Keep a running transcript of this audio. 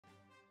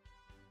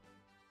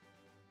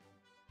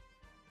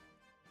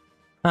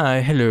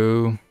Hi,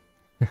 hello.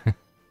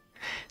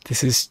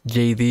 This is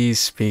JD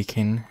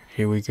speaking.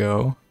 Here we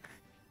go.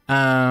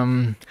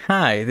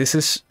 Hi. This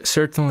is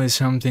certainly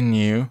something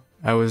new.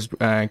 I was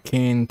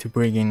keen to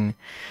bring in,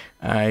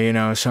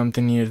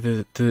 something new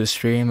to the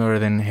stream other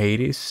than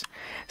Hades.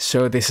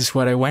 So this is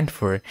what I went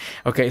for.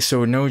 Okay,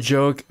 so no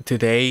joke.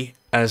 Today,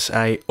 as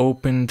I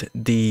opened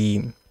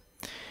the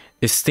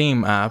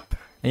Steam app,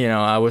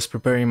 I was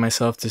preparing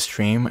myself to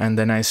stream, and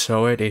then I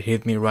saw it. It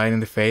hit me right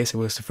in the face. It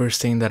was the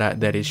first thing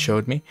that it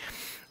showed me.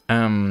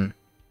 Um,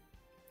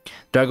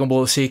 Dragon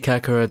Ball Z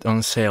Kakarot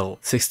on sale,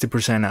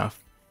 60% off.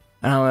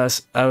 And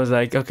I was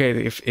like,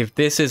 okay, if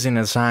this isn't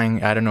a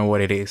sign, I don't know what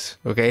it is,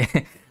 okay?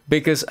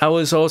 Because I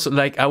was also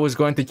like, I was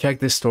going to check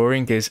the story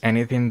in case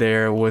anything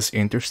there was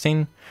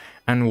interesting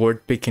and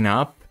worth picking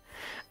up.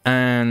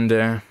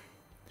 And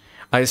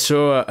I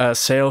saw a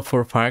sale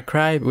for Far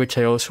Cry, which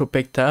I also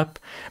picked up,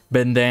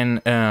 but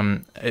then,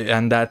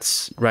 and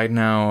that's right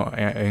now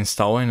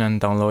installing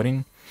and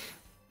downloading.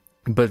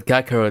 But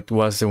Kakarot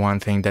was the one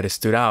thing that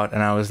stood out,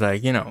 and I was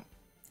like,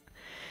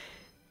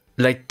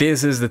 like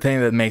this is the thing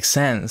that makes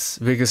sense,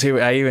 because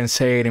here I even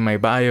say it in my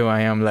bio.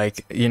 I am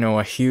like,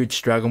 a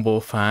huge Dragon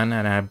Ball fan,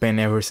 and I've been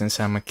ever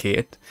since I'm a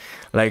kid.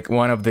 Like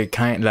one of the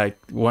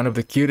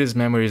cutest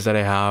memories that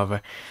I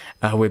have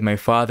with my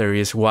father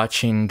is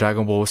watching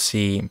Dragon Ball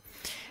Z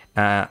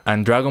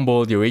and Dragon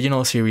Ball the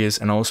original series,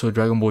 and also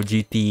Dragon Ball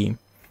GT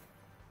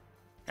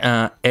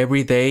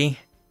every day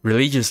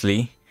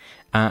religiously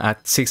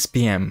at 6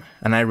 p.m.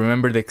 And I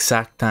remember the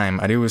exact time,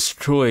 and it was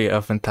truly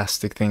a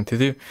fantastic thing to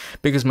do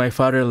because my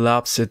father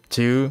loves it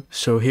too.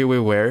 So here we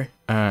were,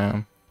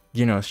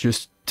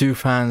 just two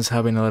fans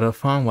having a lot of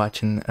fun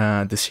watching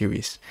the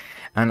series.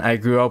 And I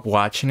grew up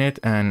watching it,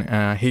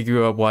 and he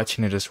grew up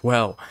watching it as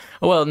well.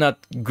 Well, not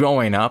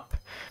growing up,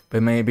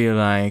 but maybe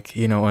like,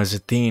 as a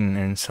teen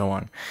and so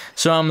on.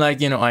 So I'm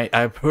like,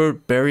 I've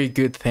heard very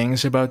good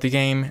things about the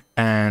game,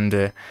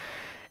 and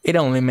it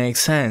only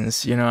makes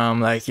sense. I'm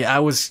like, yeah, I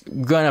was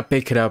gonna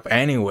pick it up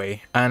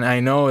anyway. And I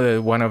know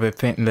that one of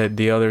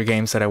the other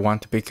games that I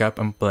want to pick up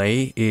and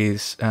play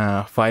is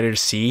Fighter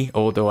C,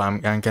 although I'm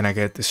gonna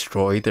get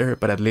destroyed there,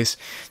 but at least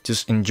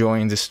just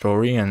enjoying the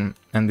story and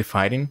the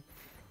fighting.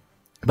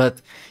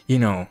 But,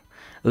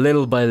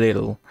 little by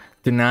little,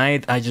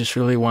 tonight I just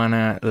really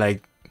wanna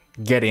like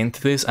get into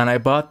this, and I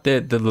bought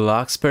the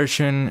deluxe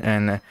version,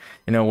 and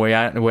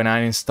when I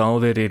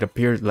installed it, it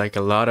appeared like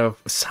a lot of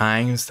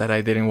signs that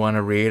I didn't want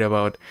to read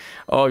about.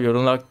 Oh, you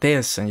don't like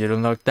this and you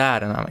don't like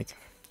that, and I'm like,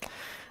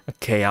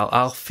 okay,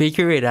 I'll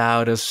figure it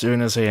out as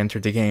soon as I enter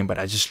the game. But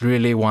I just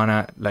really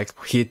wanna like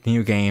hit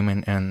new game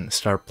and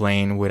start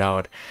playing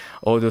without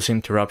all those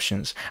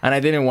interruptions. And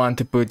I didn't want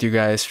to put you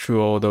guys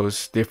through all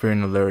those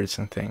different alerts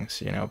and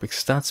things,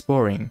 because that's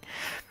boring,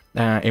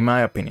 in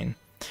my opinion.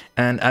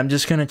 And I'm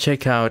just gonna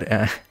check out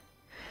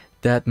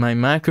that my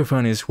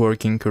microphone is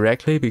working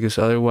correctly, because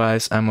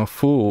otherwise I'm a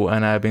fool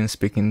and I've been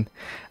speaking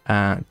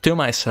to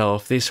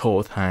myself this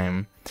whole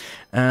time.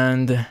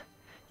 And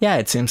yeah,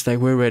 it seems like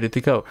we're ready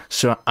to go.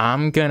 So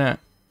I'm gonna,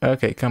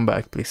 okay, come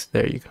back please.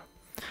 There you go.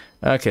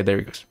 Okay, there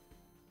it goes.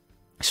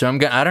 So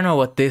I don't know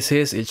what this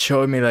is. It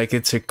showed me like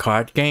it's a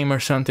card game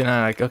or something.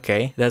 I'm like,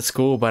 okay, that's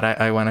cool, but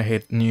I want to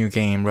hit new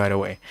game right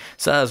away.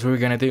 So that's what we're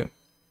gonna do.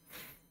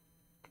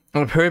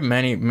 I've heard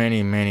many,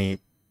 many, many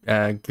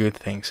good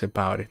things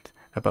about it,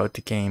 about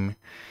the game,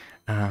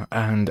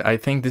 and I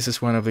think this is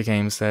one of the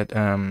games that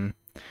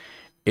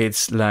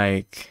it's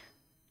like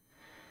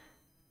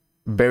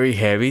very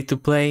heavy to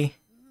play,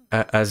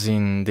 as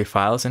in the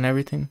files and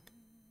everything.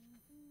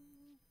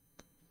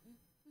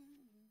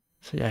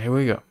 So yeah, here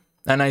we go.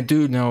 And I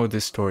do know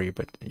this story,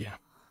 but yeah,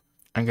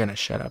 I'm gonna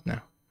shut up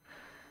now.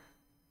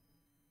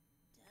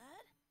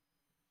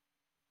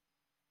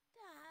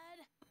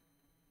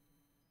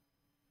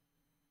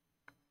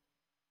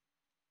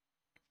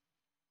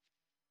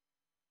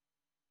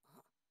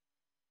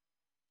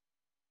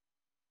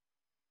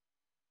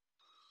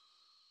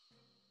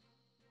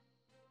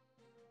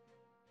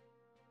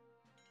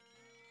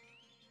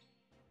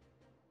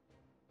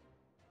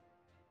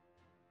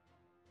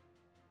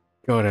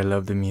 God, I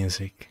love the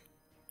music.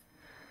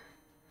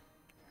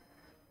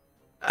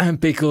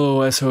 And Piccolo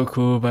was so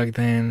cool back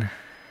then.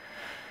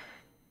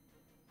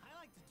 I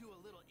like to do a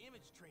little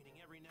image training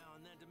every now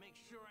and then to make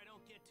sure I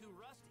don't get too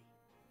rusty.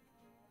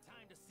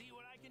 Time to see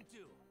what I can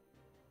do.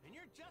 And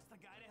you're just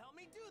the guy to help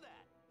me do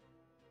that.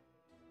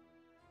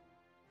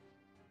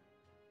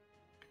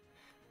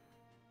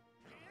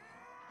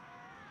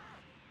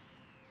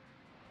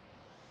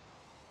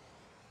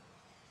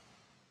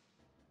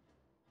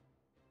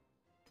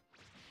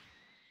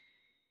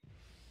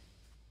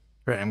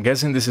 Right, I'm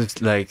guessing this is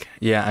like,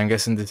 yeah, I'm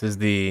guessing this is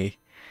the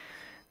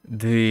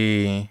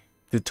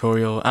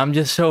tutorial. I'm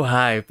just so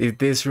hyped.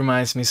 This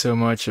reminds me so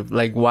much of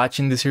like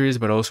watching the series,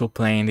 but also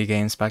playing the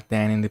games back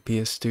then in the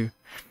PS2.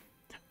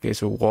 Okay,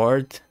 so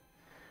ward,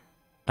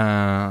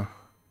 uh,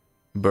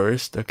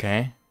 burst.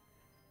 Okay.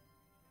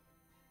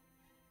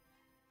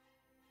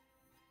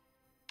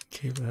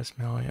 Keyless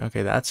melee.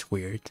 Okay, that's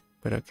weird,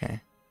 but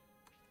okay.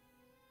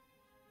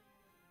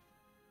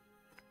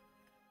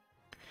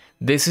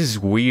 This is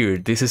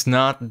weird. This is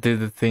not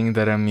the thing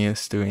that I'm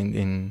used to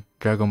in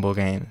Dragon Ball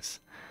games.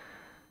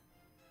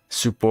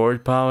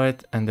 Support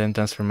palette and then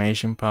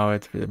transformation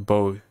palette,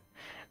 both.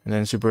 And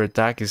then super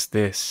attack is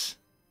this.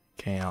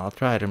 Okay, I'll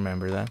try to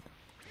remember that.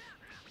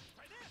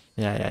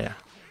 Yeah.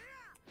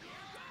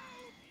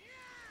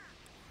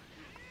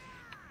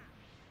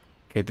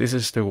 Okay, this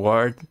is the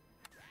ward.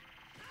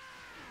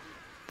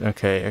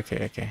 Okay.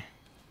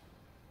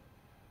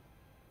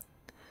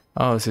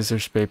 Oh,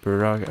 scissors, paper,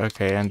 rock.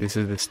 Okay, and this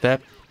is the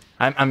step.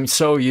 I'm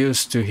so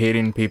used to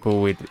hitting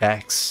people with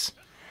X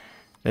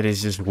that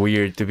it's just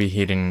weird to be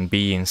hitting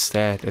B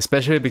instead,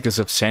 especially because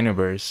of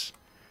Xenoverse.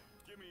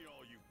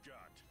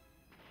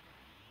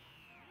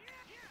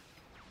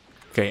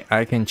 Okay,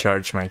 I can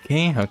charge my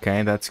key.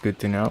 Okay, that's good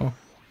to know.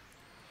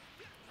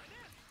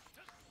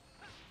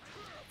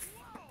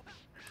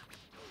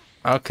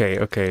 Okay,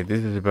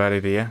 this is a bad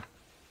idea.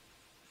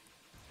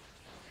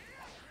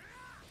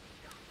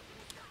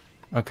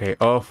 Okay,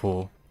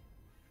 awful.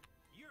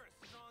 You're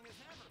as strong as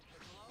ever,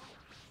 Piccolo.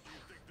 You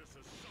think this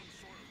is some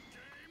sort of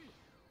game?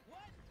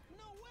 What?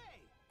 No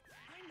way.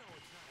 I know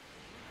it's not a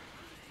game. I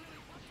just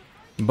really want to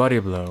fight. Body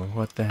blow,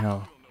 what the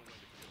hell?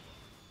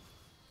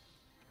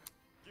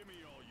 Give me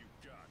all you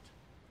got.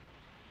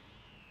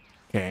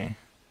 Okay.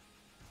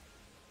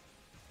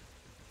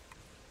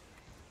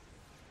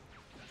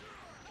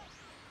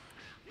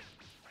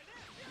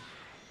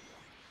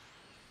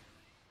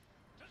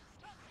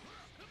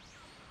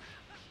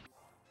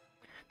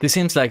 This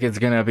seems like it's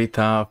gonna be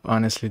tough,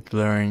 honestly, to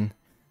learn.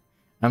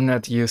 I'm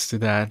not used to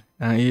that.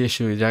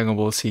 Usually Dragon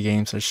Ball Z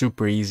games are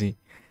super easy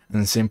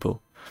and simple.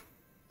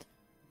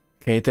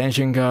 Okay,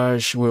 tension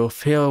gauge will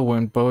fail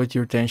when both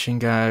your tension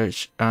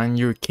gauge and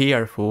your key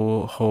are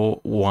full.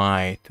 Hold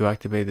Y to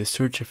activate the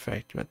surge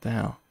effect. What the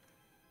hell?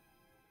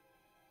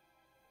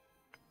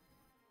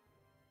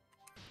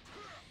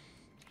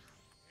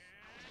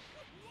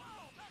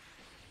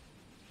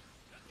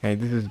 Okay,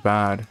 this is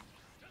bad.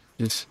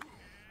 Just...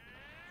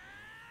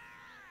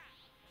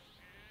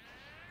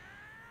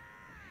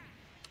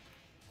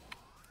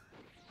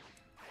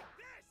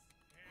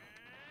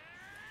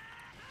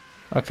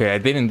 Okay, I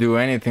didn't do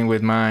anything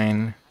with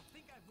mine. I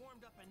think I've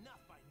warmed up enough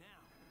by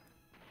now.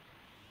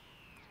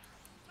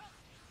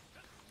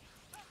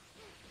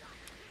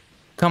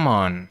 Come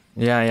on.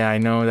 Yeah, I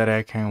know that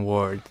I can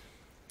ward.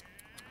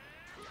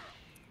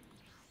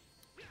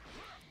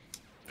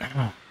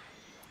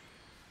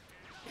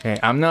 Okay,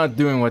 I'm not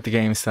doing what the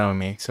game's telling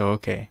me, so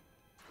okay.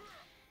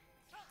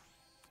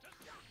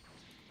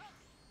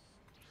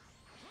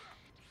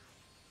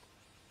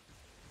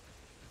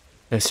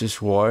 Let's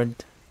just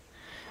ward.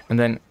 And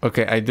then,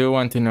 okay, I do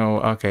want to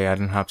know, okay, I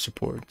don't have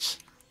supports.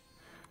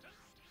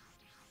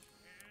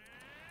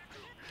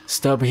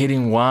 Stop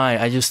hitting Y.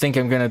 I just think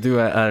I'm gonna do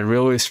a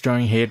really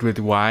strong hit with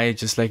Y,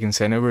 just like in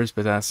Xenoverse,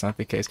 but that's not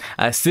the case.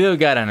 I still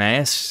got an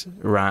S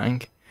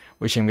rank,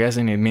 which I'm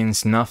guessing it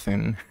means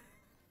nothing.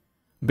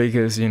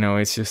 Because, you know,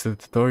 it's just a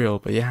tutorial,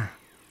 but yeah.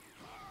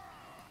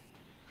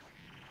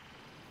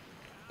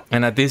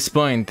 And at this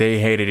point,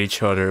 they hated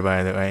each other,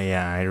 by the way.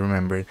 Yeah, I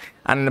remember.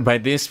 And by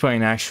this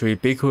point, actually,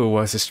 Piccolo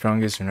was the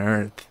strongest on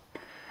Earth.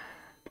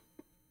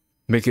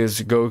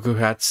 Because Goku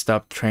had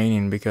stopped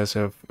training because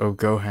of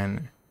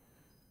Gohan.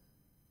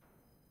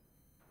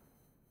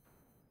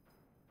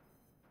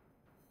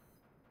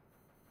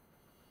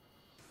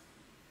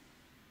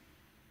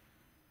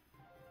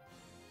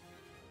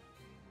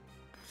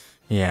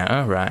 Yeah,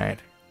 alright.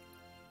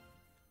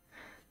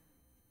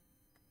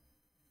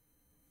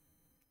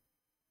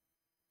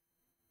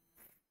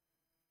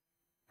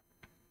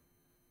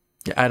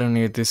 Yeah, I don't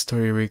need this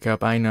story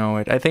recap, I know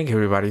it. I think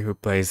everybody who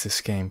plays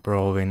this game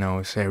probably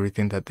knows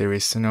everything that there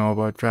is to know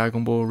about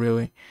Dragon Ball,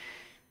 really.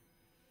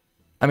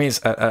 I mean,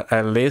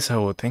 at least I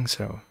would think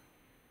so.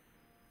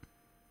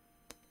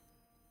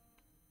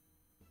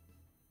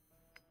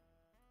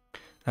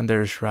 And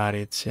there's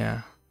Raditz,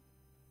 yeah.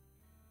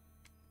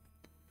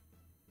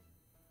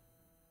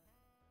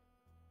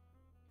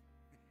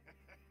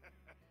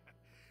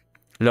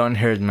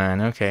 Long-haired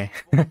man, okay.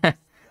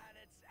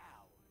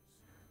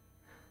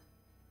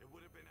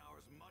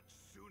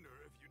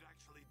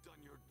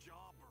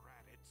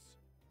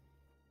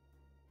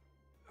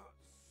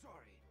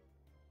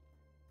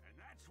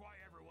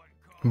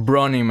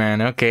 Brawny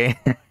man, okay.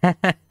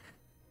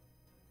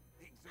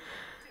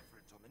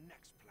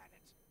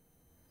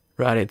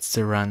 Raditz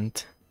the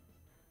runt.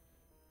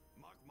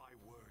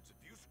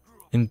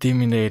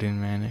 Intimidating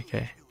man,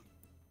 okay.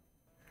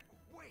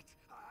 Wait,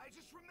 I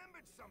just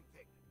remembered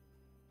something.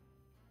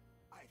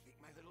 I think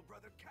my little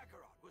brother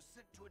Kakarot was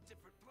sent to a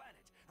different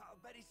planet. I'll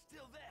bet he's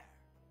still there.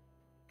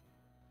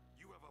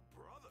 You have a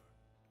brother?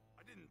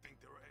 I didn't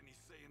think there were any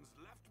Saiyans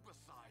left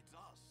besides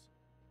us.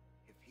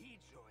 If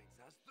he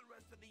joins us, the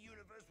rest of the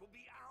universe will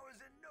be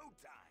ours in no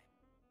time.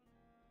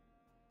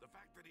 The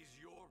fact that he's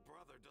your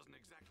brother doesn't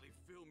exactly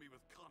fill me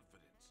with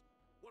confidence.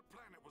 What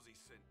planet was he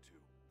sent to?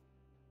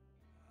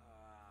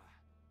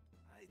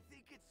 I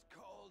think it's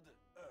called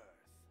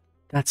Earth.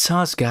 That's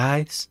us,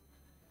 guys.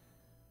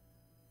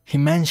 He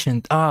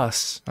mentioned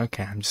us.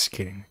 Okay, I'm just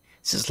kidding.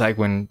 It's just like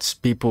when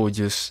people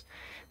just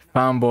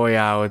fanboy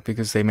out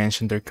because they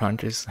mention their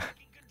countries. Controller.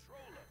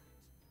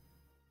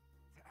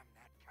 Damn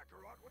that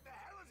Kakarot! What the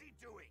hell is he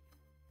doing?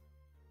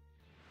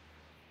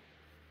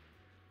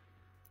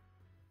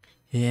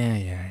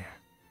 Yeah.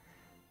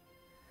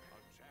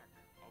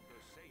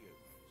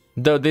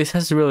 Though this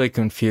has really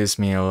confused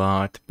me a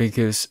lot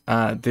because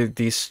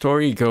the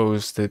story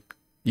goes that,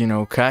 you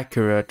know,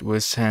 Kakarot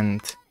was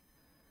sent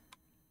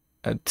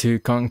to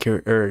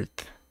conquer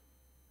Earth.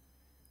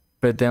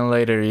 But then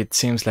later it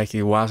seems like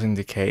it wasn't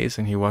the case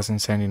and he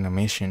wasn't sent in a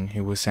mission.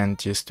 He was sent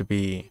just to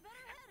be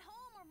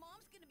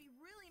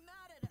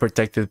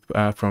protected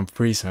from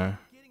Frieza.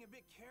 Getting a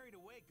bit carried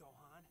away,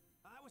 Gohan.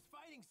 I was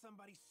fighting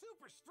somebody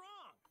super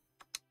strong.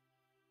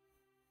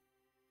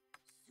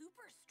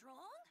 Super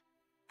strong?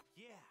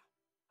 Yeah,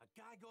 a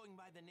guy going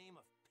by the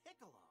name of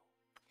Piccolo.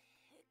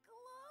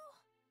 Piccolo?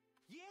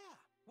 Yeah,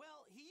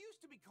 well, he used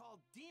to be called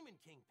Demon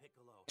King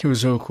Piccolo. He was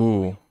so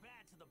cool.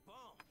 Bad to the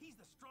bone. He's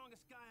the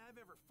strongest guy I've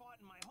ever fought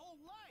in my whole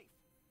life.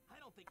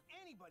 I don't think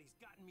anybody's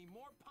gotten me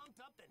more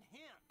pumped up than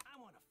him. I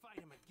want to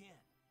fight him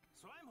again.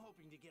 So I'm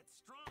hoping to get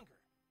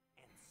stronger.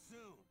 And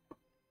soon.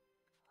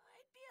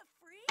 I'd be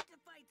afraid to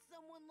fight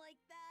someone like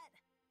that.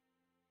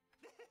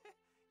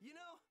 You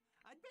know,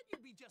 I bet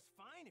you'd be just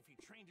fine if you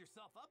trained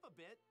yourself up a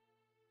bit.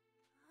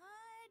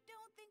 I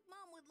don't think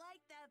Mom would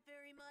like that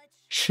very much.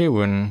 She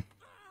wouldn't.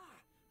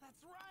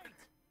 That's right.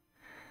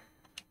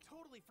 I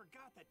totally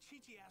forgot that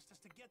Chi-Chi asked us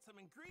to get some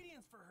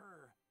ingredients for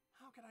her.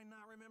 How could I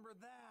not remember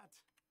that?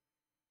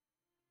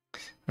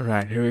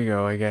 Right, here we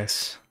go, I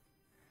guess.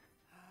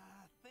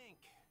 Think.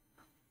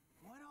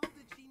 What all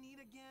did she need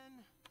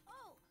again?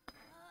 Oh,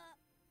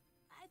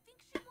 I think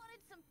she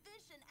wanted some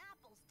fish and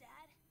apples,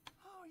 Dad.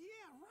 Oh,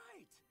 yeah,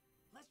 right.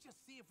 Let's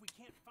just see if we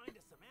can't find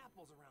us some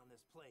apples around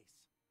this place.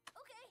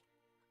 Okay,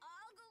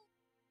 I'll go.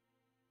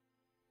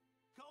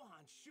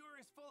 Gohan sure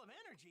is full of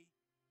energy.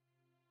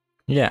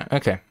 Yeah,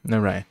 okay,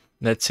 alright.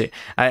 Let's see.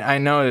 I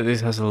know that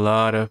this has a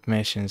lot of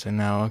missions and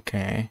now,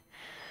 okay.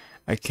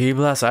 A key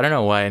blast? I don't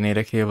know why I need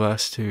a key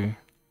blast to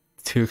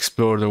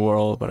explore the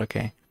world, but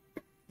okay.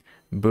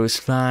 Boost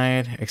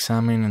flight,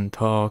 examine and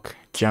talk,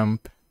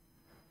 jump.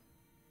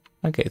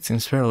 Okay, it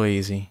seems fairly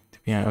easy.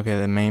 Yeah, okay,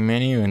 the main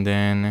menu and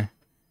then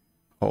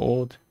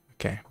hold.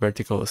 Okay,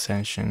 vertical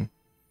ascension.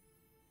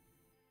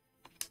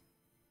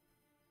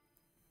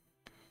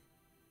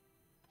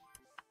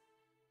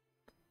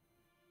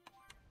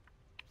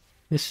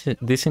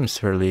 This seems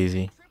fairly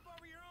easy. Trip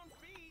over your own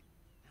feet.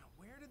 Now,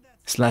 where did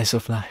that Slice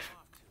of life.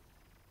 off to?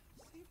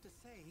 Safe to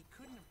say he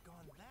couldn't have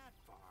gone that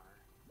far.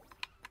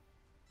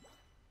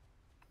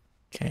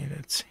 Okay,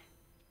 let's see.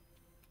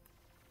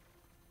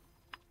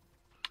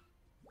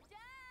 Dad!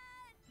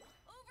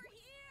 Over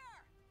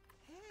here!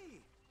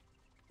 Hey,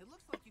 it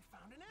looks like you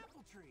found an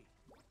apple tree.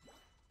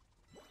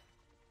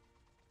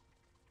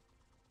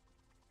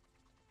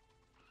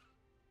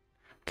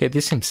 Okay,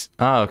 this seems...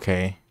 Ah,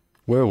 okay.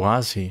 Where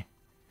was he?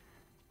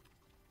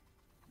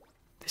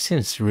 This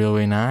seems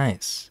really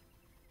nice.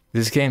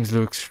 This game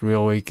looks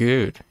really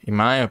good, in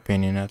my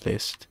opinion at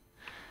least.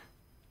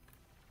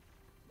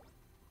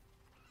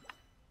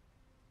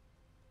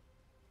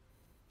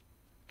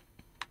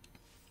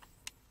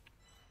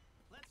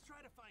 Let's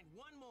try to find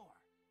one more.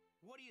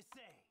 What do you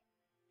say?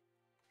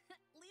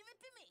 Leave it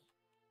to me.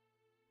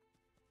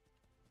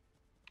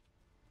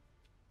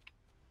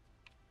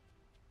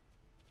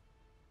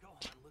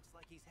 Gohan looks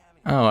like he's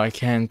having Oh, I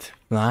can't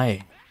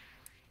fly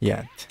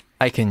yet.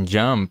 I can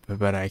jump,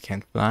 but I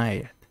can't fly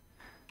yet.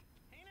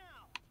 Hey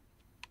now!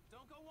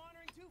 Don't go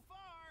wandering too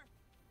far!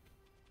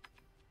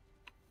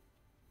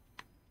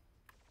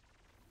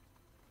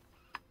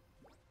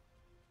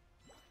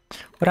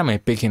 What am I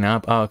picking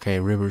up? Oh, okay,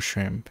 river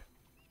shrimp.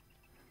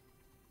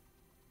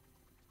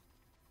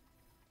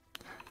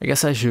 I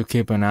guess I should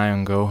keep an eye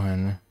on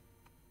Gohan.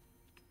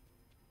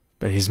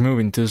 But he's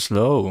moving too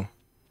slow.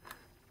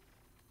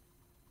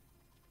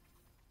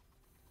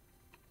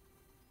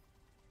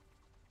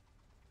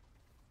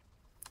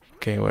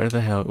 Okay, where the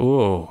hell?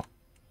 Ooh.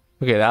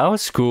 Okay, that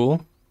was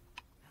cool.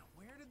 Now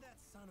where did that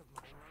son of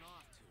mine run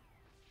off to?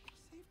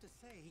 Safe to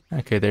say he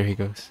Okay, there he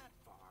goes. that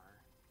far.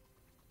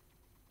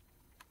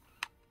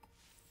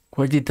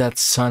 Where did that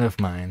son of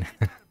mine?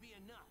 Gotta be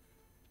enough.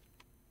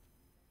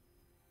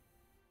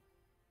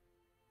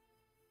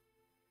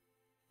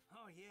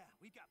 Oh yeah,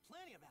 we've got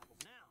plenty of apples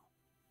now.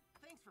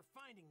 Thanks for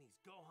finding these,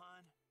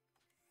 Gohan.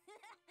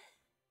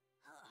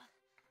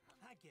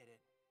 I get it.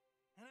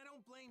 And I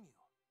don't blame you.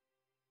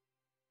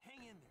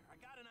 Hang in there, I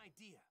got an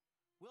idea.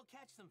 We'll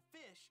catch some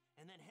fish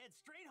and then head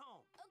straight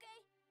home.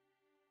 Okay.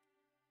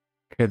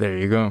 Okay, there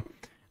you go.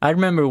 I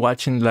remember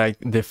watching like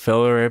the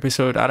filler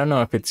episode. I don't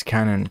know if it's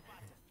canon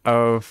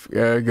of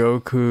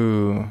Goku.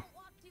 Don't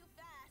walk too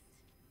fast.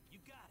 You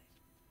got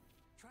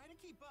it. Try to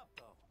keep up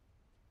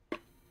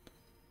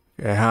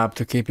though. I have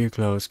to keep you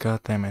close.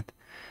 God damn it.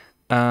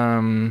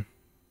 I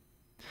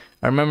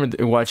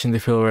remember watching the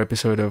filler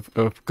episode of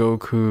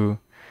Goku,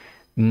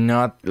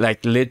 not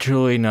like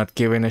literally not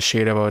giving a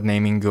shit about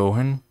naming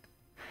Gohan,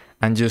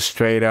 and just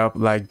straight up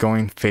like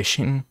going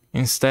fishing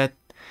instead.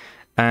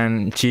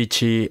 And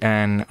Chi-Chi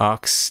and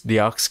the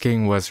Ox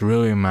King was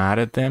really mad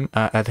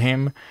at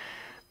him,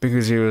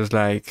 because he was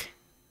like,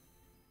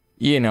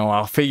 you know,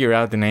 I'll figure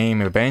out the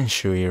name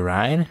eventually,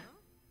 right?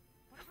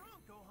 What's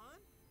wrong, Gohan?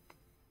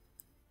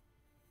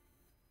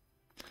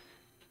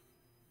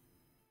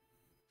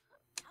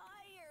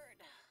 Tired.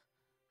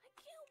 I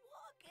can't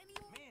walk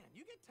anymore. Man,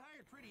 you get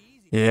tired pretty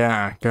easy.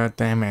 Yeah, god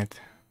damn it.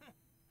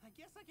 I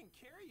guess I can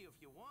carry you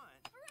if you want.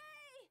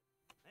 Hooray!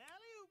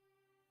 Alley-oop.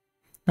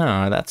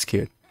 Oh, that's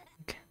cute.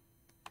 Okay.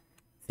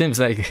 Seems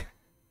like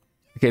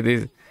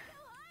okay,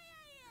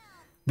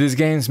 this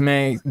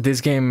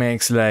game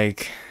makes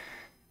like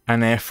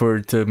an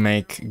effort to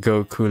make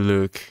Goku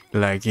look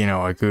like, you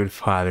know, a good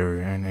father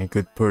and a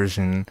good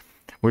person,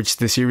 which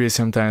the series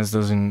sometimes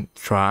doesn't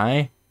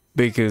try,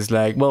 because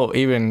like, well,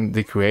 even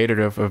the creator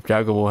of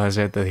Dragon Ball has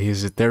said that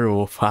he's a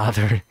terrible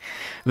father.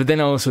 But then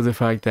also the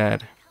fact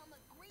that Become a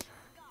great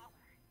scholar.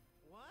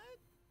 What?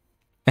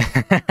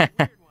 You're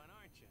a weird one,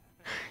 aren't you?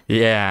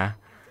 yeah. I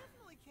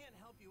definitely can't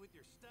help you with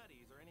your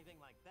studies or anything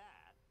like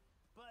that.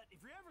 But if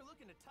you're ever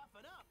looking to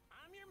toughen up,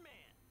 I'm your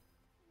man.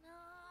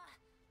 Nah.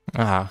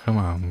 Ah, come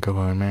on, go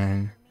on,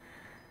 man.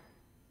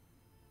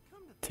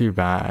 Come to Too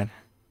bad.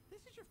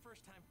 This is your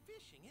first time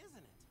fishing,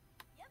 isn't it?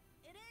 Yep,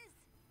 it is.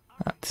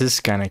 This is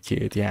kind of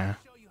cute, yeah.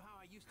 Show you how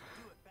I used to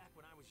do it back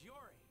when I was your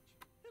age.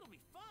 It'll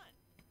be fun.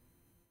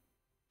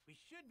 We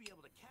should be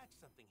able to catch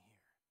something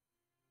here.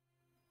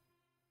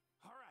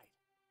 All right.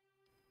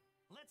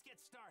 Let's get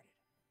started.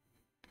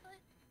 But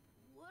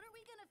what are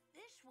we gonna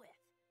fish with?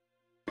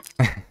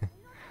 We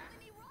don't have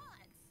any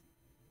rods.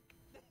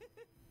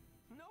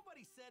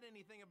 Nobody said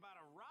anything about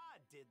a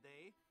rod, did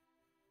they?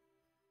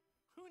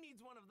 Who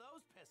needs one of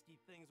those pesky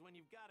things when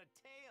you've got a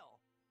tail?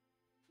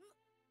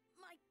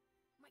 My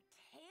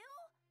tail?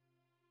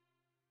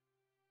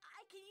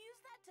 I can use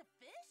that to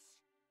fish?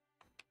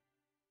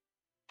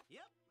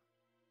 Yep.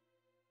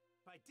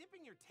 By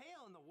dipping your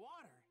tail in the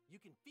water, you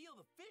can feel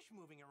the fish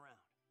moving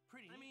around.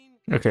 Pretty neat.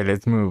 Okay,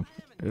 let's move.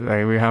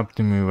 Like, we have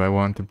to move. I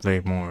want to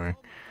play more.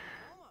 Told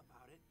my mama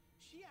about it.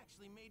 She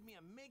actually made me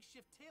a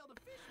makeshift tail to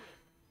fish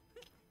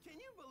with. Can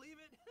you believe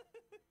it?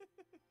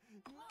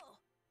 Whoa.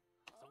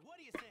 So what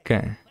do you say?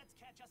 Okay. Let's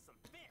catch us some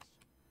fish.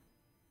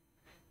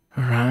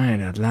 Alright,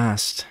 at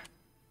last.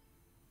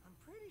 I'm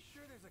pretty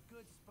sure there's a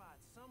good spot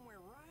somewhere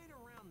right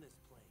around this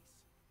place.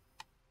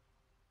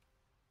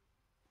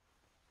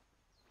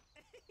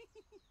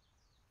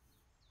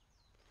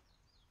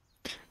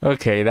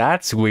 Okay,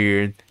 that's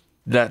weird.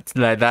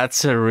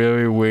 That's a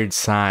really weird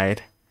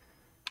side.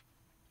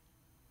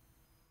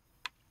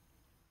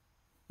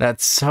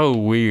 That's so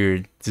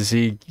weird to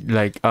see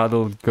like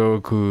adult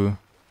Goku.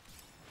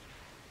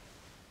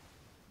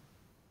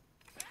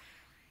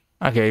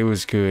 Okay, it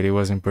was good. It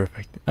wasn't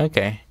perfect.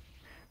 Okay.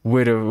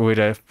 With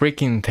a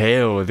freaking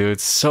tail, dude.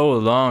 It's so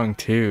long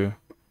too.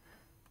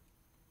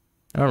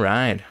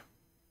 Alright.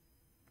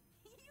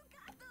 You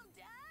got them,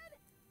 Dad?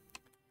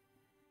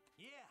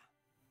 Yeah.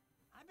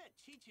 I bet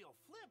Chi-Chi'll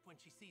flip when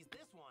she sees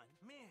this one.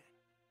 Man,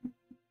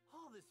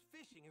 all this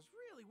fishing is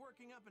really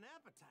working up an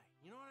appetite.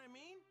 You know what I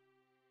mean?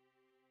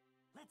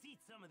 Let's eat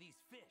some of these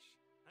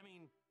fish. I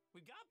mean,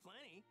 we've got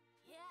plenty.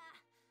 Yeah.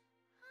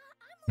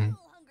 I'm a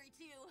little hungry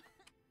too.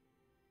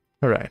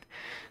 Alright.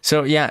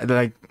 So yeah,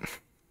 like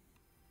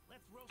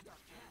Let's roast our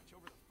catch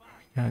over the fire.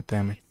 god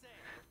damn What it. do you say?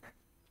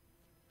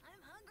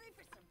 I'm hungry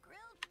for some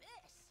grilled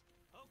fish.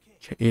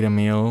 Okay. Eat a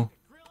meal.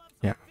 Grill up some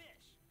Yeah.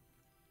 fish.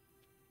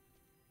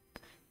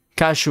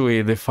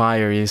 Casually the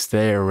fire is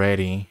there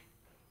ready.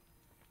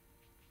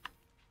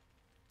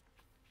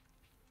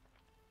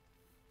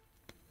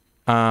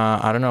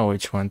 I don't know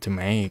which one to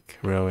make,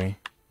 really.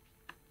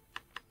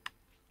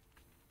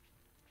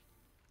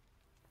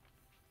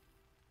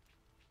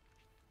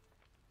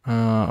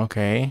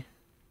 Okay.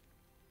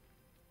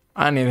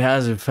 And it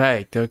has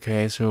effect.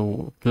 Okay,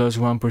 so plus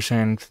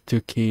 1%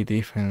 to key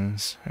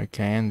defense.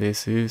 Okay, and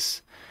this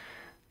is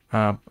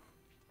no,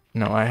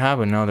 I have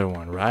another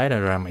one, right?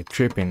 Or am I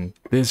tripping?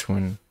 This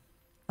one.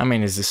 I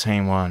mean, it's the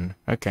same one.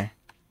 Okay.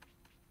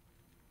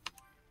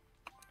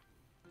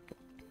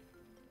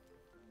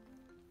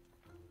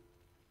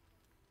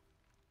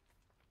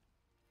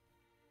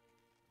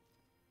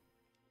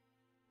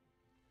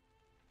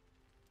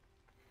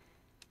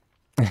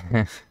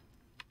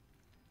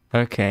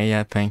 Okay,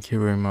 yeah, thank you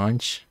very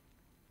much.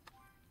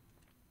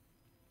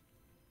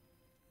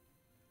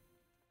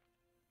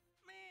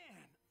 Man,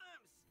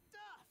 I'm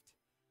stuffed.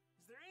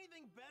 Is there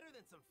anything better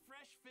than some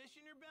fresh fish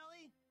in your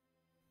belly?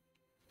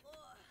 Ugh,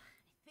 I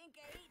think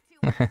I ate too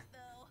much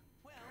though.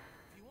 Well,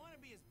 if you want to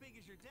be as big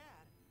as your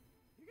dad,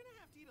 you're gonna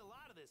have to eat a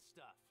lot of this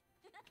stuff.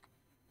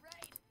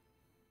 Right.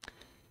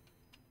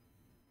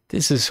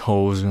 This is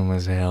wholesome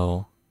as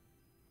hell.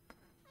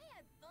 I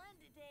had fun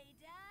today,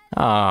 Dad.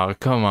 Oh,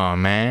 come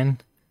on,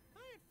 man.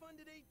 I had fun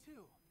today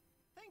too.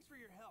 Thanks for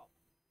your help.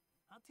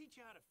 I'll teach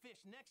you how to fish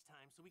next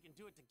time so we can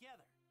do it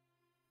together.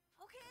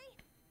 Okay.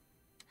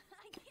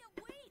 I can't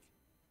wait.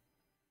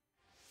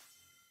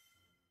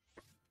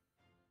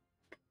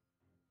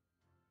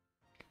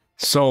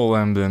 Soul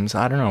emblems.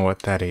 I don't know what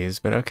that is,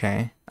 but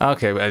okay.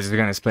 Okay, but you're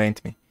gonna explain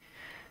to me.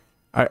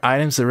 Are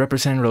items that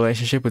represent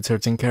relationship with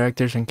certain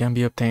characters and can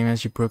be obtained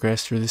as you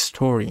progress through the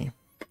story.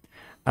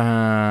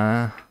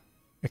 Okay,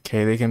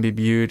 they can be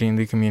viewed in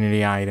the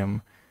community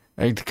item,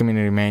 like the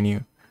community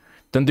menu.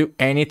 Don't do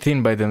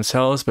anything by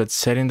themselves, but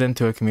setting them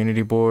to a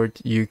community board,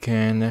 you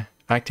can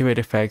activate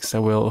effects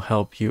that will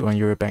help you on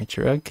your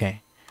adventure.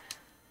 Okay.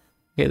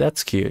 Okay,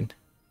 that's cute.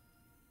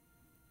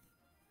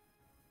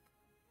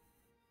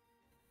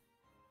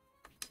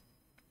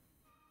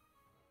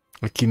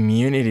 A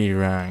community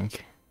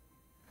rank.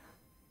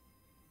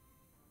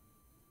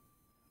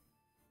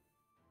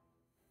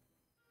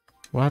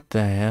 What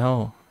the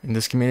hell? In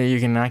this community, you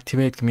can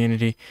activate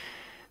community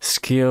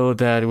skill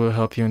that will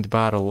help you in the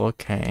battle.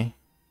 Okay.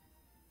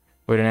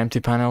 With an empty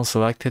panel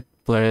selected,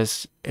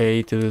 press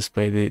A to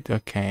display the...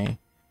 Okay.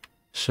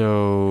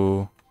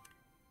 So...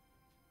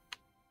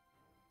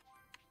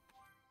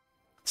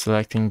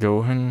 Selecting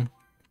Gohan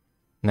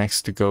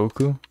next to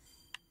Goku.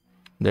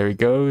 There he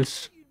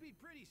goes. You'd be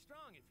pretty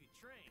strong if you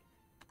trained.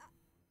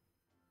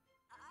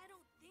 I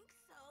don't think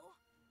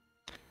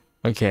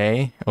so.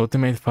 Okay.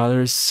 Ultimate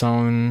Father's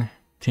Son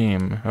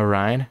team.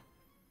 Alright.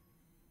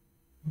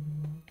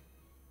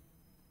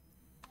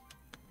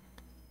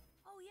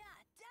 Oh yeah,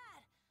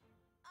 Dad.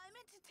 I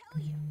meant to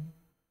tell you.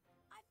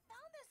 I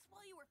found this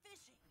while you were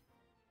fishing.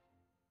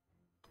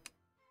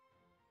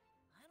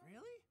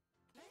 Really?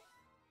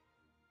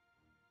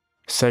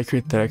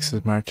 Sacred Text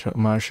of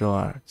Martial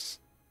Arts.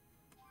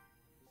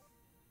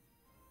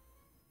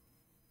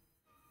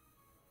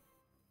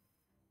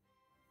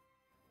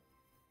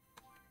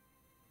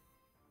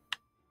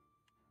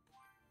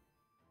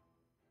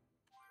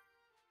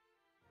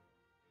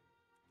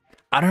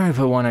 I don't know if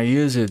I want to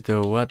use it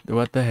though.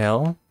 What the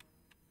hell?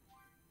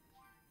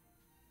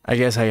 I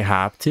guess I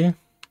have to.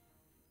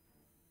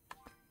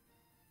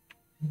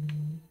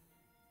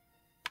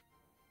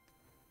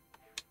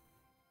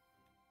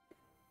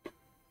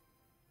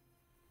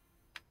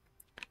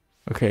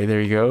 Okay,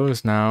 there he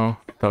goes. Now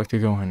talk to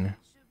Gohan.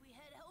 Should we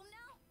head home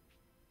now?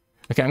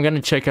 Okay, I'm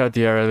gonna check out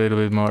the area a little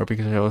bit more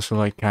because I also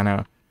like kind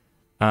of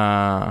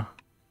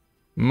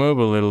move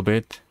a little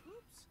bit.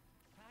 Oops.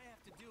 I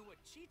have to do what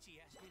Chi-Chi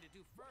asked me to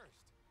do first.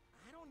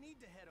 I don't need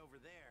to head over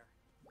there.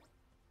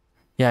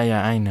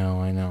 Yeah, I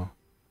know.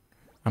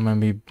 I'm gonna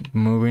be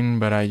moving,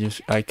 but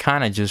I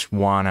kind of just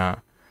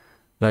wanna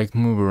like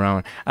move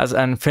around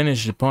and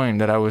finish the point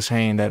that I was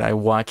saying that I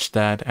watched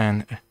that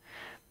and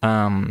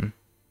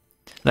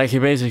like he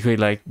basically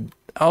like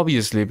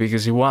obviously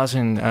because he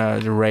wasn't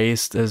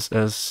raised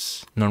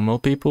as normal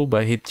people,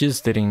 but he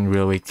just didn't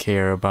really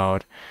care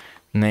about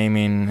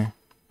naming.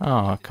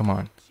 Oh, come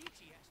on.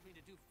 Chi-Chi asked me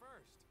to do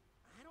first.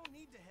 I don't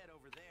need to head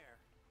over there.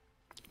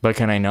 But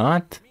can I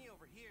not? Me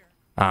over here.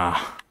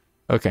 Ah,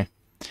 okay.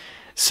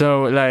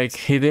 So like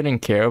he didn't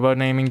care about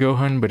naming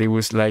Gohan, but it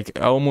was like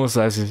almost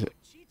as Chi-Chi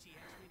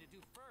asked me to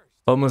do first.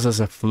 almost as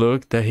a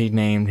fluke that he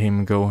named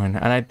him Gohan.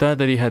 And I thought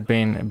that it had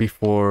been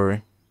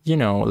before, you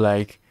know,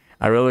 like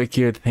a really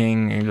cute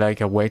thing,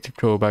 like a way to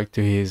throw back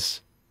to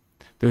his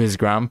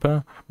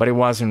grandpa, but it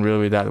wasn't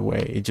really that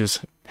way. It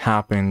just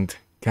happened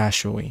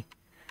casually.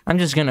 I'm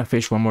just gonna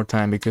fish one more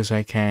time because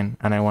I can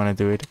and I want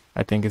to do it.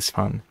 I think it's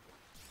fun.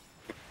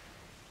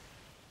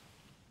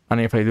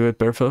 And if I do it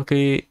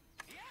perfectly,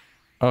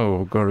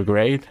 oh, go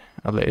great,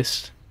 at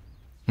least.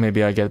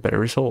 Maybe I get better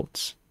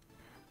results.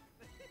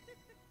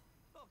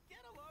 Oh, get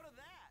a load of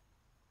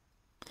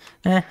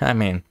that. I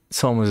mean,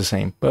 it's almost the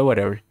same, but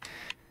whatever.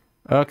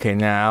 Okay,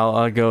 now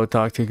I'll go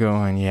talk to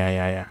Gohan.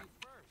 Yeah. First.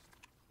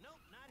 Nope,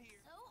 not here.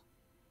 So,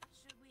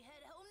 should we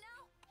head home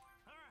now?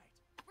 All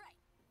right.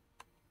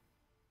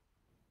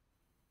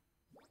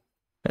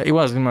 Right. It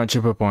wasn't much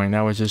of a point.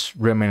 I was just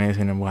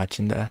reminiscing and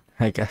watching that,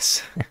 I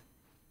guess.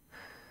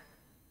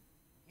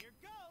 Here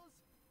goes.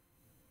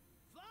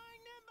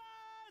 Flying Nimbus.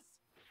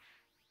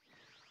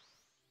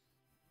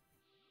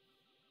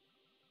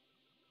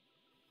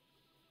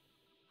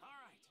 All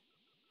right.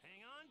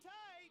 Hang on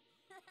tight.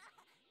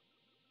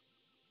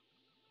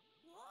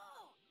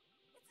 Whoa!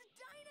 It's a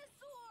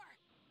dinosaur!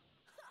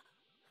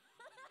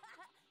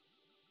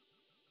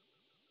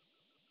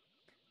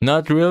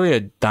 Not really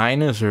a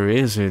dinosaur,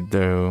 is it,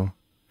 though?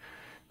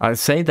 I'd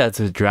say that's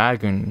a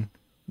dragon.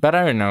 But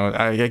I don't know,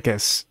 I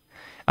guess.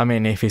 I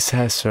mean, if he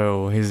says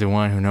so, he's the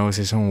one who knows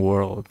his own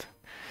world.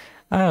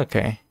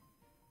 Okay.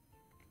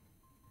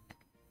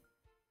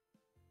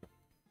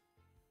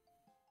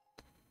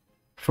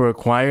 For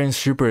acquiring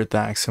super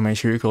attacks, so make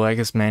sure you collect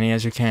as many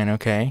as you can,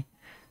 okay?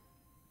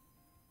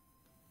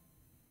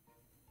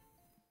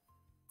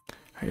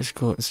 High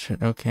school,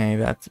 okay,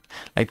 that's...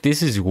 Like,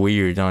 this is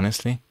weird,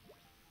 honestly.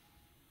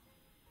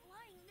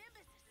 Flying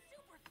Nimbus is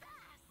super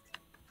fast!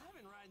 I've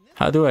been riding this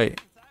How do I...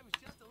 since I was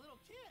just a little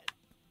kid.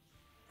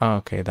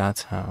 Okay,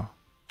 that's how.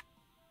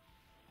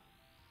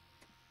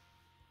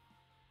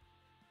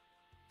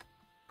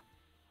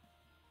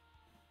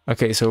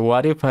 Okay, so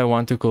what if I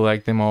want to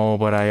collect them all,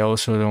 but I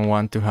also don't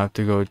want to have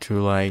to go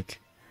to, like...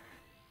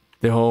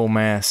 the whole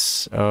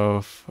mess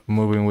of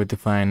moving with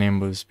Define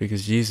Nimbus,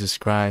 because Jesus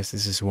Christ,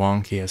 this is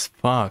wonky as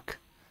fuck.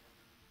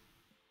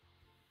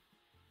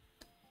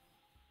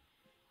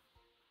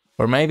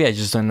 Or maybe I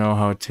just don't know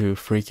how to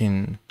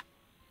freaking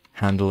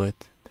handle it,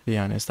 to be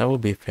honest. That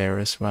would be fair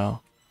as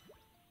well.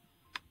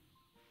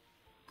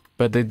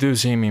 But they do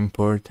seem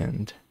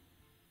important.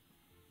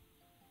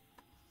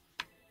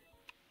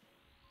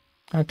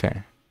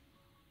 Okay.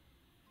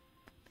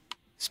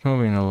 It's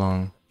moving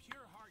along.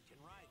 Pure heart can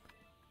ride it.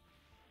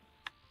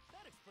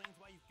 That explains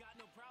why you've got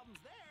no problems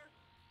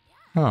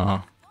there.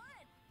 Oh.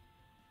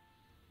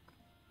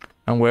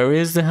 And where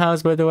is the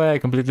house, by the way? I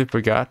completely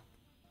forgot.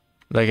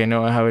 Like, I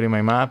know I have it in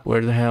my map.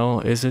 Where the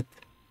hell is it?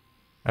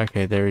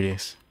 Okay, there it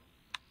is.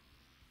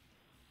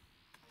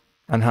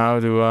 And how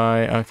do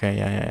I... Okay,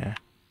 yeah.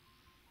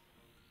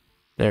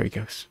 There it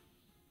goes.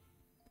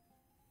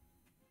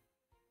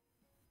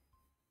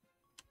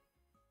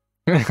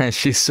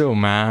 She's so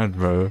mad,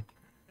 bro.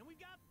 And we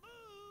got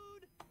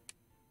food.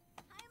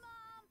 Hi,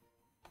 Mom.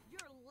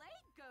 You're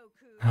late,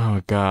 Goku.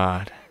 Oh,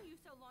 God. Taking you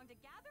so long to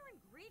gather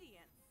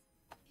ingredients.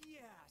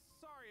 Yeah,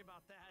 sorry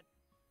about that.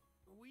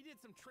 We did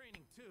some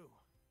training too.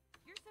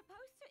 You're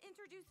supposed to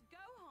introduce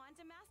Gohan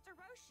to Master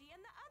Roshi and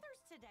the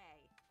others today.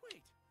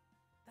 Wait,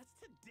 that's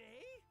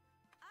today?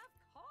 Of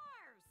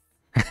course.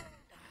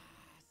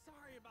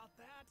 Sorry about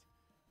that.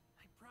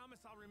 I promise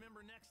I'll remember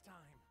next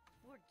time.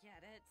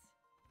 Forget it.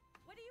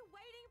 What are you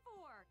waiting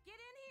for? Get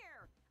in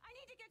here. I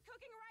need to get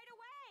cooking right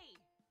away.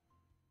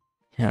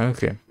 Yeah,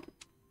 okay.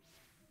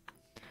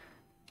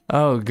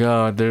 Oh,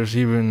 God, there's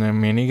even a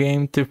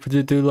minigame to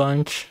do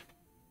lunch.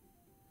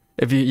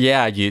 If you,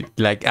 yeah,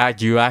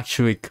 you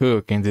actually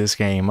cook in this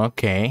game,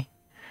 okay.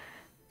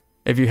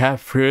 If you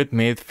have fruit,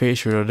 meat,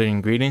 fish, or other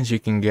ingredients, you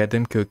can get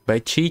them cooked by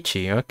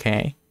Chi-Chi,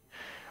 okay.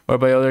 Or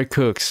by other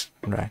cooks,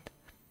 right.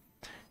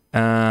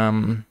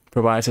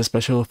 Provides a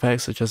special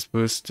effects such as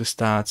boost to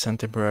stats and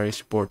temporary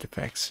support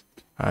effects.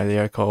 They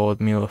are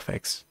called meal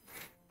effects.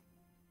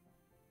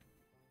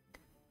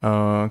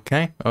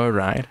 Okay,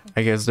 alright.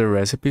 I guess the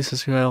recipes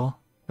as well.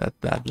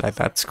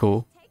 That's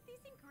cool. Take these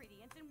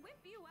ingredients and whip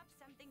you up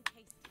something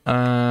tasty.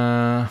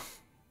 I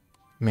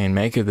mean,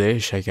 make a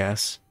dish, I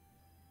guess.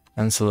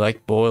 And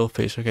select boiled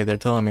fish. Okay, they're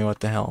telling me what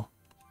the hell.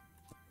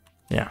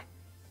 Yeah.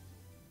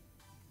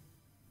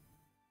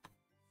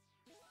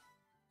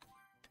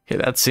 Okay,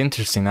 that's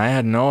interesting. I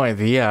had no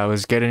idea I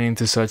was getting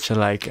into such a,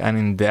 like, an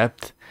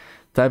in-depth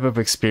type of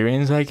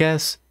experience, I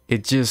guess.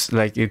 It's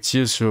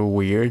just so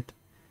weird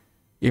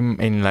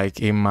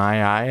in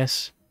my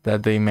eyes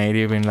that they made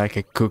even like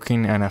a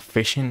cooking and a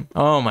fishing.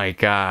 Oh my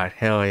god,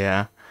 hell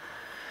yeah.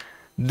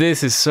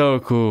 This is so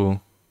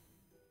cool.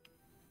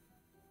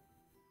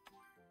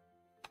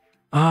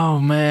 Oh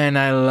man,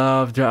 I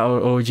love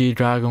OG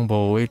Dragon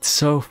Ball. It's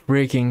so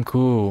freaking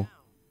cool.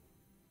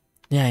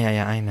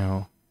 Yeah, I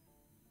know.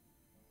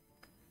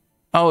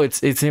 Oh,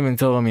 it's even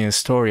telling me a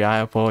story. I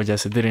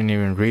apologize, I didn't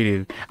even read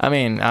it. I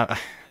mean, But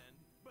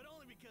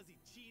only because he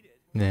cheated.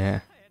 yeah.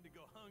 I had to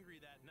go hungry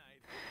that night.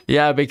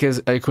 Yeah,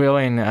 because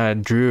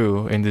Aquilin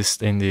drew in the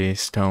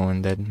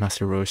stone that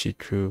Master Roshi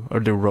drew,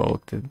 or the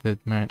rock that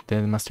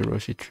Master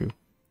Roshi drew.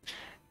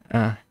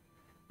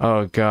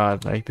 Oh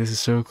god, like this is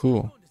so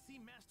cool. Going to see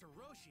Master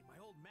Roshi, my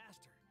old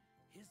master.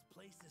 His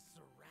place is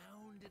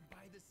surrounded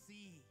by the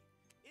sea.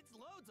 It's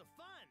loads of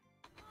fun.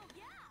 Oh,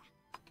 yeah.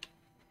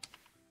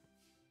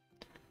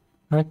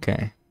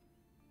 Okay.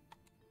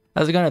 I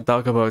was gonna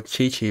talk about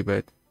Chi-Chi,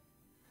 but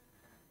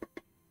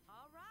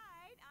All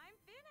right, I'm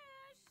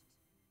finished.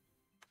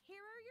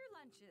 Here are your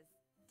lunches.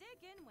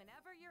 Dig in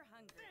whenever you're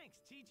hungry. Thanks,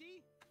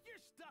 Chi-Chi.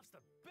 Your stuff's the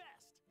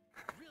best.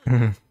 Really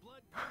gets the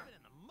blood pumping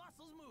and the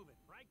muscles moving,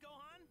 right,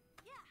 Gohan?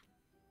 Yeah.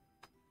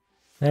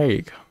 there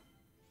you go.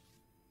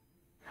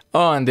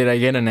 Oh, and did I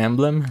get an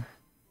emblem?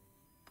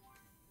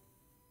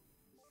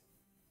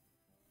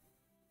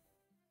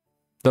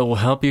 That will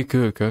help you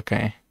cook,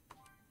 okay.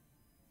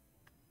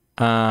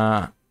 Wait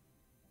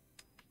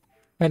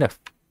a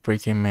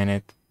freaking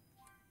minute.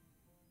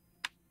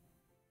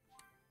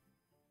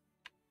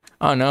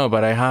 Oh no,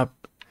 but I have,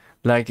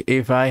 like,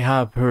 if I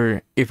have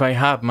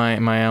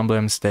my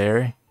emblems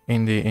there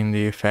in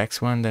the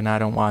effects one, then I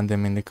don't want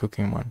them in the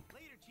cooking one.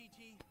 Later,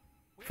 Chi-Chi.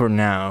 For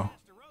now.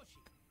 Master Roshi.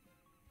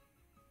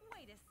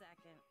 Wait a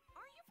second.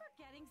 Are you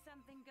forgetting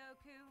something,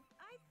 Goku?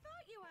 I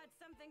thought you had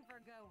something for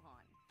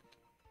Gohan.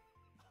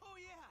 Oh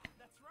yeah,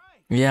 that's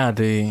right. Yeah,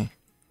 the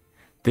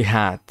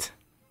hat.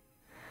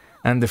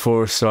 And the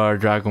 4-star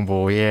Dragon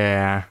Ball,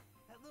 yeah.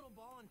 That little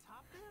ball on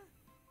top there?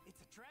 It's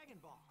a Dragon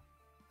Ball.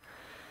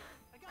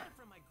 I got it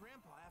from my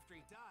grandpa after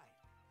he died.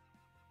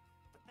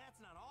 But that's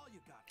not all you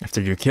got. After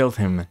you killed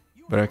him.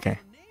 You But were okay.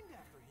 also named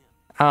after him.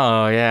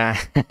 Oh, yeah.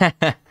 Really?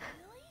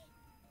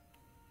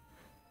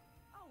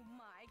 Oh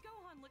my,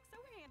 Gohan looks so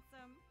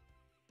handsome.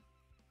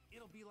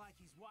 It'll be like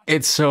he's watching.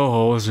 It's so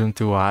wholesome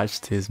to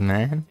watch this,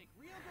 man. Take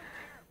real good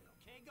care of it,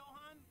 okay,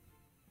 Gohan?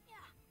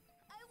 Yeah,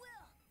 I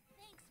will.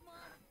 Thanks, Mom.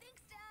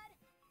 Thanks, Dad.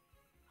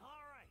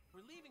 All right,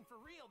 we're leaving for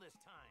real this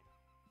time.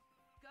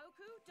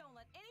 Goku, don't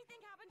let anything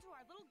happen to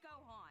our little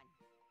Gohan.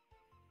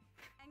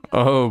 And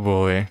Oh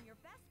boy. your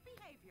best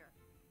behavior.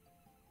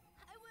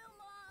 I will,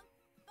 Mom.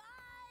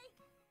 Bye.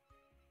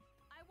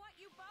 I want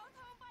you both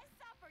home by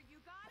supper. You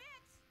got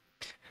it?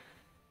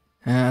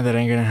 That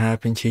ain't gonna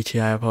happen, Chi-Chi.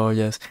 I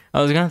apologize.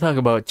 I was gonna talk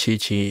about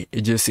Chi-Chi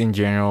just in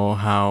general,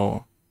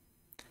 how...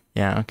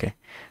 Yeah, okay.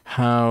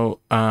 How,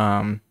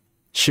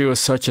 she was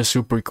such a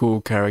super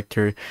cool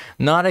character.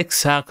 Not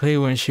exactly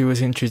when she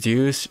was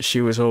introduced. She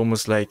was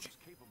almost like...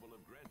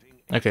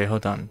 Okay,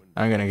 hold on.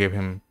 I'm gonna give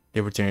him the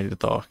opportunity to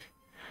talk.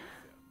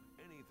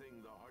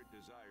 Anything the heart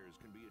desires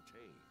can be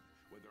attained,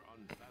 whether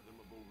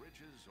unfathomable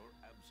riches or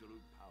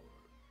absolute power.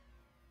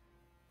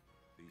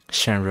 These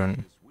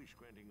Shenron.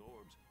 wish-granting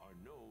orbs are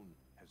known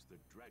as the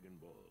Dragon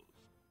Balls.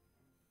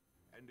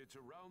 And it's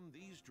around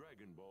these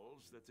Dragon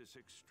Balls that this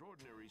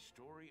extraordinary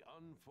story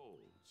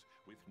unfolds,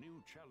 with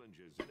new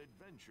challenges and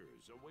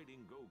adventures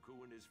awaiting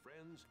Goku and his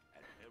friends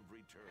at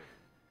every turn.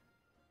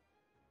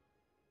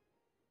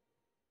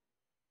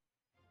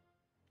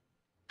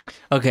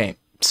 Okay,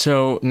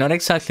 so not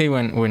exactly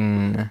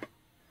when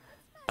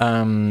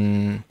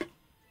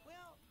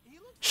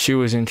she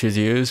was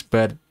introduced,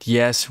 but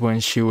yes, when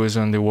she was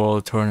on the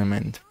World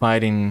Tournament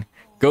fighting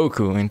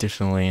Goku,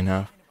 interestingly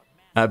enough,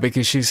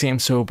 because she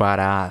seemed so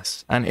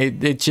badass, and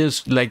it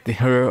just like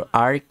her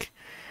arc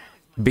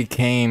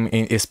became,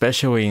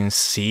 especially in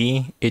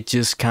C, it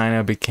just kind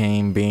of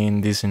became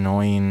being this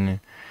annoying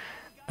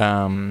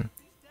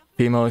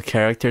female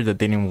character that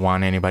didn't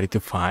want anybody to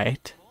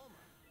fight.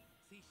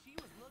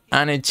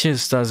 And it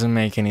just doesn't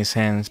make any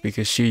sense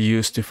because she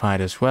used to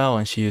fight as well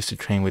and she used to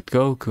train with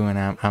Goku, and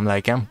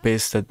I'm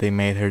pissed that they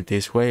made her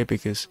this way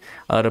because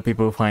a lot of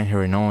people find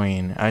her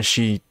annoying as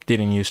she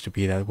didn't used to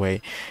be that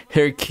way.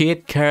 Her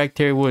kid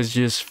character was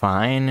just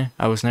fine.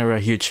 I was never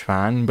a huge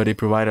fan, but it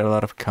provided a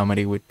lot of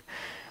comedy with,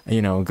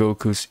 you know,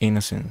 Goku's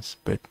innocence.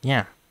 But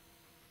yeah.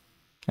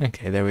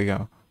 Okay, there we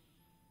go.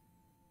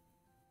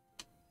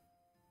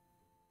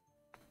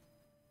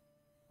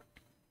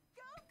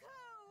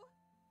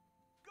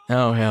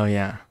 Oh, hell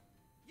yeah.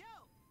 Yo,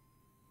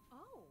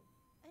 Oh,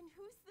 and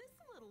who's this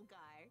little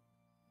guy?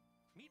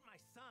 meet my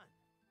son.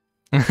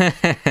 Your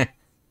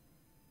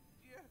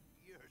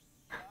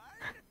son?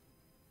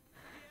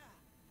 Yeah.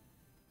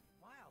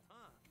 Wild,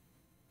 huh?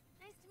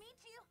 Nice to meet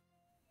you.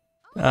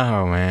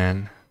 Oh,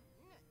 man.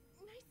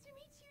 Nice to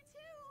meet you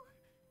too.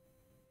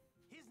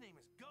 His name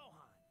is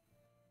Gohan.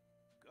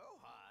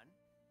 Gohan?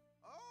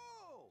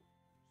 Oh,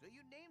 so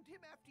you named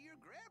him after your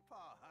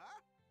grandpa, huh?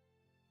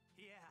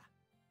 Yeah.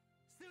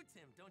 Suits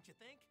him, don't you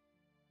think?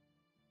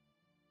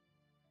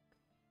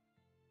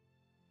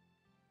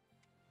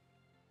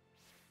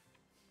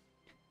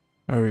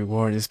 A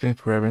reward. It's been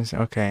forever.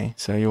 Okay,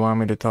 so you want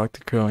me to talk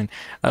to Krillin.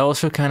 I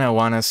also kind of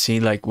want to see,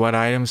 like, what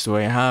items do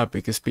I have?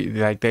 Because,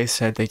 like, they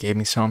said they gave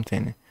me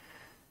something.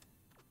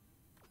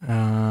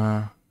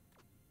 Apart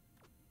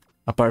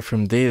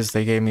from this,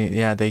 they gave me...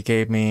 Yeah, they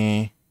gave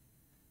me...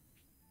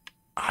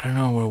 I don't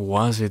know, where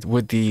was it?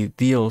 With the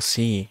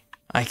DLC.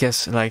 I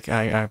guess, like,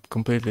 I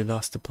completely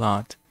lost the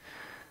plot.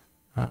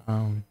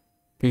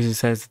 Because it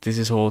says that this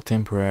is all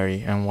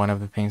temporary, and one of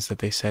the things that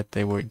they said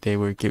they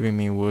were giving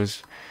me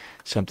was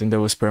something that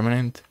was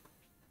permanent,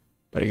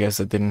 but I guess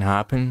that didn't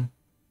happen.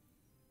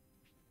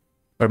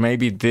 Or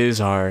maybe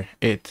these are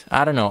it.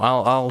 I don't know.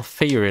 I'll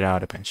figure it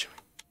out eventually.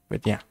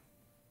 But yeah.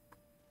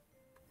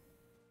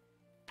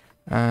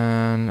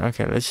 And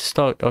okay, let's just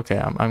talk. Okay,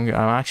 I'm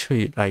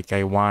actually, like,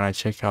 I wanna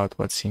check out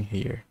what's in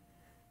here.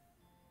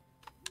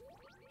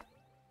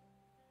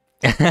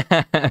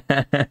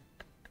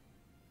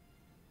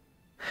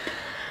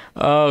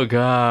 Oh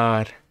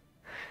God.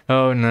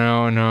 Oh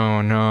no,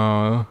 no,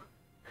 no.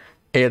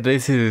 Yeah,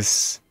 this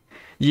is,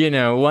 you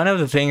know, one of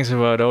the things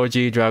about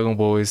OG Dragon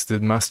Ball is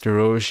that Master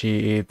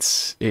Roshi,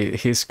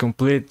 he's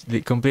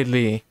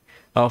completely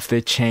off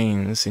the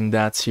chains in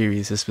that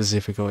series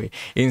specifically.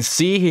 In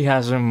C he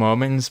has some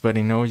moments, but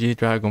in OG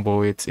Dragon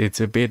Ball it's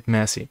a bit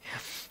messy.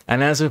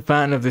 And as a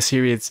fan of the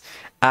series,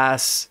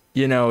 as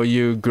you know,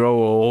 you grow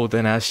old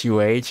and as you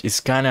age, it's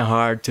kind of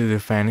hard to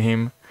defend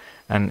him,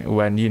 and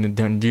when you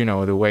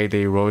know the way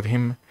they wrote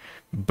him,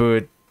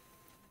 but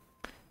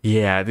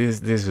yeah,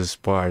 this was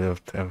part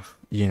of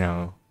you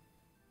know,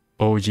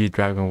 OG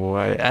Dragon Ball,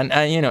 and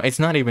you know, it's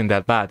not even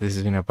that bad. This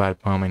is in a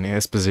bad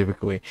moment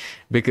specifically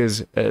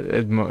because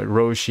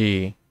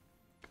Roshi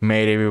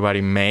made everybody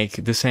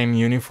make the same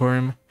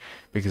uniform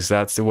because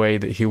that's the way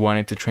that he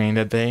wanted to train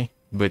that day.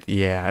 But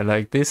yeah,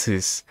 like this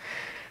is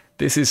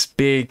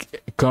big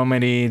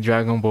comedy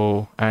Dragon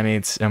Ball, and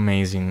it's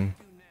amazing.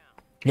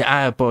 Yeah,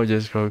 I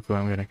apologize, Goku.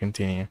 I'm gonna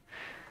continue.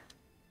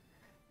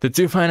 The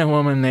two find a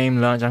woman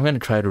named Lunch. I'm gonna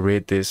try to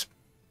read this,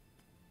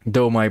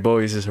 though my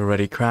voice is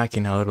already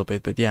cracking a little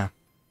bit. But yeah,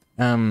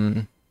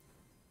 the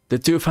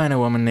two find a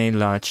woman named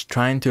Lunch,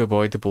 trying to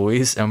avoid the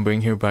police and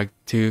bring her back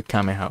to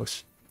Kame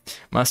House.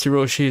 Master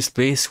Roshi is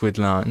pleased with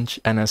Lunch,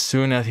 and as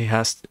soon as he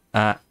has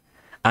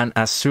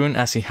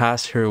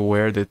her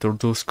wear the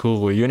Turtle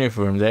School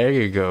uniform, there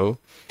you go,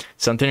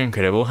 something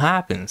incredible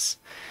happens.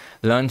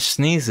 Lunch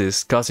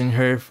sneezes, causing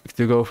her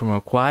to go from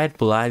a quiet,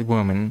 polite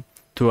woman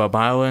to a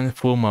violent,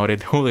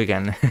 full-mounted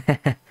hooligan.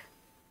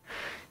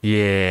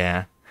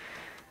 Yeah.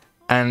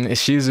 And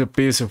she's a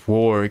piece of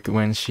work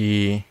when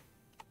she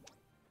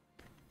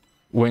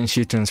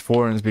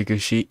transforms,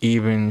 because she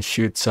even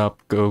shoots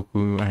up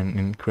Goku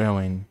and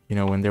Krillin, you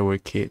know, when they were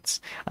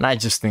kids. And I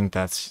just think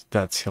that's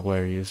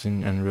hilarious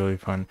and really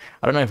fun.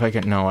 I don't know if I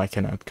can, no, I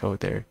cannot go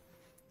there.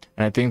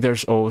 And I think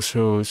there's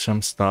also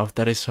some stuff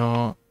that I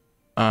saw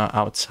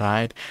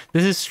outside.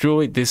 This is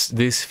truly,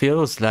 this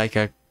feels like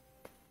a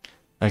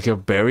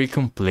very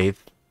complete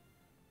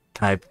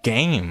type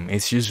game.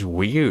 It's just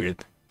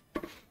weird.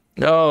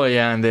 Oh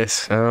yeah, and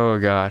this, oh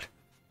god.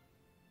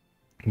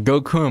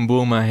 Goku and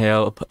Bulma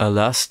help a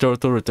lost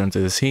turtle return to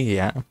the sea,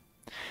 yeah.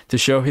 To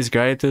show his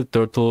gratitude,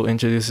 Turtle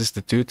introduces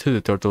the two to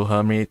the turtle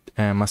hermit,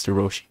 Master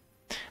Roshi.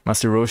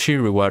 Master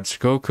Roshi rewards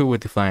Goku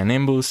with the flying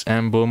nimbus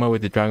and Bulma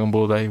with the Dragon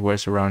Ball that he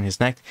wears around his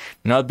neck.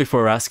 Not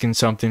before asking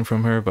something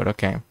from her, but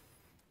okay.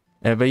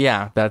 But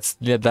yeah, that's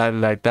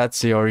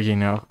the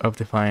origin of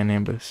the flying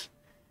nimbus.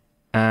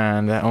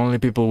 And only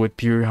people with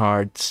pure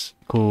hearts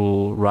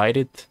could ride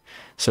it.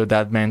 So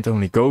that meant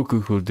only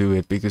Goku could do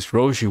it, because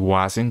Roshi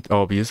wasn't,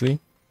 obviously.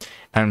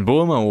 And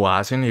Bulma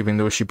wasn't, even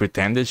though she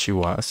pretended she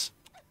was.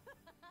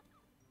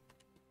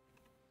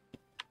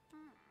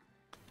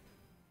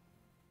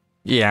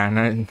 Yeah,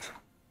 no,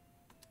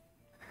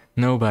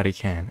 nobody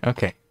can.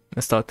 Okay,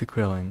 let's talk to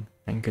Krillin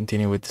and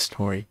continue with the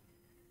story.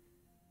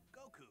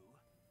 Goku,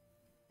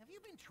 have you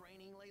been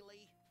training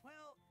lately?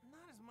 Well,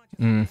 not as much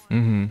as I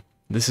want.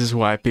 This is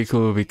why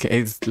Piccolo became...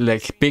 It's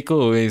like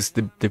Piccolo is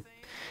the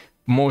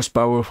most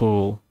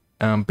powerful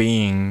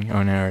being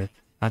on Earth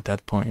at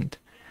that point.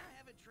 I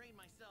haven't trained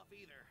myself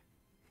either.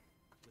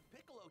 With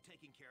Piccolo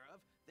taken care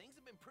of, things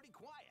have been pretty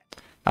quiet.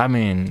 I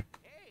mean...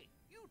 Hey,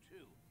 you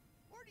two.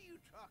 What are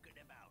you talking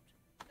about?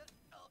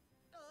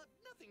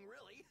 Nothing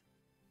really.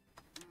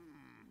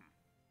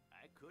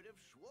 I could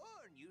have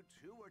sworn you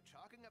two were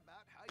talking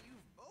about how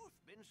you've both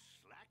been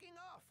slacking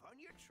off on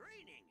your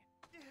training.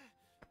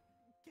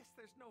 Guess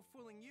there's no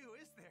fooling you,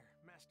 is there,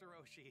 Master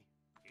Roshi?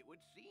 It would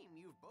seem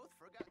you've both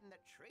forgotten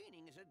that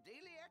training is a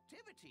daily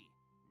activity,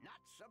 not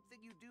something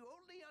you do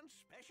only on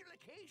special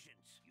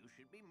occasions. You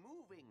should be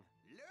moving,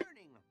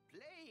 learning,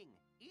 playing,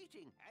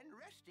 eating, and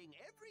resting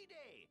every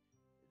day.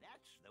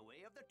 That's the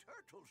way of the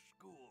turtle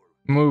school.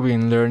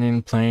 Moving,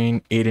 learning,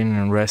 playing, eating,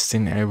 and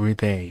resting every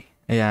day.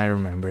 Yeah, I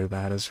remember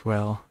that as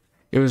well.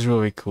 It was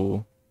really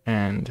cool.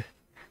 And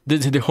the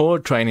whole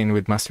training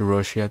with Master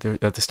Roshi at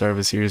the start of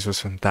the series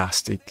was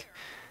fantastic.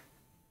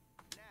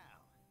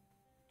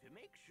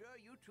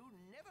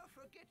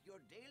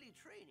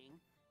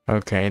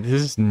 Okay,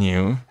 this is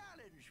new.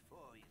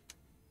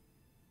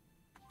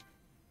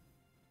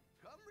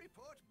 Come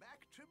report back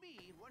to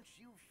me once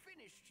you've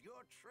finished your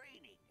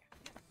training.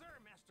 Yes, sir,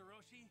 Master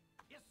Roshi.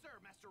 Yes, sir,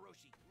 Master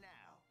Roshi.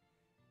 Now,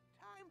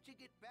 time to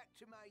get back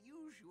to my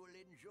usual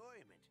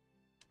enjoyment.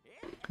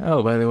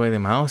 Oh, by the way, the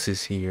mouse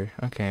is here.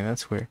 Okay,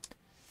 that's weird.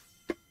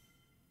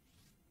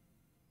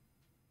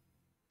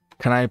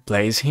 Can I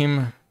place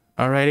him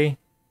already?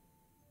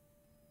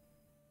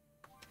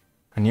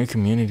 A new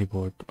community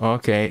board.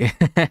 Okay.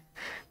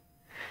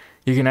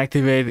 You can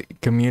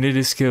activate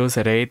community skills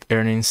at 8,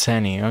 earning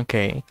Seni.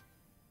 Okay.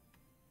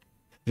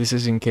 This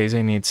is in case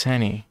I need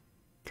Seni.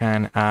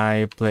 Can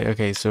I play?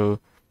 Okay, so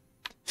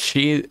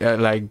she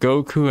like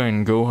Goku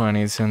and Gohan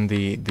is on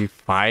the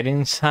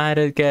fighting side,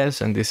 I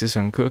guess, and this is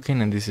on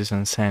cooking, and this is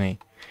on Seni.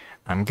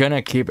 I'm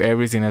gonna keep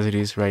everything as it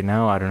is right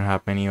now. I don't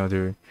have any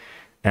other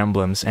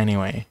emblems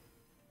anyway.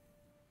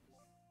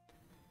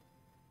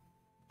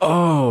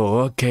 Oh,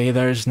 okay,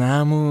 there's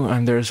Namu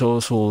and there's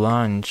also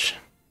Lunch.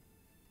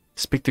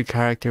 Speak to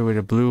character with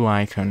a blue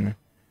icon.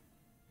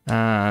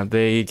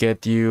 They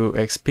get you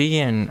XP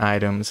and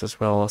items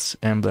as well as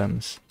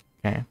emblems.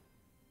 Okay.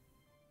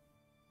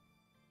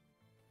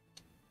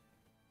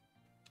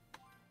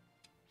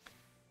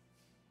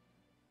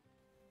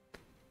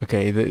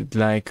 Okay,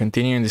 like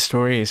continuing the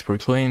story is for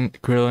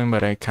Krillin,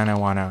 but I kinda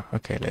wanna...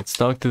 Okay, let's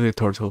talk to the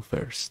turtle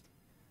first.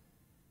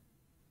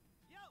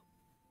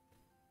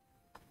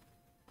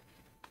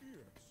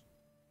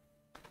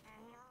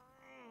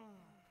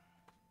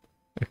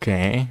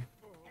 Okay.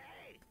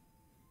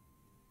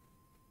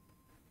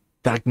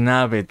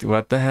 Dagnabit,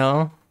 what the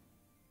hell?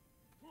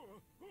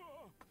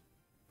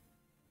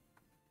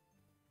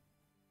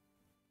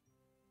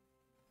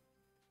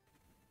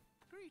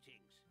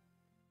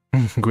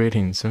 Greetings.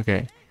 Greetings,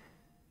 okay.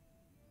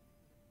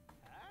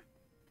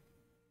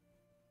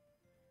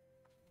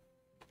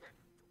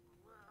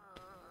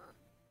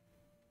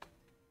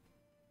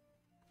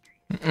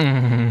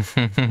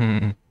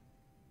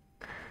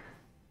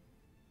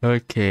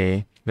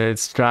 Okay,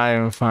 let's try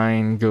and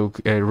find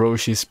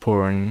Roshi's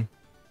porn.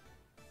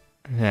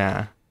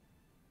 Yeah.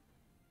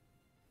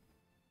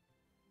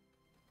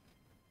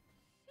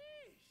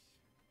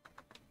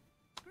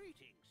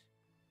 Greetings.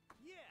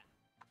 Yeah.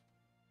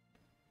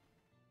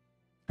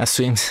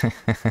 Assumes.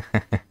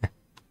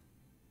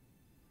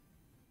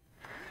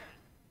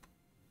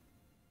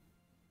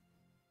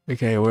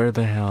 Okay, where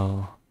the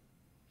hell?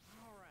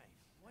 All right.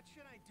 What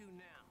should I do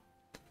now?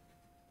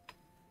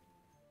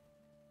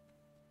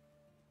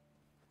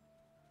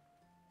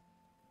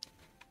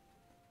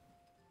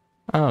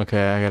 Oh,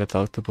 okay, I gotta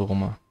talk to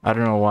Bulma. I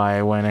don't know why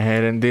I went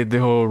ahead and did the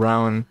whole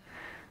round.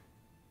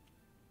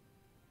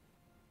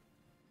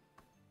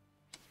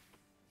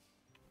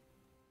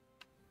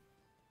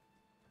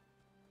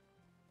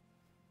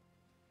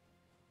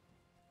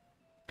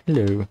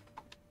 Hello.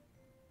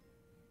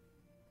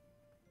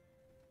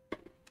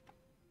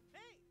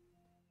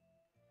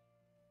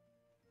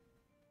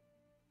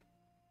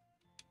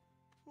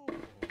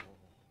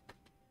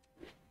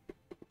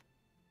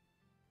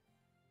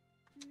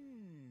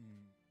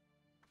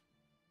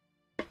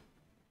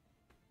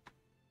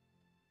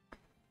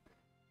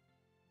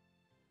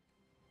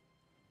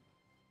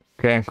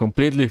 Okay, I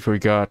completely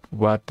forgot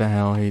what the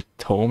hell he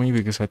told me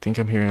because I think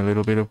I'm hearing a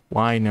little bit of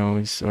white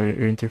noise or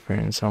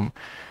interference. So I'm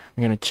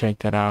gonna check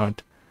that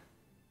out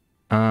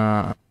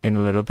in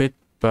a little bit,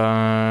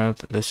 but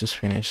let's just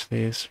finish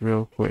this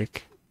real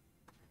quick.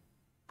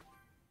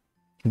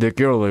 The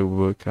girly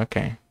book,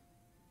 okay.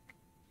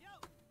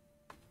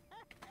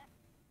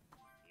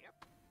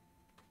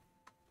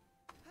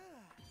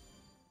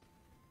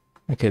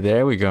 Okay,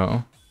 there we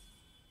go.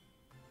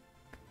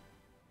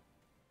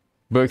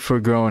 Book for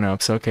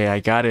grown-ups. Okay, I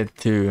got it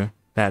too.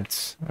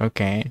 That's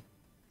okay.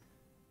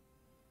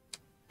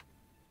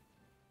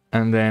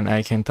 And then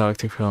I can talk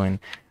to Krillin.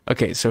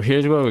 Okay, so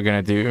here's what we're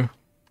gonna do.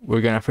 We're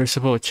gonna first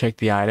of all check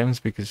the items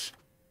because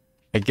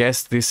I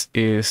guess this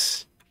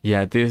is...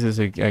 Yeah, this is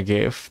a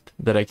gift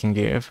that I can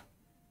give.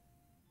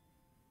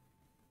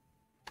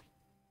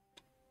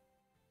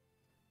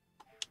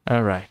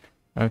 Alright,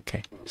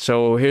 okay.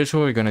 So here's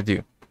what we're gonna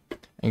do.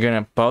 I'm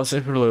gonna pause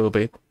it for a little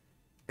bit.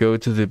 Go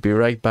to the be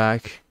right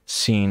back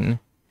scene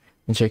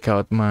and check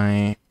out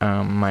my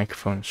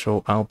microphone.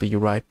 So I'll be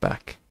right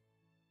back.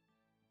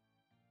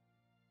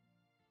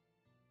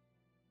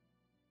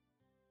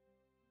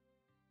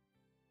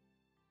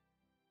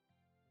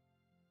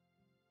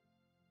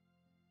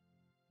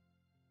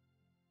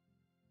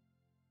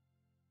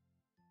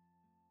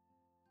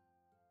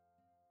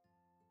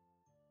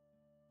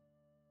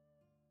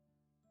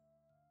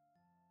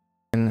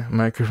 And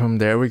microphone,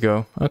 there we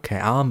go. Okay,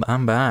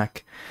 I'm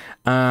back.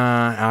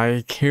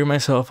 I hear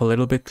myself a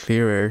little bit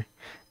clearer,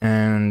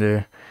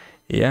 and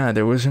yeah,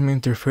 there was some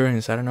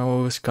interference. I don't know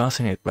what was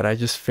causing it, but I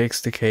just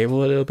fixed the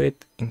cable a little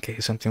bit in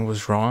case something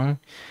was wrong,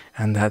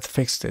 and that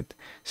fixed it.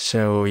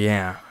 So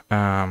yeah,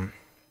 I'm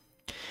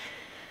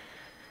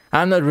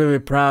not really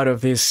proud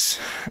of this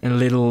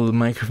little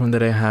microphone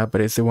that I have, but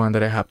it's the one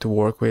that I have to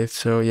work with.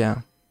 So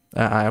yeah,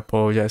 I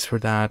apologize for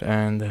that,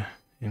 and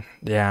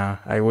yeah,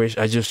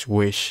 I just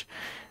wish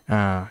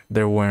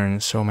there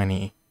weren't so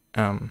many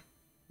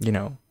you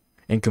know,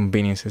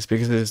 inconveniences,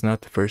 because it's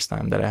not the first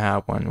time that I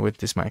have one with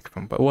this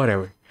microphone. But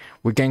whatever,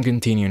 we can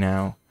continue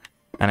now,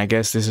 and I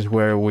guess this is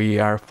where we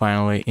are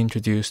finally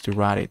introduced to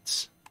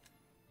Raditz.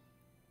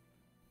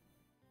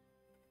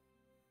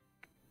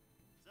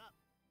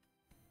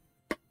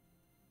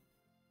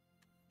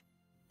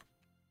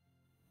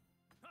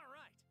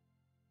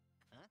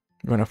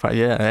 You wanna fight?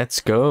 Yeah, let's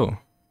go.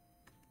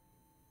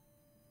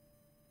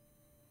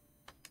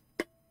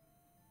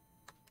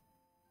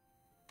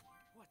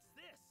 What's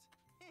this?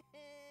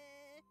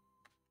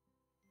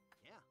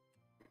 Yeah.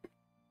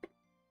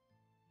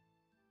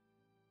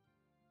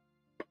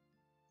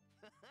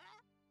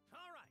 All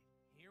right,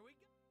 here we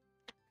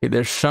go.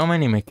 There's so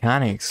many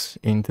mechanics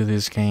into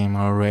this game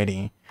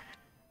already,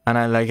 and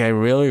I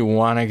really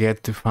want to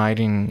get to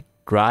fighting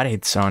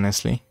Raditz,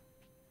 honestly.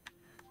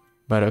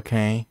 But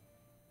okay,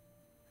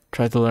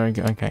 try to learn.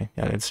 Okay,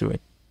 yeah, let's do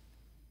it.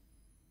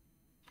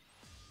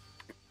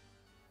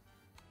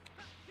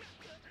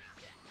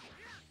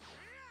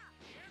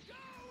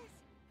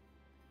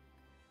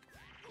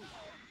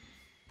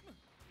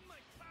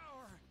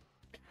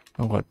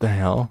 Oh, what the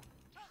hell?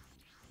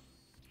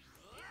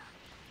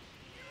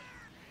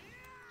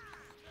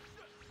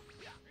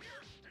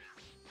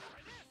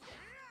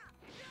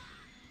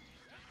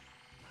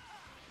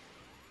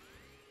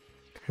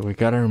 Okay, we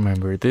gotta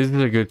remember, this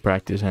is a good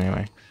practice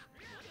anyway.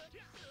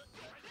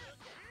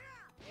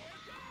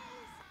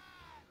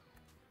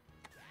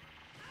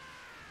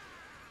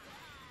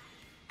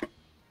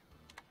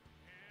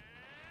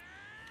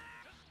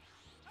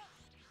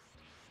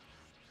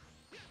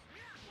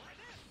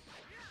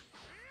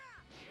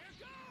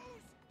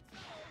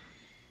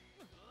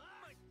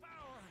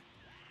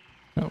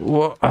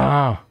 Whoa,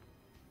 ah.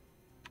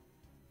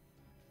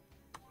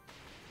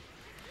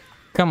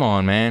 Come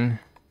on, man.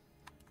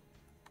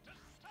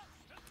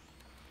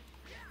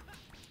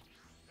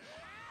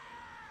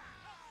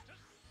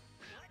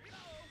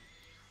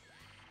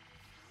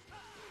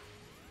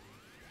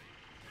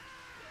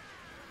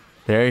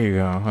 There you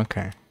go,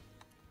 okay.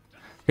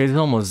 He's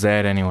almost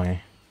dead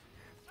anyway.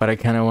 But I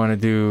kind of want to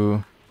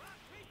do...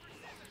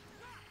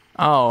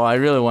 Oh, I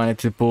really wanted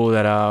to pull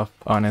that off,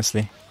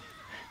 honestly.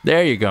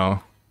 There you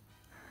go.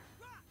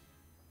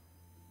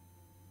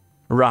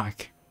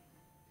 Rock.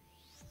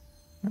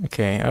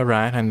 Okay,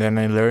 alright, and then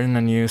I learn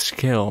a new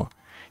skill.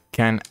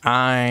 Can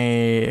I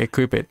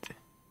equip it?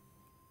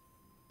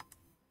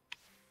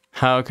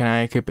 How can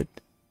I equip it?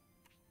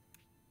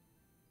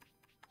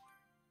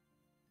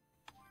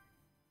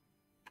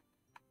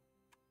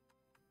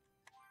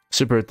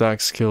 Super attack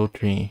skill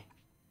tree.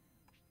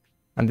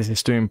 And this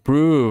is to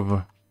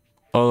improve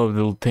all of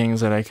the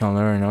things that I can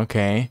learn.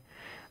 Okay.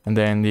 And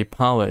then the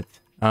palette.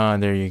 Ah,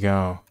 there you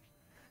go.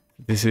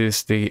 This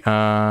is the,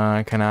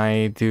 can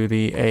I do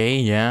the A?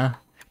 Yeah.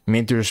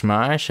 Meteor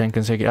Smash and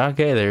consecutive.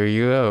 Okay, there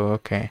you go.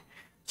 Okay.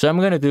 So I'm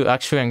gonna do,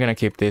 actually, I'm gonna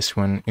keep this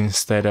one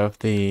instead of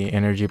the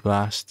Energy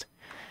Blast.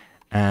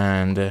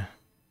 And,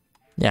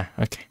 yeah,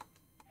 okay.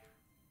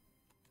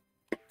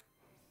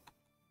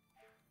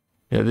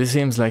 Yeah, this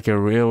seems like a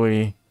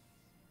really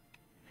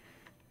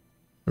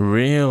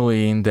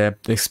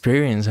in-depth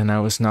experience, and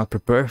I was not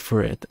prepared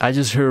for it. I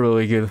just heard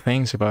really good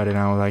things about it, and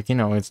I was like, you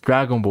know, it's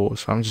Dragon Ball,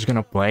 so I'm just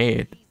gonna play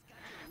it. He's got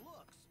the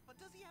looks, but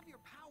does he have your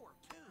power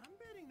too? I'm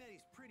betting that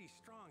he's pretty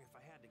strong if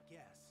I had to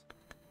guess. But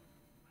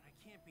I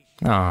can't be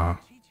sure. Ah,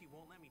 Chi-Chi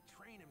won't let me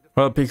train him to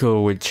well,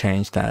 Piccolo would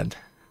change that.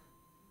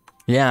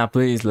 Yeah,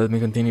 please let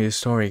me continue the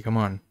story. Come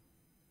on.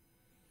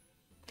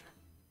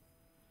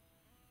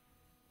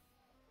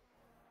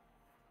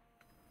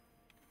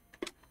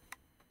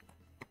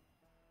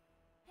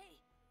 Hey,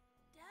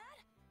 Dad?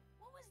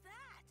 What was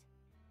that?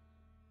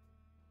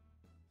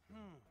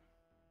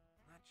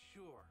 Not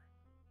sure.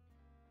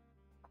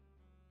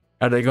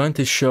 Are they going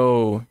to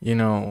show, you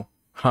know,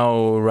 how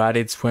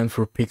Raditz went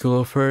for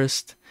Piccolo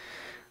first?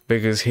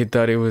 Because he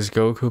thought it was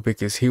Goku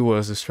because he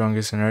was the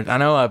strongest on Earth. I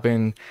know I've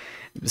been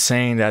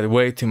saying that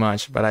way too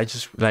much, but I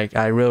just, like,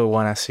 I really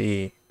want to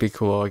see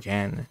Piccolo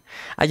again.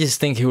 I just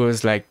think he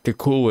was, like, the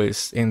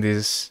coolest in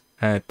this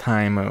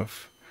time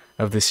of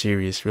the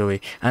series,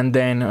 really. And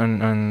then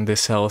on the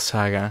Cell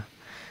Saga.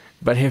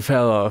 But he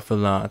fell off a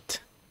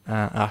lot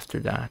after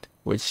that,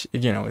 which,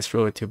 you know, is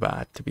really too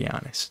bad, to be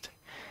honest.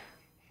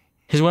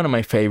 He's one of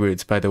my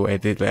favorites, by the way.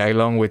 Like,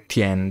 along with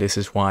Tien, this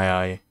is why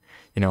I,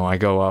 you know, I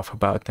go off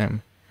about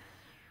them.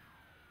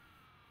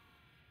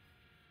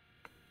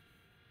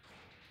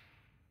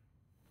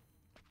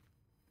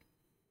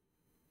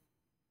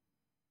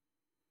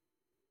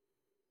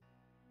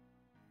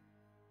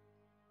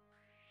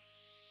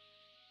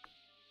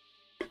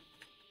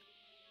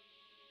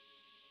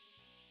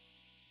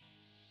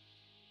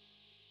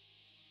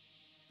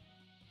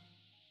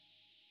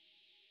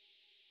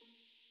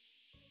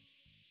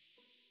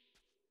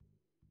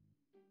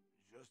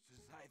 Just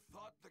as I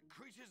thought, the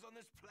creatures on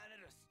this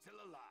planet are still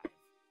alive.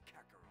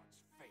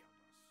 Kakarot's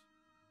failed us.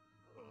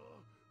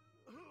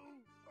 Who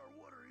or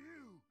what are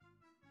you?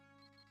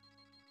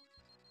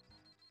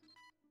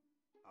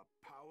 A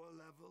power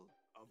level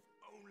of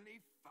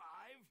only 5?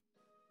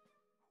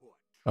 What?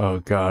 Oh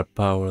god,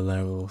 power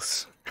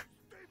levels.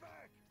 Stay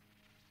back!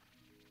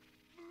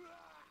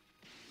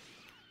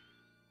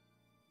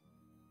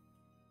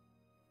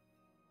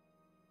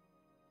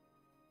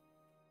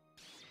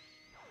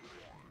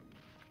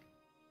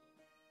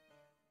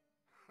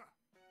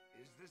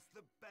 Is this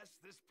the best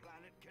this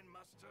planet can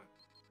muster?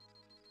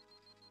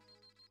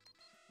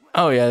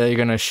 Oh yeah, they're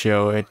gonna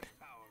show it.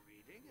 Power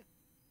reading.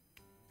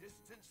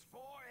 Distance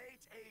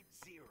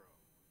 4880.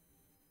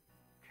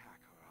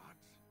 Kakarot.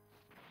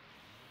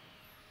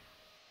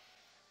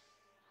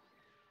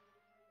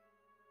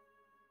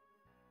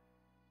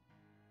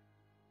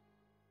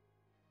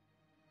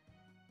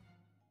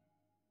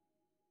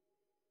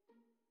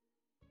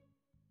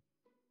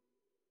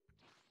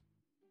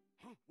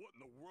 What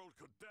in the world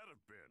could that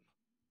have been?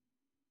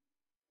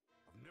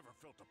 I've never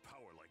felt a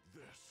power like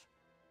this.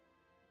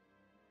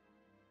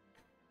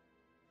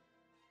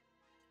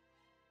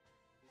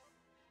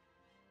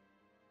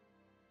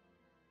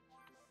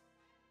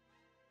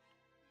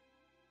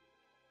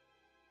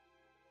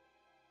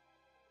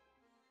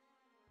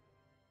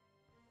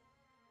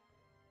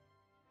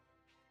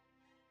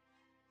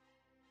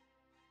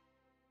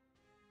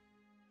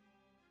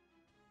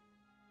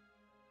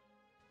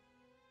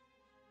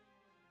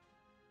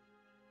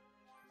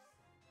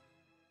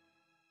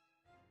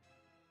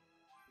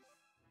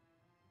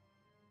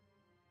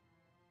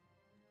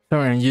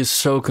 Sorry, I'm just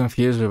so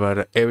confused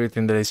about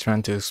everything that he's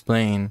trying to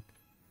explain.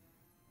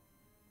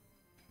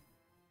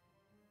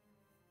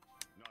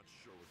 Not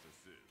sure what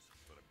this is,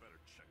 but I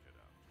better check it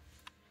out.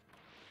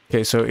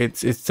 Okay, so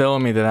it's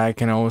telling me that I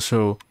can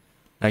also,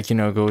 like, you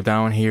know, go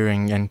down here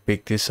and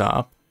pick this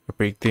up, or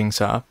pick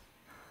things up.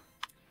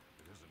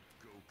 It isn't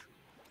Goku.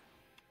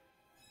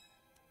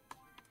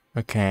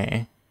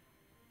 Okay.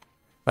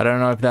 But I don't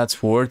know if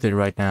that's worth it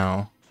right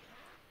now.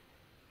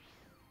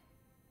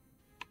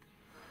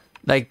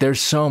 Like, there's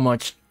so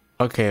much.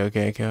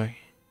 Okay.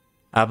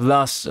 I've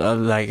lost, I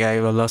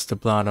lost the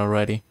plot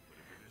already.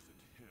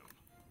 Who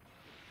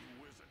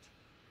is it?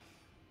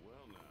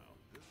 Well now,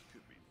 this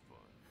could be fun.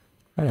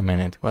 Wait a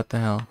minute, what the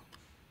hell?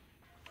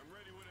 I'm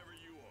ready whenever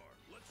you are.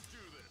 Let's do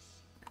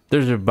this.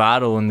 There's a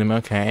battle in them,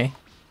 okay.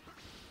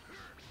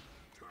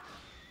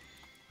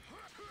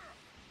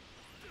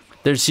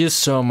 There's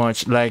just so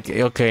much, like,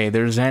 okay,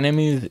 there's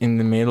enemies in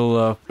the middle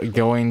of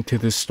going to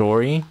the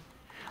story.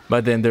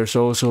 But then there's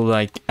also,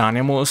 like,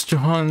 animals to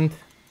hunt.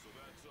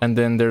 And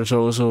then there's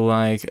also,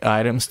 like,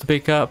 items to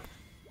pick up.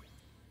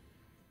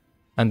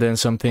 And then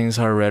some things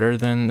are redder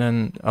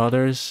than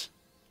others.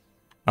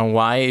 And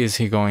why is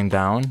he going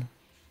down?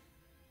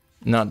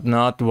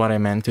 Not what I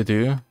meant to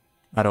do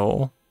at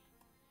all.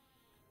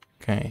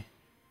 Okay.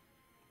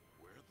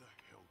 Where the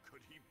hell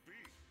could he be?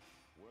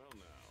 Well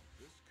now,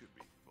 this could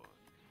be fun.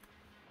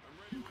 I'm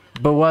ready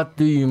whenever. But what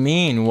do you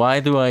mean? Why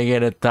do I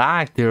get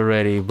attacked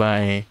already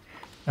by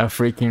a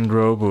freaking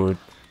robot?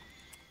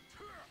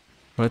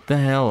 What the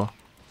hell?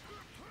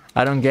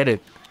 I don't get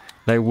it.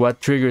 Like,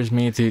 what triggers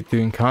me to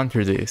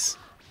encounter this?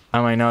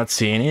 Am I not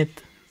seeing it?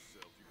 Yourself,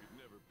 you could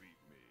never beat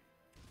me.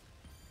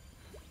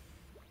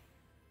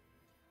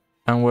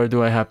 And where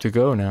do I have to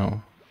go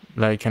now?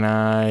 Like, can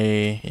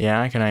I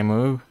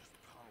move?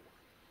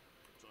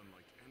 It's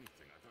unlike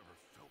anything I've ever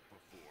felt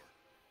before.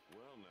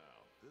 Well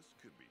now, this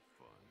could be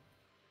fun.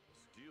 A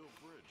steel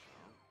bridge,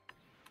 huh?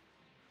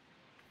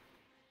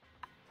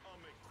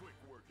 I'll make quick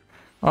work of it.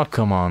 Oh,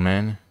 come on,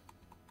 man.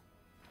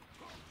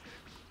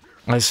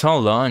 I saw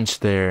launch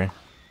there.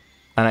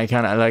 And I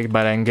kinda like,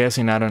 but I'm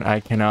guessing I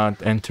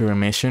cannot enter a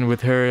mission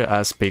with her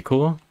as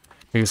Pickle.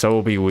 Because that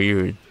will be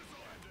weird.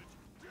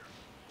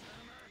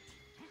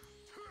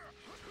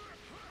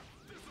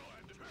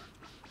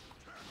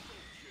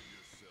 Kid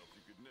yourself,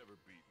 you could never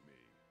beat me.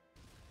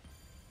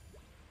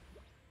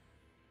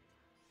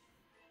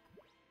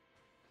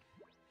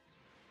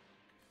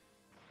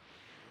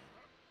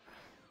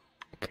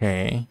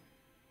 Okay.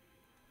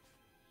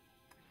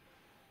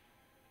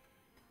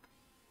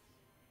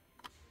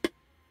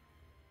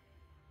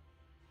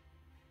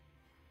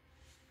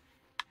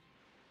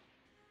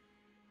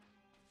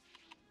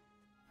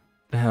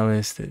 The hell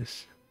is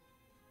this?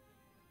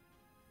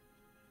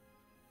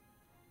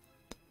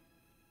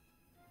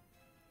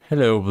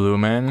 Hello, Blue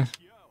Man.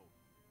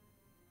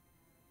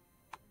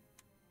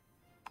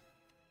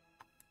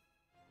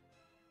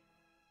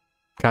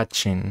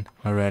 Catching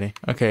already.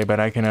 Okay, but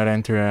I cannot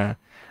enter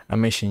a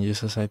mission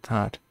just as I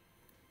thought.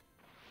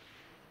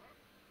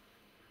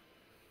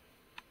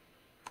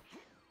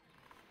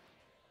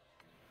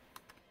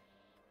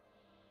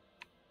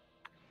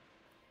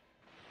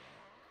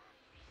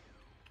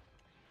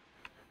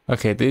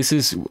 Okay, this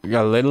is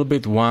a little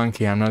bit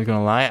wonky, I'm not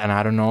gonna lie, and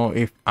I don't know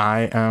if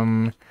I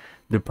am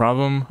the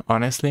problem,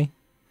 honestly.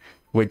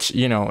 Which,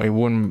 you know, it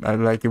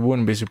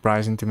wouldn't be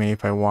surprising to me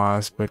if I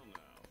was, but...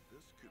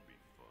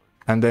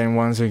 And then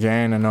once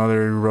again,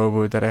 another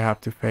robot that I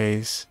have to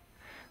face.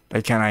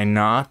 Like, can I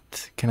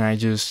not? Can I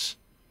just,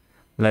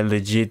 like,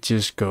 legit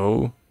just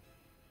go?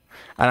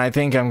 And I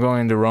think I'm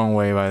going the wrong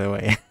way, by the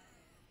way.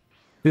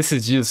 This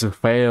is just a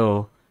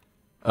fail.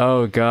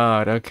 Oh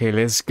god, okay,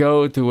 let's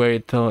go to where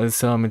it's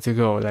telling me to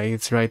go. Like,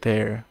 it's right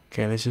there.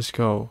 Okay, let's just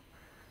go.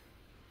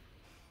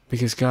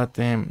 Because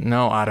goddamn,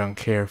 no, I don't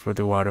care for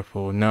the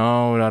waterfall.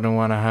 No, I don't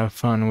want to have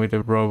fun with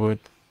the robot.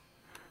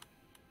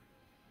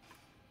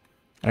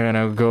 I'm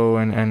gonna go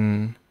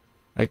and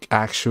like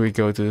actually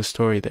go to the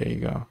story. There you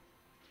go.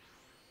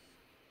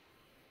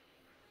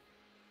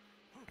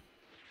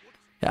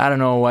 I don't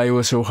know why it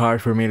was so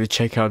hard for me to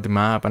check out the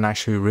map and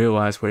actually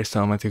realize where it's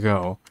telling me to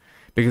go.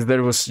 Because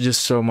there was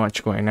just so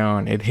much going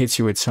on. It hits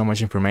you with so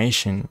much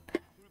information.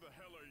 Who the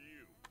hell are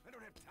you? I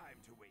don't have time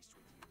to waste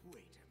with you.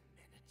 Wait a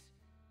minute.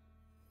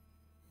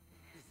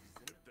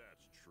 If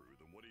that's true,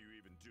 then what are you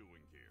even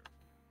doing here?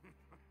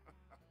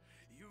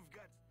 You've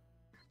got...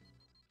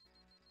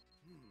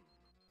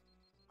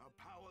 a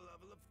power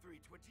level of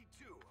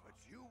 322, but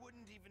you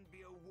wouldn't even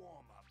be a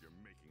warm-up. You're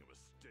making a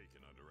mistake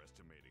in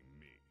underestimating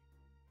me.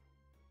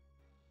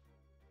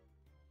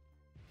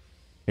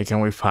 Hey,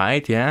 can we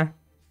fight? Yeah?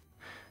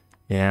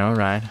 Yeah,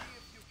 alright.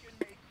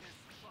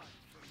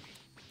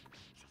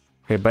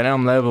 Okay, but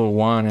I'm level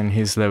 1 and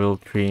he's level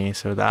 3,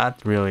 so that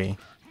really...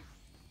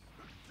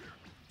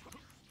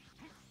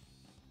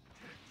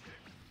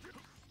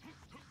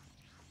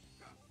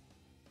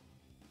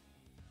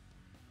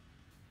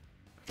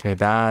 Okay,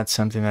 that's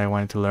something that I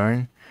wanted to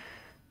learn.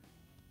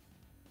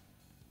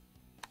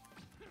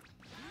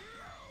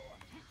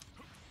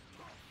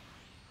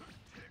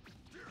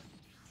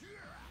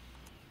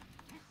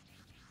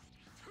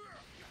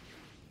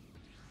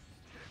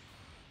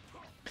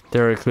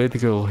 There are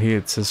critical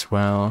hits as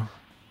well.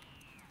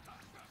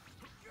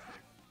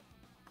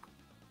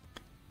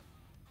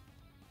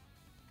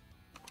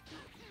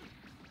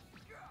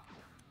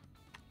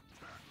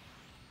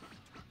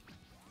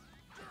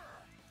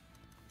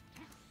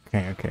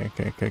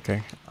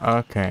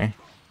 Okay.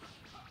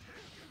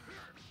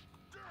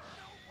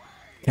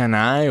 Can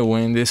I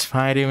win this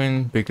fight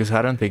even? Because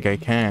I don't think I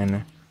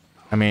can.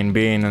 I mean,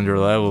 being under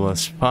level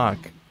as fuck.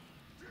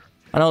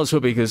 And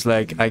also because,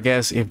 like, I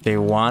guess if they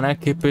wanna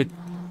keep it...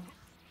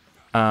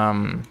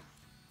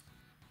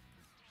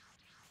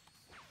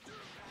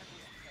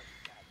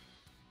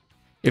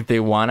 if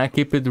they wanna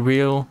keep it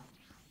real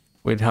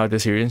with how the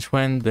series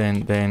went,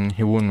 then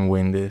he wouldn't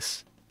win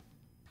this.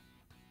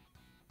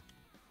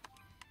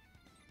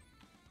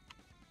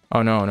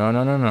 Oh no.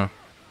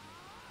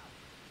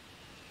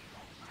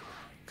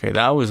 Okay,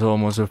 that was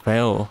almost a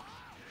fail.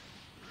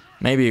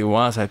 Maybe it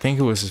was, I think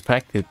it was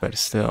expected, but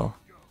still.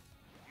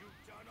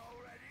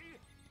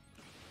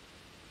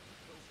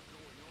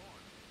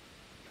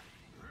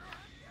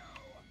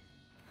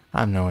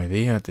 I have no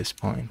idea at this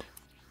point.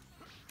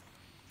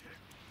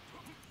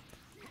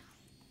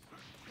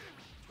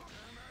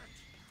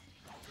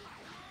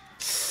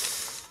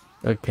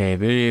 Okay,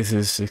 this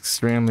is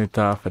extremely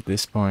tough at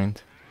this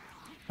point.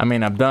 I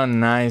mean, I've done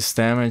nice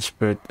damage,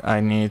 but I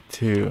need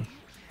to...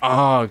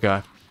 Oh,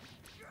 God.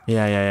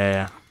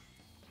 Yeah.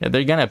 Yeah,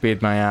 they're gonna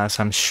beat my ass,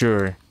 I'm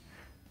sure.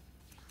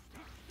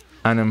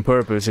 And on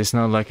purpose, it's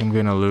not like I'm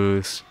gonna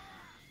lose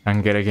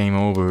and get a game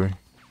over.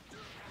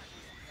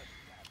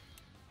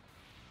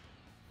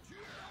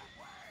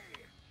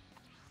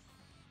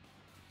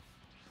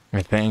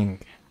 I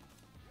think.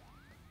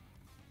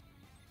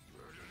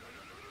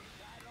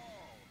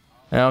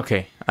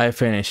 Okay, I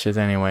finished it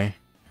anyway.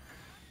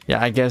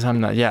 Yeah, I guess I'm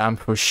not... Yeah, I'm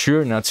for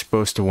sure not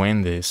supposed to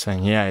win this.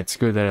 And yeah, it's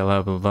good that I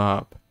leveled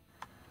up.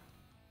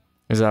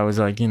 Because I was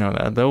like, you know,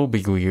 that would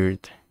be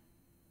weird.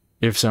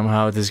 If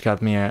somehow this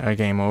got me a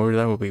game over,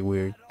 that would be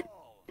weird.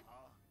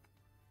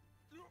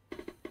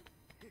 Is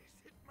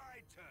it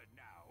my turn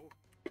now?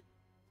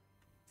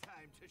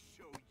 Time to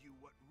show you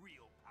what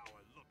real power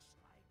looks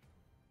like.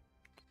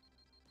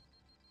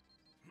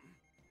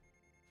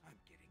 I'm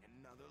getting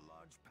another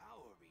large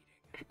power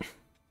reading.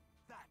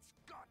 That's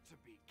got to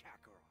be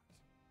Kakarot.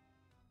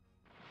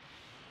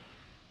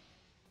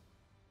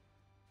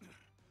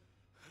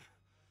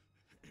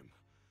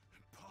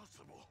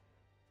 Impossible.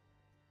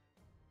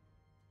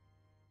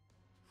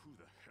 Who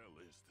the hell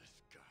is this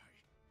guy?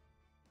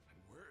 And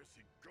where is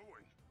he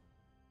going?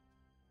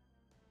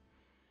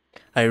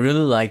 I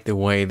really like the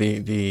way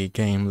the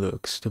game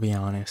looks, to be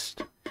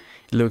honest.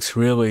 It looks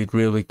really,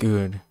 really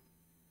good.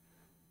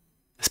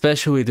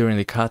 Especially during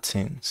the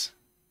cutscenes.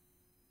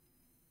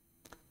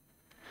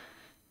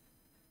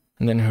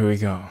 And then here we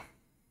go.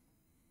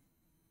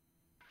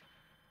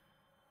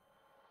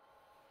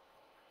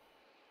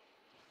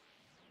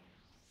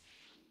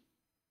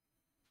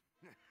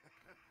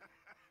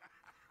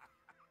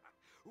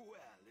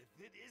 Well, if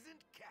it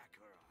isn't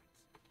Kakarot,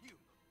 you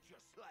look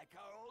just like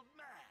our old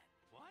man.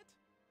 What?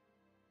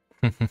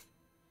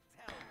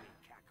 Tell me,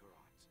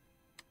 Kakarot,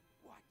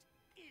 what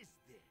is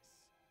this?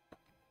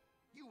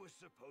 You were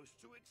supposed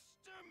to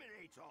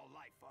exterminate all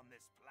life on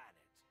this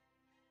planet.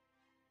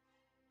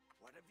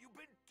 What have you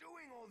been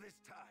doing all this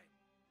time?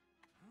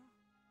 Huh?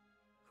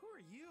 Who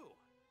are you?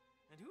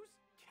 And who's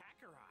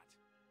Kakarot?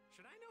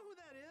 Should I know who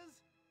that is?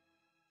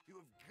 You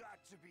have got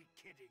to be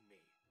kidding me.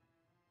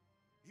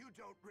 You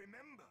don't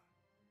remember?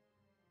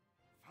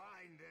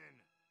 Fine then.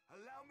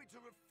 Allow me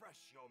to refresh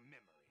your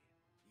memory.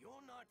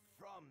 You're not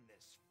from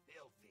this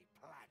filthy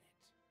planet.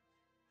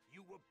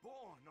 You were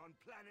born on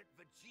planet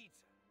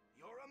Vegeta.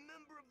 You're a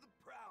member of the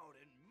proud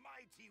and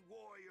mighty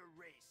warrior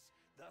race,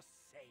 the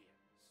Saiyans.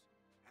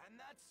 And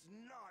that's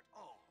not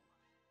all.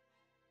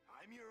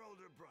 I'm your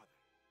older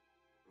brother,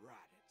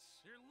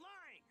 Raditz. You're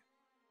lying!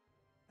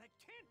 That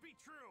can't be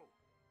true!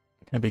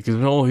 Yeah, because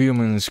all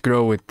humans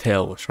grow with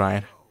tails,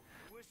 right?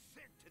 You were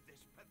sent to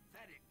this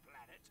pathetic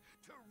planet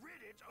to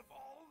rid it of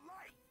all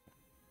life.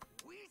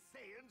 We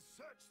Saiyans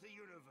search the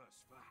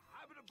universe for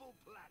habitable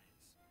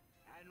planets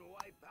and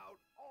wipe out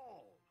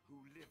all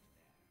who live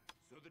there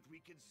so that we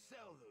can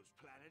sell those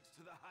planets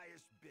to the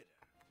highest bidder.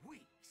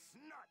 We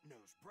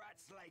snot-nosed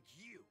brats like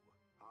you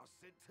are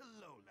sent to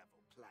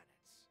low-level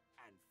planets.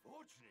 And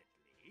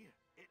fortunately,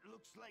 it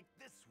looks like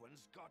this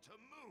one's got a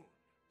moon.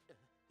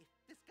 If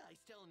this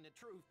guy's telling the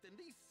truth, then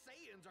these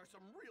Saiyans are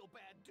some real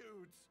bad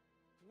dudes.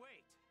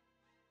 Wait.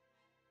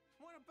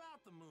 What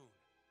about the moon?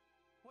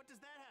 What does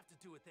that have to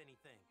do with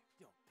anything?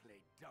 Don't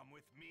play dumb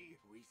with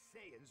me. We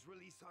Saiyans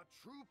release our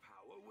true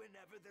power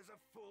whenever there's a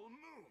full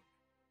moon.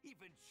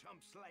 Even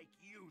chumps like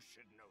you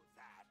should know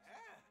that,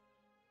 eh?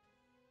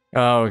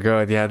 Oh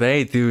god, yeah,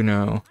 they do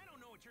know. I don't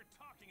know what you're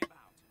talking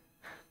about.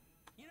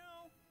 You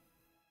know,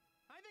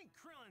 I think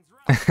Krillin's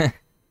right.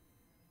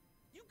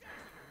 You guys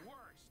are the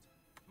worst.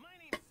 My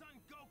name's Son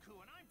Goku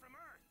and I'm from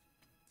Earth.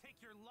 Take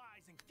your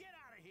lies and get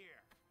out of here.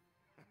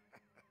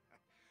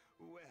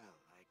 Well,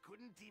 I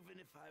couldn't even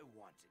if I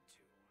wanted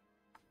to.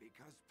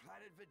 Because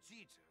planet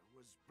Vegeta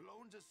was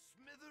blown to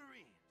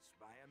smithereens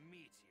by a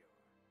meteor.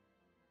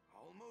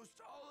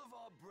 Almost all of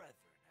our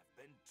brethren have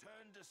been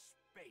turned to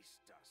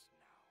space dust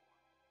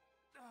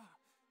now.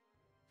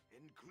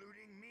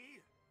 Including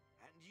me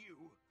and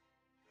you,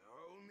 there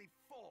are only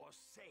 4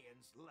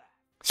 Saiyans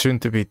left. Soon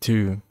to be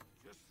 2.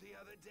 Just the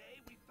other day,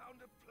 we found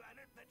a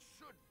planet that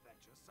should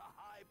fetch us a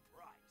high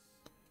price.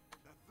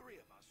 The 3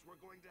 of us were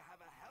going to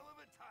have a hell of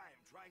a time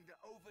trying to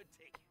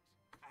overtake it.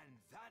 And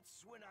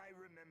that's when I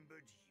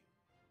remembered you.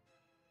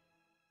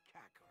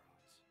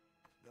 Kakarot.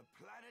 The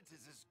planet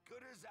is as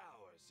good as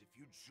ours if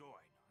you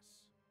join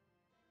us.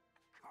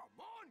 Come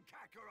on,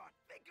 Kakarot!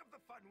 Think of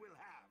the fun we'll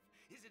have!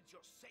 Isn't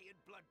your Saiyan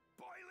blood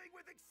boiling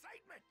with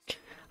excitement?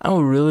 I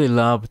would really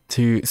love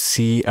to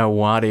see a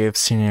what if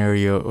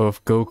scenario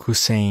of Goku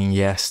saying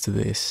yes to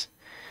this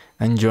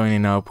and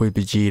joining up with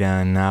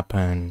Vegeta and Nappa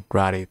and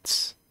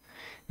Raditz.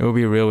 It would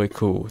be really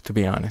cool, to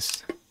be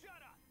honest.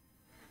 Shut up!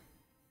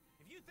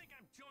 If you think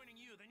I'm joining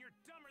you, then you're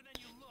dumber than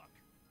you look.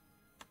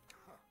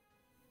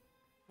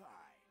 Fine.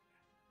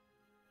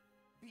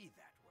 Be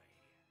that way.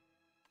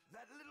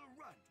 That little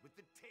runt with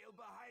the tail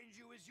behind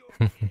you is your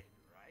kid,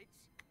 right?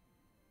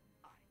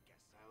 I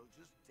guess I'll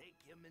just take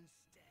him instead.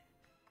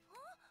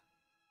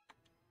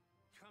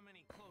 come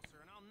any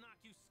closer and I'll knock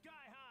you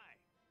sky high.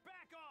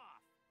 Back off!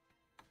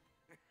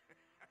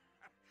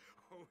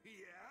 Oh,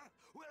 yeah?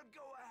 Well,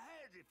 go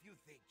ahead if you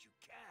think you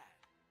can.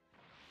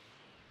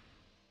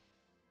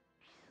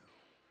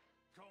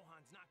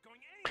 Gohan's not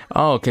going anywhere.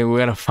 Oh, okay, we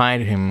gotta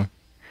fight him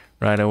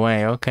right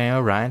away. Okay,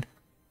 alright.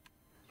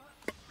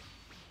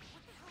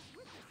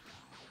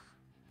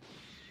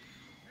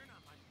 You're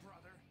not my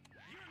brother.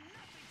 You're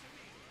nothing to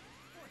me.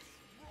 What's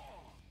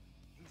wrong?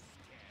 You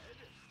scared?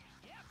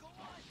 Yeah, go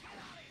on, get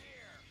out of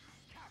here.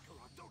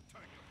 Kakarot, don't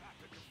turn your back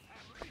on your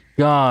family.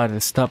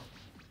 God, stop.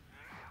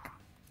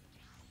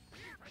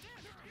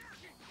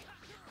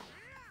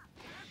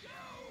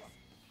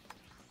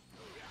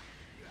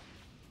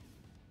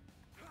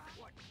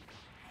 What the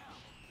hell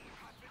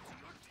happened to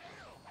your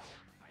tail?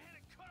 I had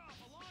it cut off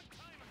a long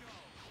time ago.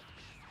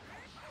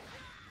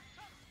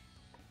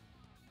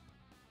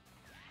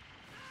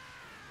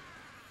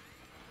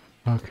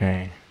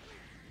 Okay.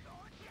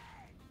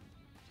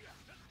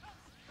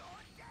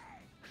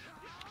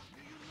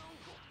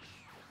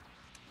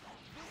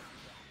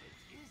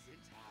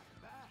 Isn't half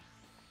bad.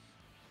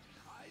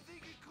 I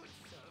think it could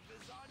serve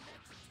as our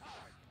next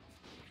target.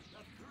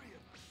 The three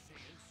of us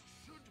Saiyans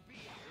should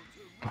be able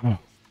to rid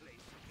this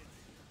place of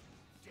its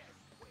dead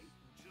weight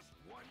in just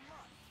 1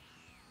 month.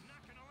 I'm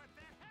not gonna let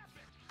that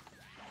happen.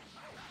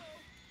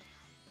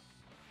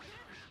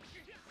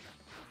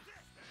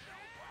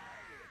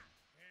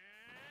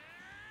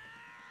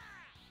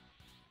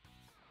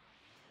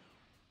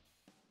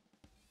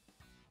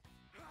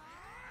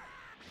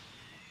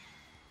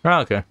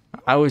 Oh, okay.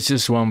 I was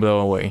just one blow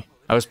away.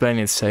 I was playing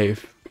it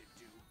safe.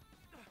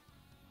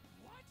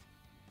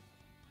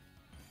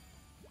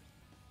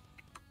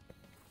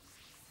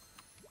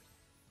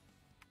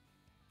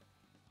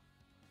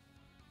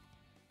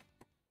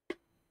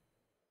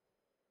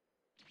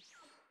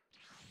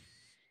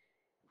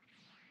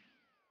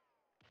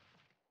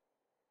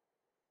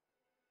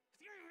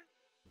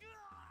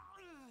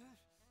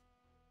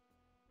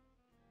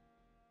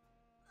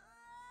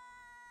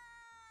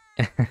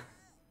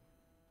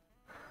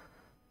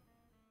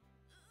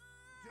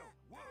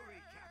 Don't worry,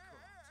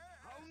 Kakarot.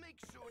 I'll make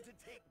sure to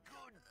take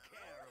good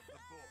care of the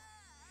boy.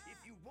 If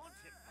you want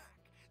him back,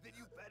 then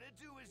you better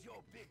do as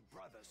your big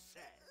brother says.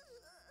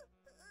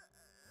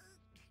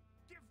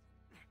 Give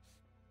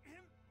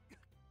him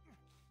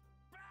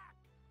back.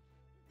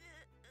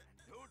 And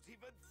don't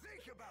even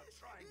think about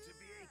trying to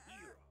be a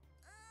hero.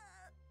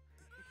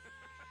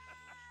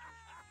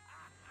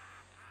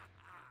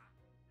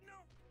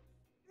 No!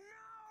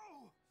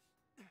 No!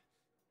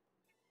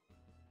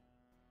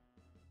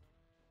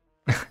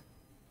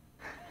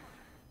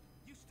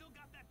 You still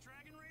got that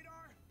dragon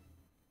radar?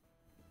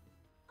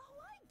 Oh,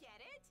 I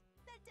get it.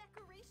 That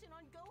decoration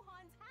on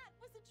Gohan's hat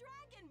was a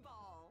Dragon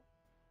Ball.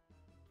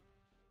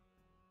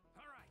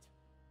 All right,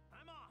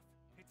 I'm off.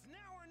 It's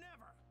now or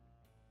never.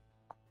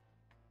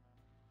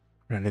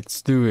 Right,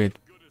 let's do it.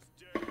 Good as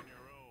dead on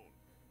your own.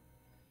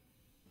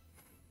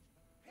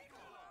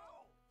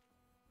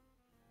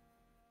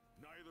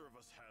 Neither of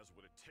us has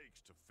what it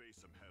takes to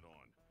face him head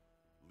on.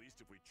 At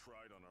least if we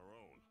tried on our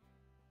own.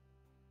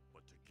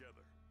 But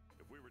together,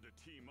 if we were to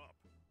team up,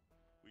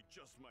 we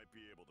just might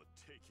be able to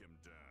take him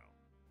down.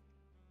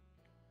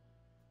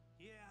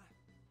 Yeah,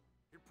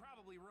 you're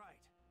probably right.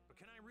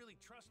 But can I really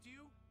trust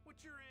you?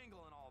 What's your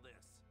angle in all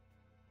this?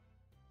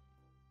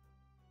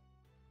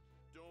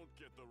 Don't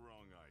get the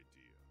wrong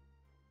idea.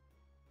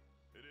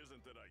 It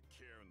isn't that I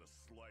care in the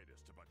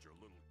slightest about your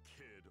little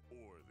kid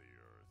or the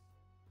Earth.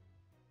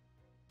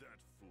 That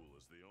fool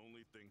is the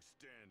only thing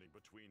standing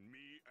between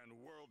me and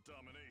world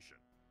domination.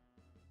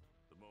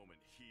 The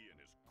moment he and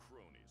his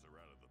cronies are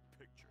out of the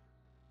picture,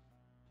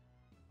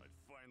 I'd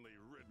finally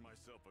rid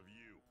myself of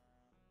you.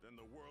 Then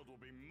the world will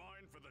be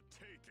mine for the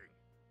taking.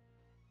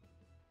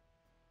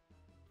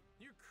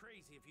 You're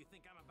crazy if you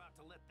think I'm about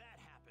to let that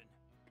happen.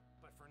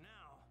 But for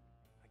now,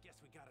 I guess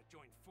we gotta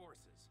join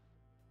forces.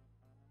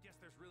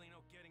 Guess there's really no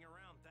getting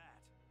around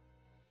that.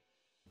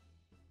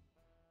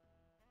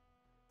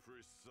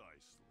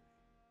 Precisely.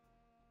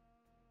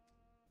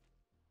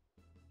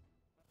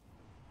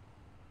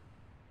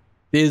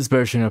 This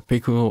version of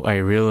Piccolo I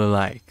really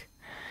like.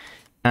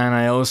 And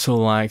I also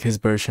like his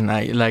version.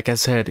 Like I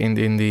said in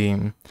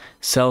the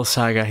Cell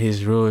Saga,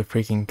 he's really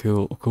freaking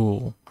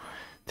cool,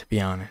 to be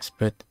honest.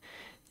 But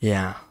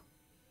yeah,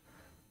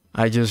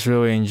 I just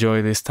really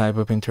enjoy this type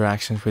of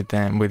interactions with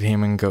him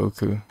and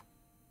Goku.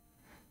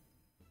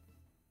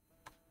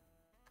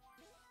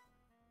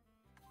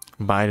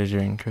 Buy the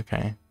drink,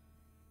 okay.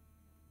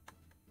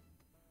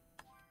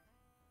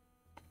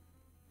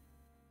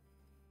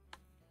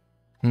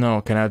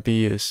 No, cannot be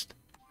used.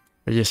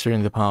 Register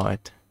in the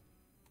palette.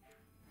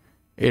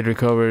 It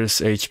recovers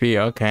HP.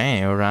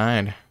 Okay,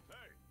 alright.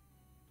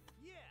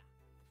 Yeah,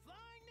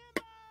 flying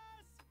Nimbus!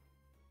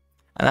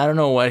 And I don't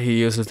know what he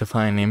uses to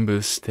find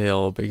Nimbus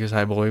still, because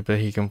I believe that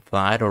he can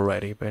fly it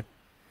already, but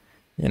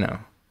you know.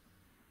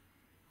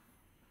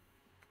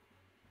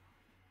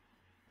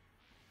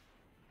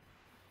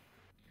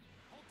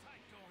 Hold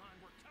tight, Gohan,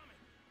 we're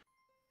coming.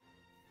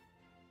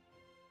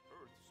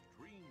 Earth's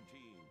Dream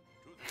Team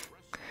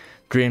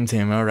Dream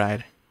Team,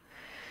 alright.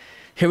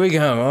 Here we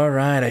go,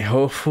 alright.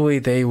 Hopefully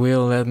they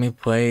will let me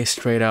play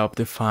straight up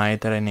the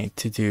fight that I need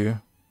to do.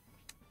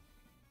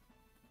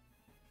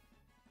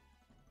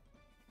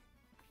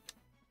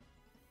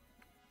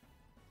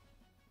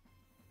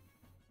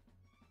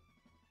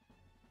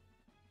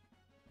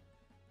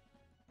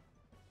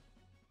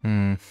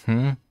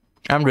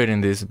 I'm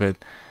reading this, but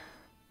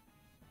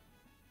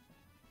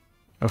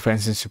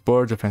offensive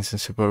support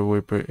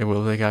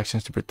will take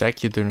actions to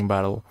protect you during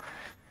battle.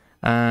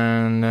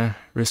 And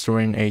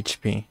restoring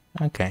HP.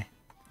 Okay.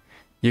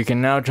 You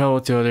can now travel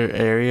to other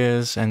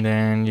areas, and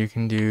then you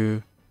can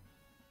do...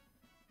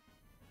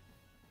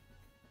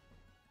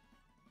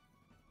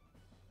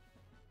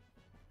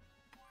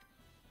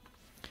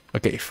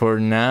 Okay, for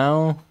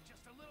now...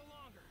 Just a little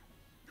longer.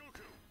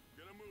 Goku,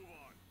 get a move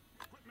on.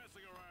 Quit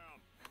messing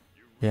around.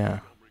 You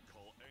Yeah. don't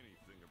recall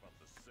anything about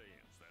the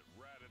Saiyans that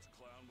Raditz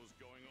clown was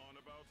going on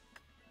about?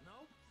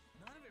 Nope,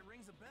 none of it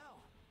rings a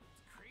bell.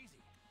 It's crazy.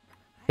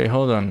 Okay,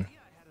 hold on. Yeah,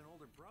 I had an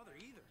older brother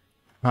either.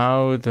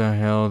 How the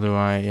hell do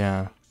I...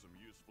 Yeah. Took some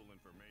useful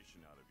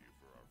information out of you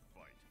for our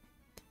fight.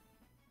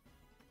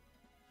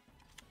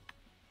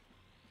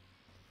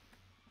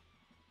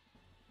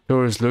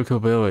 Towards Luca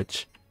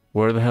Village.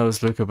 Where the hell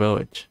is Luca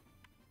Village?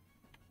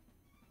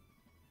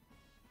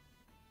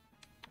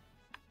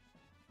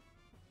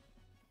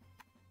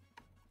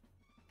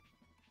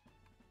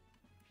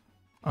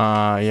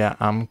 Yeah,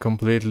 I'm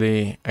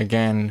completely,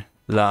 again,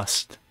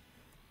 lost.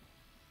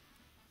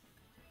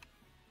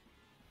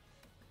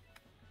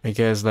 I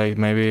guess, like,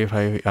 maybe if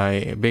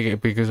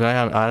because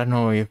I don't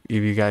know if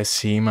you guys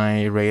see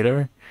my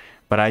radar,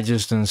 but I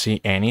just don't see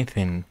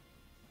anything.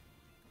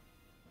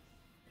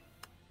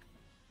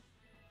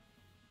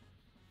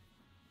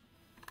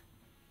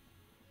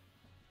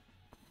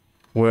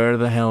 Where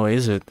the hell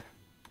is it?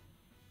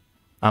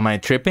 Am I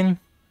tripping?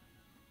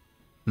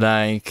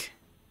 Like,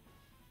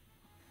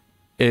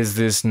 is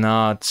this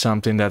not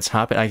something that's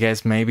happened? I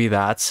guess maybe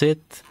that's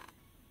it.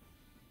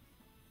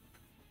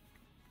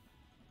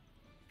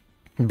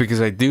 Because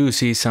I do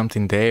see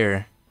something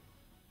there.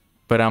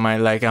 But am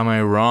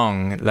I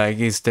wrong? Like,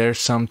 is there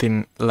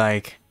something,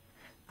 like,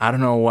 I don't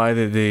know why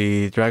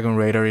the Dragon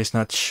Radar is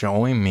not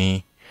showing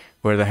me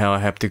where the hell I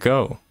have to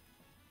go.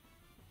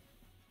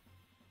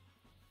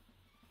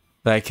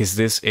 Like, is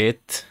this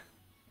it?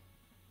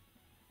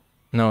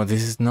 No,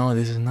 this is not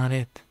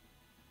it.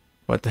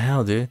 What the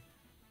hell, dude?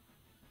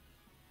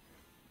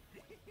 I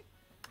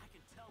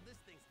can tell this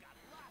thing's got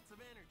lots of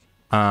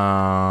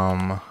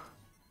energy.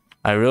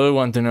 I really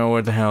want to know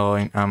where the hell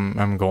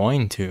I'm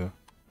going to.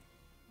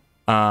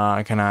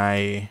 Can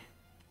I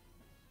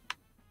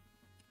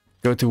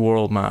go to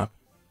world map?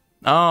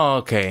 Oh,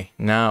 okay.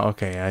 Now,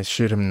 okay, I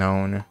should have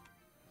known.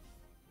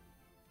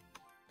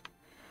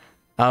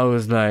 I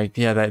was like,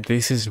 yeah,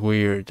 this is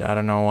weird. I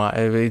don't know why.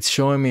 It's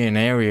showing me an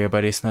area,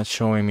 but it's not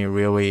showing me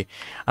really.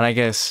 And I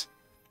guess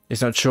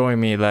it's not showing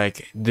me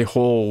like the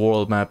whole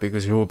world map,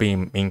 because it will be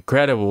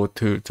incredible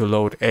to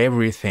load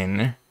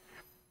everything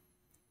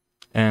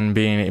and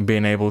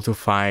being able to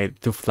fly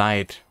it to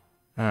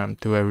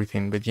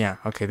everything. But yeah,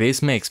 okay,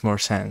 this makes more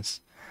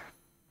sense.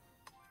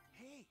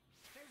 Hey,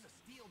 there's a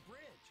steel bridge.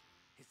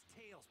 His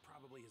tail's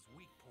probably his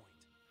weak point.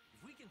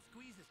 If we can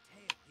squeeze his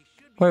tail, he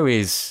should be... Where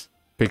is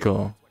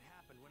Piccolo? That's what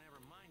happened whenever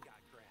mine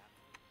got grabbed.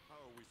 How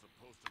are we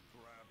supposed to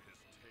grab his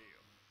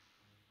tail?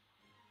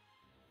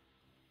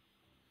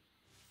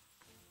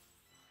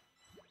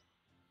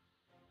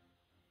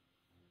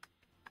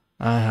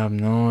 I have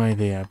no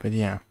idea, but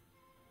yeah.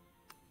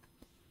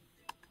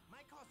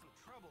 Might cause some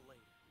trouble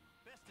later.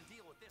 Best to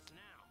deal with this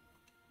now.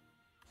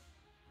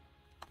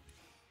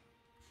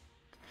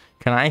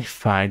 Can I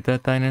fight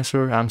that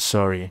dinosaur? I'm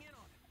sorry. Get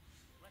on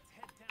it. Let's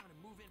head down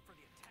and move in for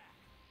the attack.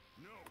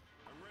 No,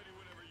 I'm ready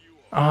whenever you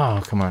are.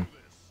 Oh, come on. This.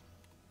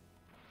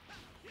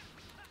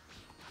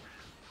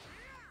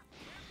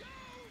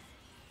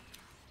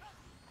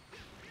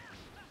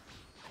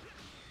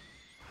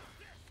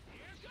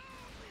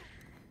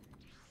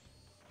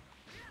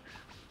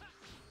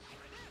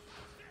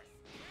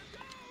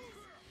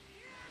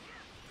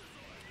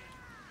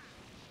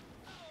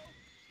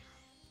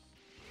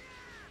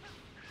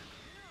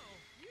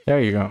 There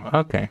you go.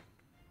 Okay.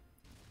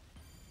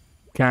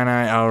 Can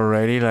I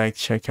already like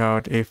check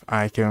out if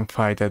I can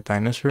fight that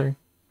dinosaur?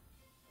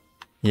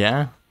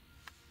 Yeah.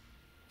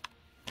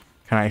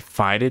 Can I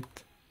fight it?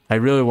 I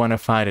really want to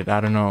fight it.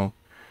 I don't know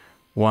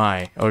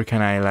why. Or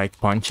can I like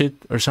punch it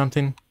or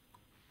something?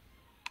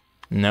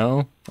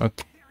 No?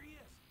 Okay. There he is.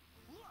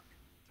 Look.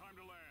 Time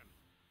to land.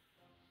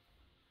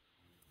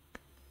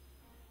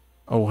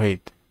 Oh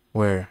wait.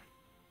 Where?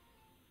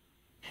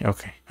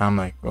 Okay. I'm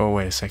like, oh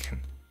wait a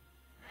second.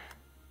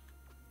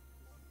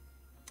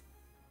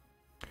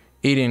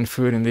 Eating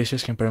food and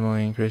dishes can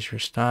permanently increase your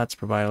stats,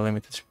 provide a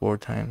limited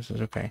support times.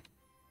 It's okay.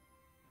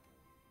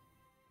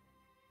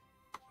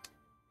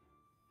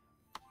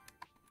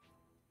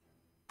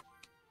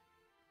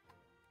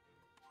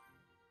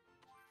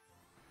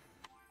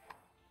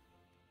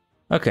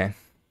 Okay.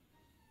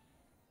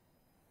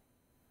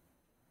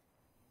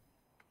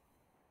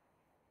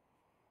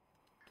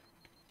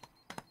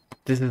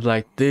 This is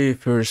like the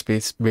first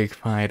big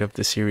fight of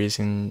the series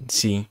in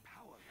C.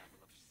 Power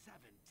level of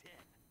 710.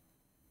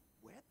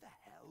 Where the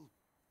hell?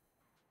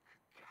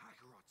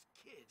 Kakarot's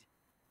kid?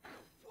 No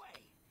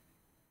way!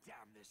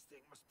 Damn, this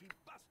thing must be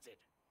busted.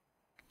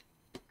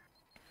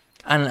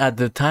 And at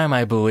the time,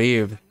 I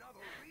believed Another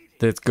reading.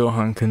 that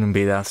Gohan couldn't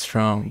be that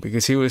strong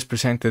because he was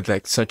presented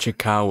like such a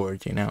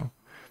coward, you know.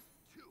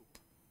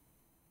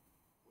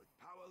 With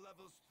power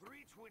levels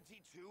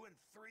 322 and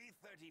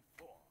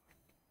 334.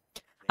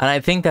 And I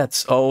think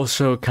that's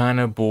also kind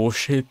of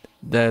bullshit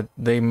that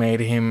they made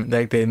him,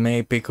 like they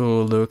made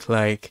Piccolo look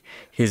like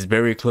he's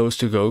very close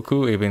to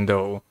Goku, even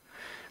though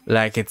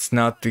like it's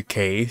not the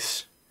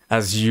case,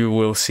 as you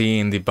will see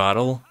in the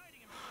battle.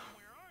 Hiding him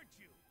somewhere, aren't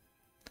you?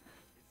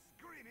 His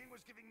screaming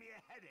was giving me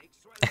a headache,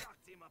 so I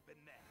locked him up in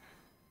there.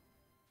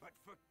 But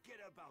forget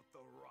about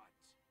the rot.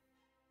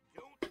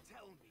 Don't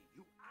tell me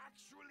you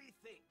actually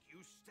think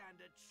you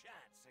stand a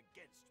chance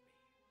against me.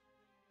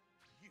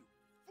 You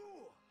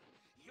fool!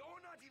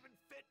 You're not even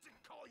fit to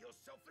call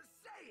yourself a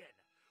Saiyan!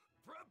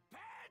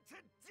 Prepare to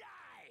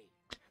die!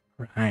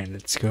 Right,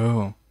 let's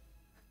go.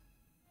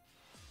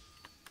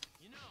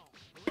 You know,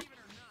 believe it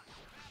or not,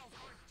 battles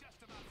aren't just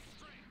about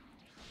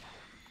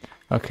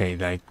strength. Okay,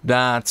 like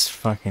that's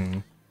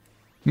fucking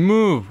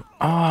move.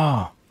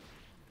 Oh,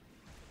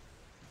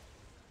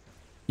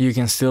 you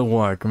can still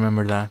ward.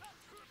 Remember that.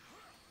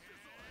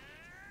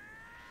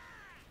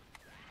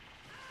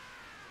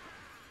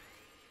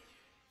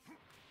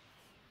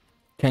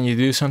 Can you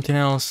do something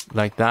else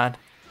like that?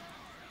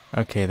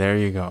 Okay, there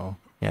you go.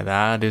 Yeah,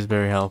 that is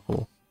very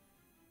helpful.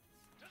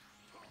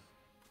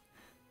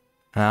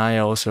 And I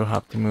also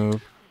have to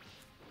move.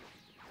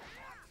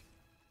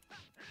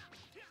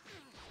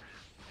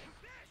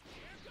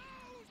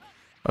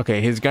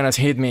 Okay, he's gonna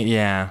hit me.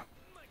 Yeah.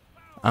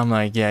 I'm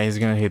like, yeah, he's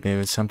gonna hit me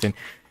with something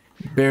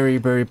very,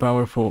 very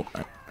powerful.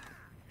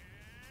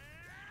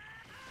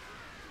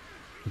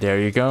 There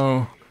you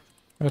go.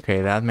 Okay,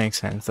 that makes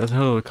sense. That's a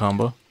little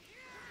combo.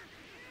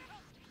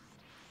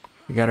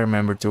 You gotta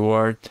remember to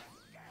ward.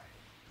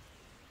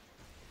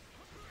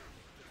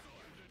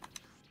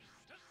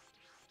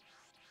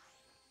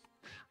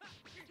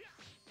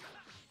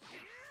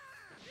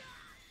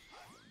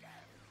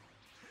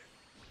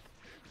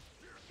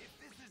 If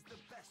this is the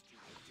best you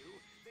can do,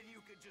 then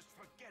you can just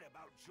forget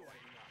about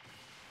joining up.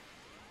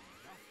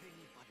 Nothing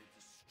but a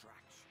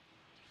distraction.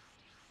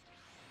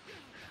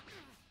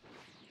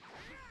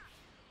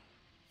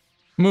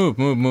 Move,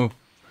 move, move.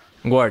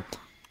 Ward.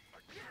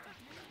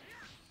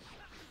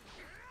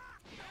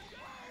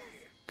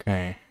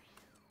 Okay.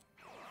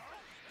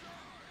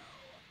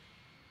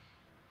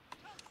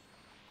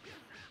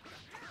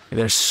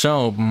 There's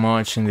so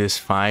much in this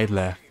fight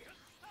left.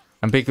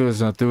 And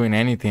Piccolo's not doing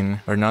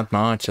anything, or not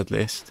much at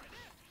least.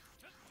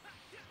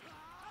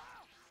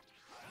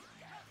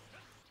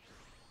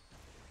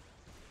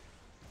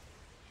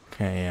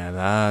 Okay, yeah,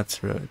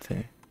 that's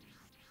really.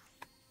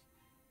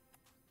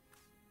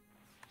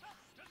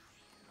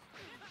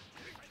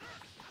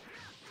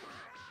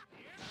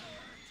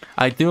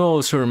 I do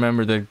also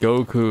remember that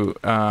Goku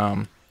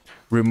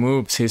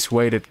removes his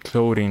weighted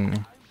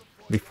clothing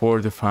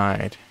before the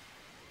fight.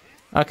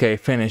 Okay,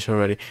 finish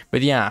already.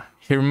 But yeah,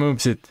 he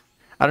removes it.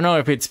 I don't know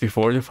if it's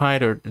before the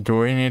fight or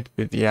during it,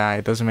 but yeah,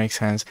 it doesn't make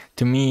sense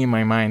to me in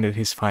my mind that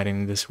he's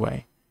fighting this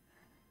way.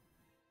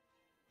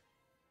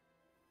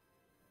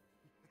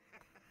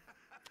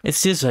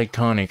 It's just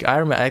iconic.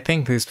 I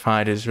think this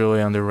fight is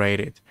really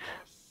underrated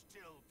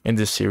in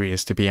this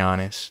series, to be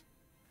honest.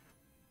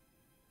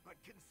 But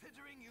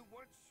considering you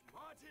weren't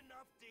smart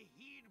enough to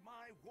heed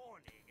my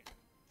warning,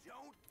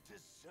 don't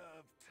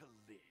deserve to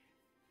live.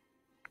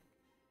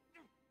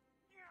 You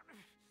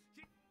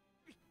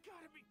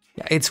gotta be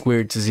Yeah, it's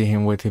weird to see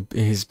him with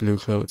his blue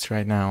clothes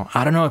right now.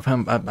 I don't know if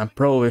I'm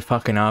probably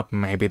fucking up.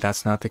 Maybe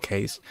that's not the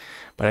case,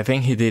 but I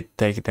think he did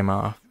take them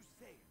off.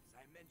 Saiyans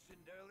I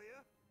mentioned earlier,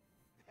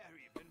 they're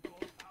even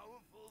more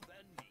powerful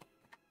than me.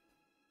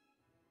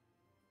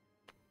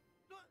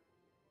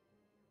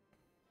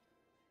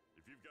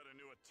 If you've got a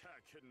new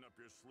attack hidden up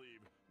your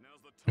sleeve,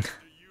 now's the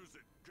time to use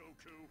it,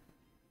 Goku.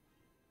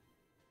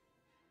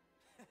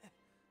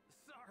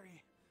 Sorry,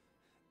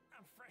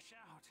 I'm fresh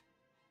out.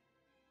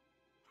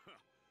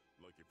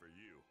 Lucky for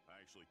you, I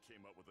actually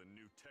came up with a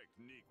new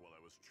technique while I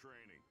was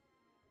training.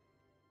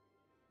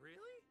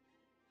 Really?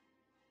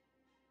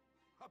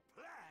 A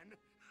plan?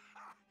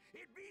 Ha!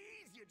 It'd be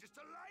easier just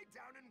to lie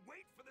down and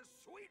wait for the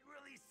sweet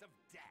release of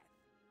death.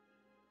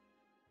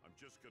 I'm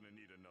just gonna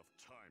need enough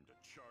time to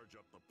charge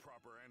up the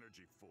proper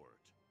energy for it.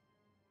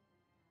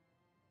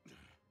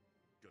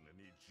 Gonna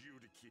need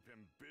you to keep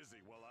him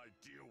busy while I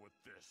deal with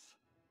this.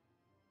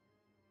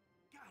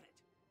 Got it.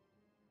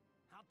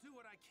 I'll do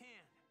what I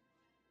can.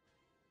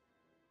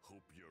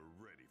 Hope you're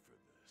ready for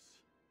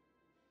this.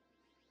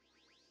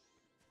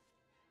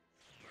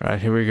 Right,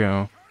 here we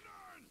go.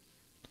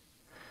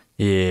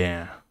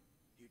 Yeah.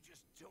 You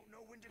just don't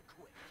know when to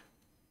quit.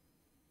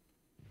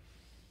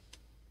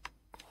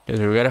 Because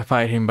we gotta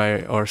fight him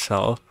by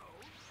ourselves.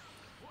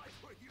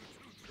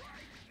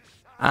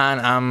 And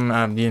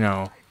I'm, you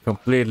know,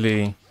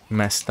 completely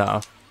messed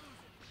up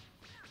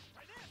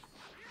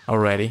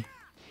already.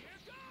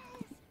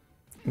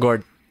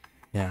 Guard.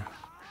 Yeah.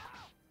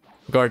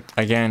 Guard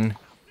again.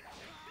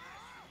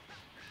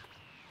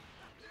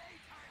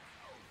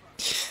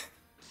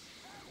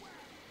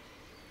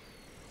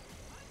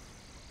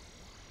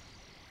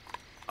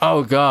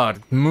 Oh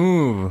god,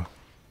 move.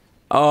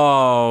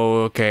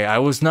 Oh, okay. I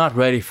was not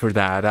ready for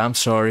that. I'm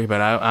sorry, but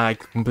I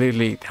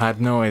completely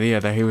had no idea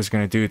that he was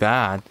gonna do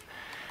that.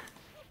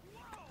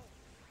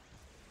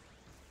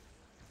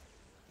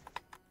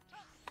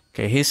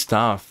 Okay, he's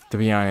tough, to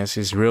be honest.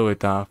 He's really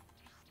tough.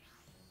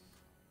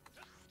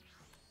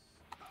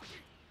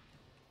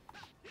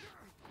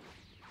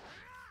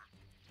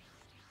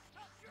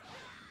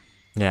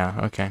 Yeah,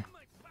 okay.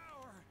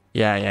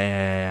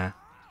 Yeah.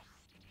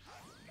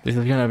 This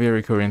is gonna be a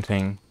recurring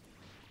thing.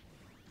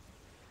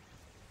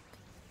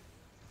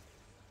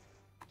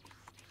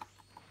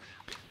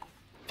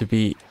 To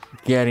be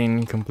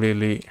getting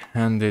completely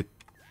handed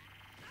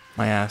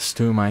my ass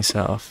to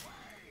myself.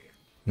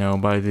 No,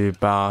 by the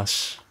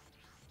boss.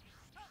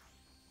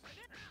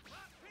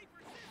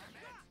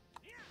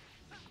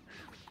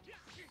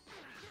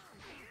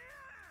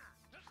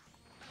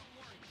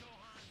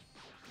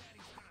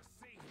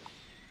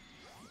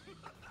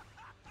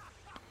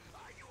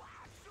 Are you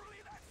actually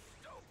that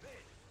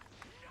stupid?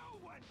 No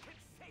one can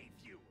save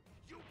you.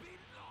 You'll be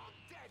long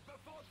dead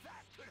before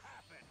that could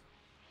happen.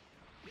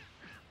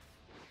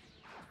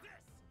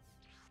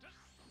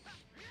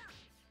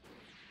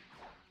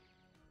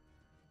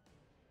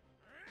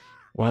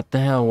 What the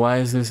hell? Why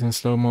is this in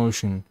slow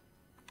motion?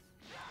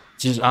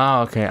 Just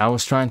okay. I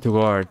was trying to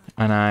guard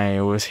and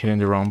I was hitting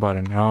the wrong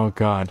button. Oh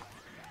god.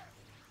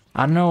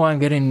 I don't know. I'm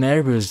getting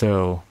nervous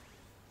though.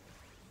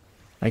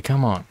 Like,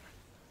 come on.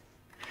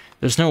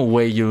 There's no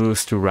way you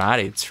lose to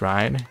Raditz,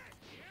 right?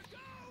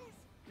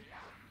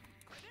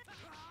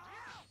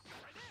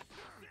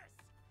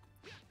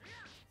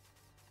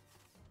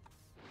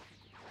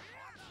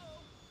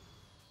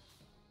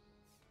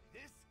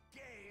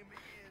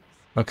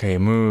 Okay,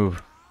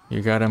 move.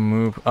 You gotta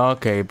move.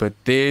 Okay, but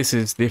this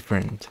is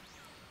different.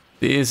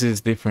 This is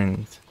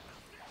different.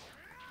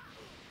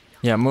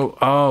 Yeah, move.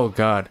 Oh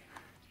god.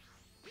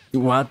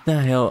 What the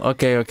hell?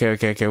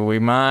 Okay. We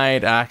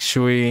might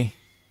actually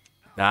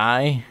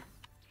die.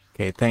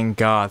 Okay, thank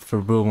God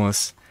for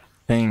Bulma's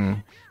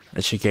thing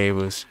that she gave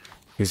us.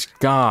 Because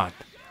God.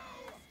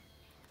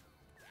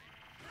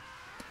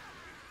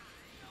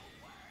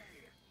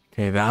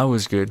 Okay, that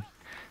was good.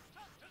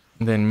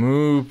 And then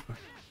move.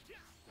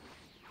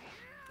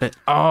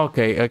 Oh,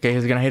 okay,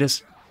 he's gonna hit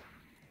us.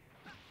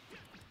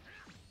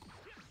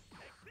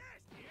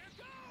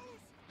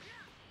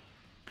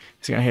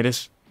 He's gonna hit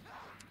us.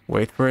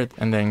 Wait for it,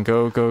 and then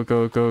go.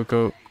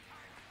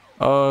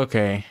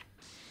 Okay.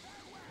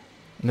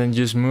 And then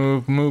just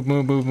move.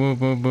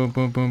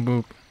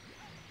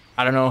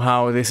 I don't know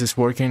how this is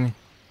working,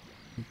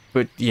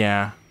 but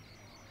yeah.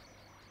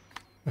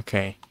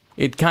 Okay.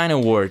 It kind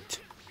of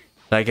worked.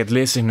 Like, at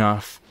least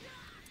enough.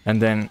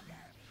 And then...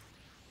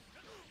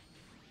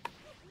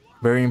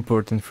 very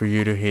important for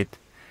you to hit.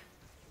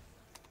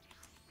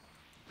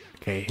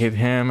 Okay, hit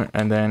him,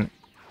 and then...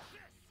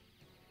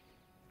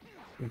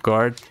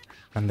 guard,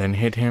 and then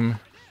hit him.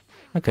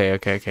 Okay.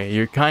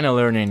 You're kind of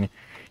learning.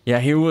 Yeah,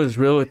 he was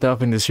really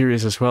tough in the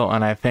series as well,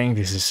 and I think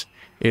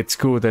it's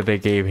cool that they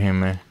gave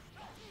him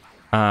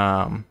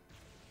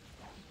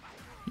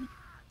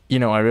you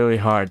know, a really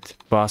hard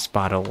boss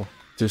battle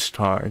to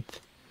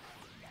start.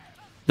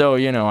 Though,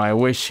 you know, I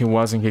wish he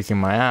wasn't kicking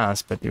my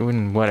ass, but it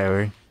wouldn't,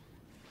 whatever.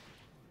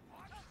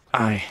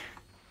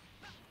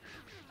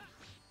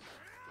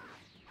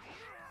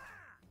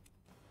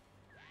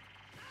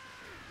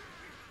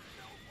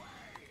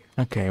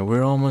 Okay,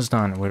 we're almost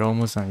done.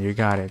 You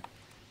got it.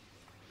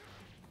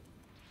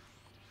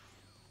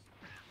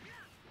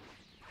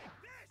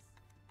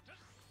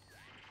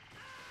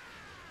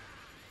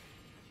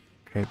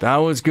 Okay, that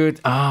was good.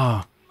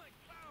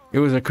 It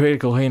was a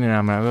critical hit, and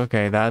I'm like,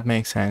 okay, that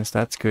makes sense.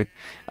 That's good.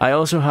 I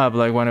also have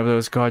like one of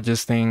those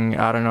gorgeous thing.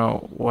 I don't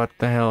know what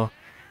the hell.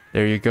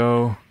 There you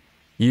go.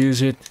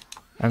 Use it,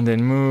 and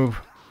then move.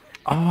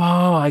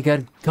 Oh, I got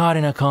caught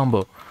in a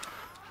combo.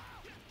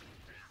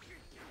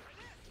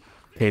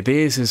 Okay,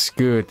 this is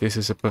good. This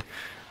is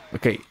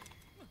okay.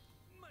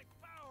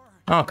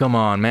 Oh, come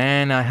on,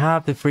 man. I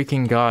have the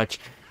freaking gotch.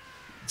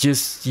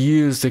 Just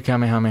use the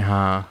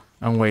Kamehameha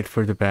and wait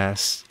for the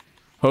best.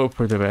 Hope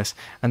for the best.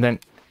 And then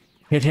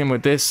hit him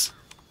with this.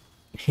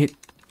 Hit.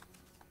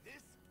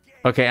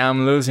 Okay,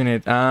 I'm losing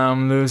it.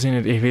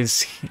 If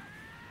it's...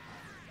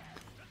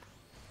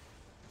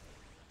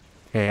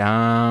 okay,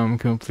 I'm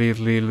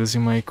completely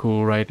losing my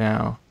cool right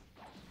now.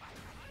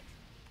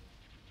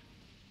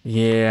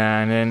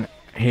 Yeah, and then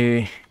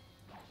he...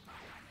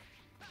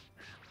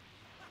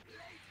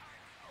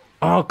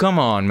 oh, come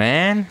on,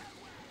 man.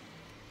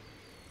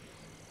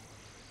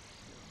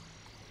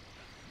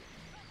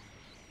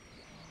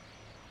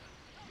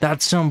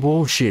 That's some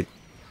bullshit.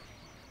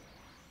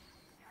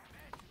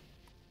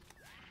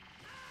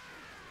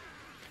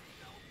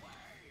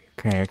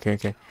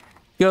 Okay.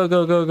 Go,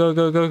 go, go, go,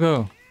 go, go,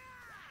 go.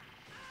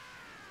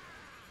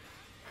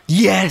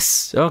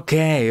 Yes!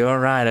 Okay,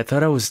 alright. I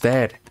thought I was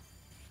dead.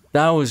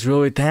 That was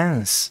really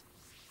tense.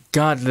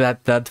 God,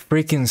 that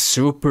freaking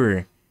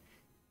super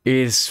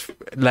is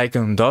like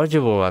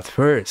undodgeable at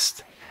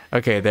first.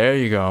 Okay, there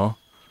you go.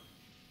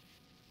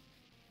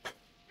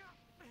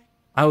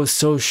 I was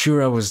so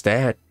sure I was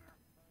dead.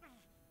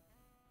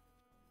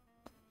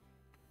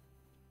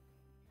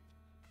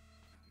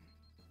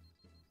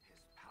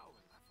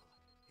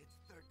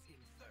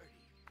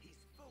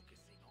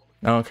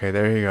 Okay,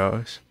 there he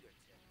goes.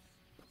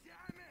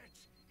 Damn it!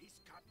 He's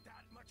got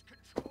that much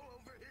control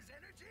over his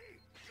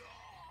energy.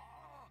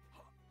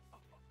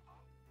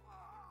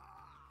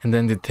 And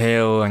then the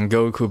tail and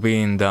Goku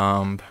being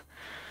dumb.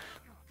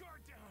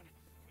 Guard down.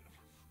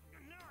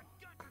 Now I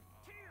got your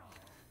tail.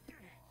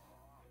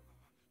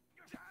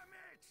 Damn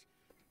it!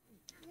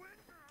 When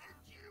did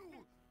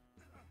you?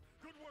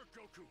 Good work,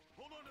 Goku.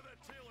 Hold on to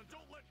that tail and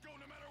don't let go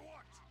no matter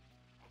what.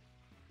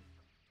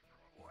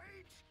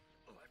 Wait!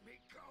 Let me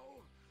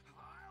go.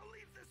 I'll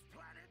leave this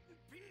planet in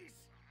peace.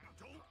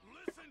 Don't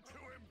listen to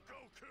him,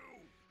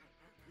 Goku.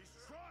 He's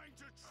trying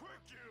to trick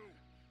you.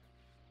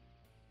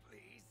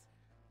 Please,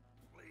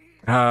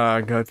 please. Ah,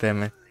 god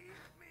damn it. Leave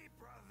me,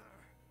 brother.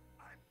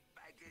 I'm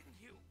begging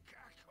you,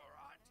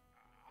 Kakarot.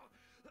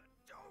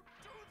 Don't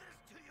do this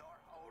to your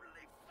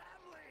only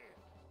family.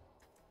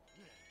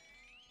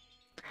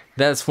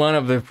 That's one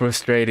of the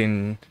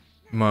frustrating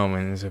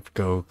moments of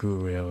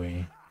Goku,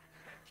 really. I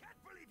can't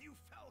believe you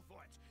fell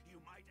for it. You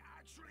might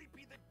actually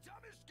be the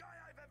dumbest guy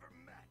I've ever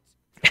met.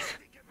 I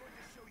think I'm going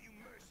to show you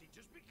mercy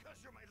just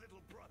because you're my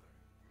little brother.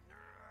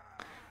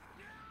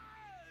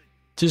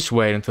 Just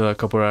wait until a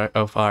couple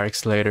of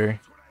arcs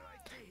later.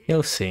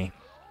 You'll see. It'll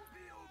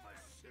be over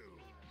soon.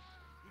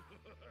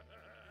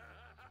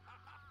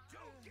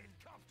 Don't get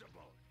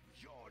comfortable.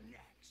 You're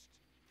next.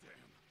 Damn,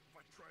 if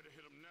I try to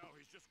hit him now,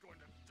 he's just going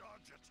to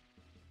dodge it.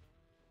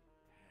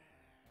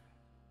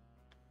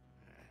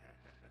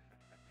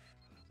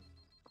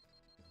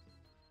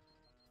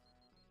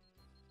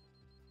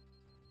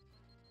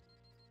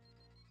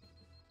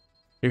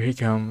 Here he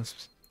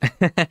comes.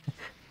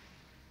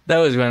 That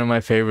was one of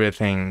my favorite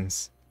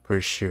things, for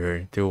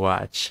sure, to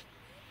watch.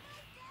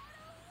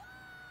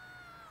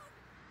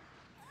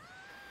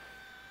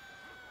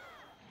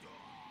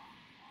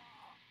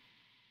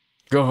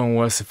 Gohan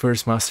was the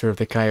first master of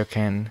the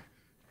Kaioken.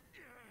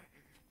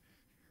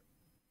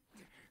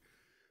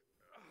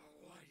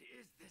 What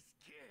is this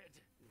kid?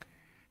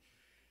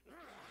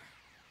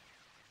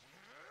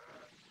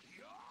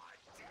 You're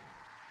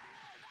dead!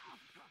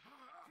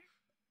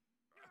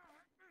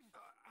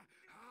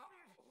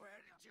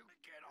 Where did you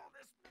get all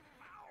this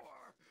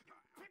power?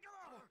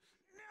 Piccolo!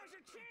 Now's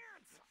your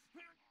chance!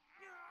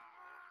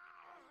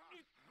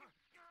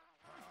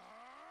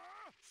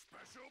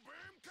 Special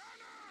beam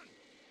cannon!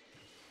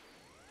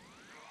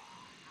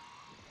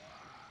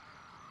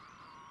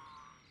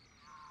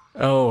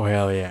 Oh,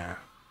 hell yeah.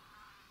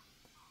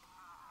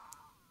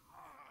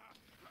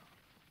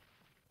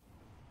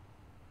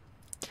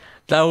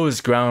 That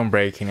was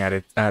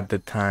groundbreaking at the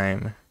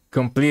time.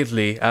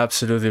 Completely,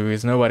 absolutely,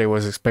 because nobody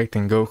was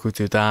expecting Goku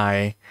to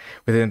die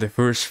within the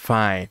first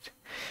fight.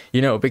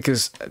 You know,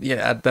 because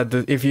yeah,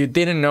 if you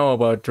didn't know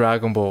about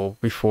Dragon Ball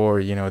before,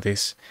 you know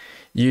this,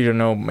 you don't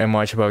know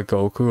much about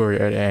Goku or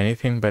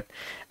anything. But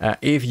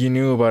if you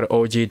knew about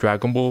OG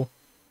Dragon Ball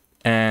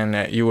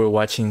and you were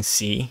watching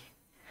C,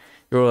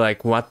 you were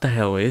like, what the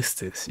hell is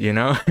this, you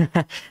know?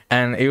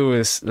 And it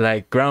was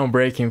like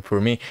groundbreaking for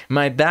me.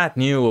 My dad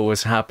knew what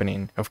was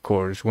happening, of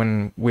course,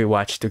 when we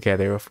watched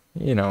together,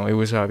 you know, it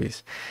was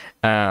obvious.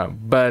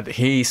 But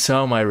he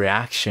saw my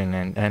reaction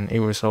and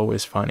it was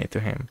always funny to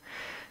him.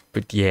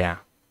 But yeah,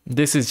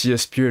 this is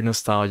just pure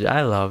nostalgia.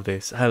 I love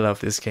this. I love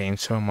this game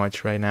so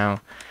much right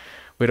now,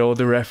 with all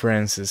the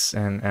references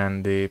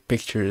and the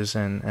pictures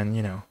and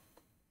you know.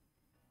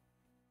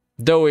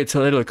 Though it's a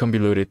little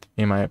convoluted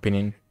in my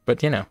opinion,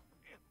 but you know.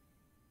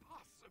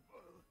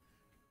 Impossible.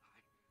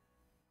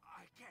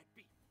 I can't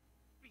be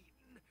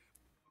beaten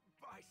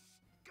by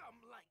scum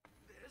like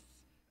this.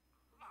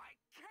 I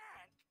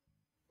can't.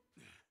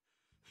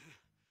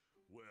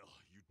 Well,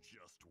 you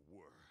just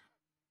were.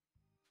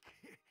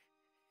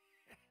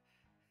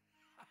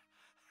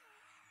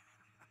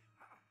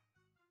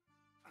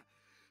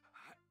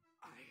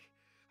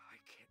 I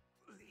can't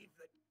believe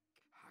that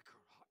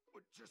Kakarot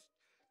would just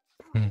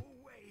throw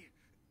away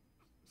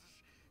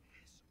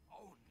his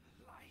own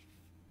life.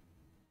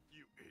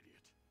 You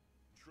idiot.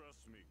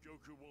 Trust me,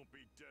 Goku won't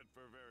be dead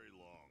for very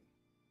long.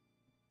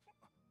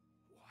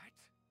 What?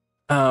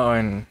 Oh,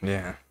 and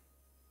yeah.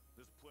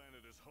 This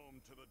planet is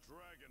home to the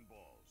Dragon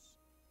Balls.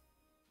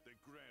 They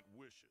grant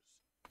wishes.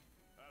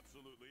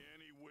 Absolutely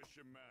any wish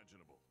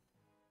imaginable.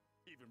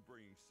 Even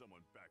bringing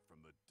someone back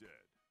from the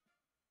dead.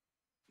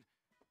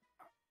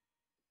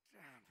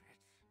 Damn it.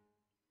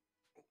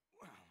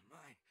 Well,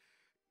 my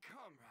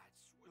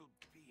comrades will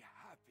be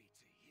happy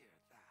to hear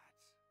that.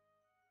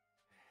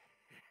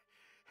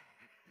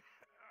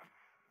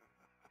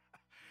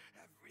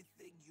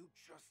 Everything you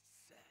just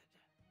said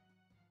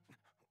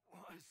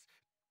was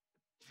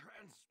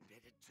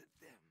transmitted to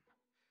them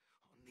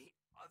on the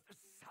other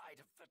side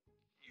of the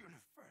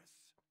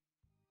universe.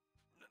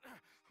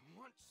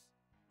 Once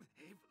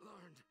they've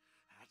learned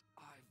that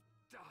I've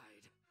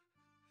died,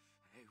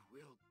 they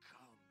will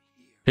come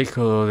here.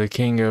 Piccolo, the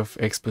king of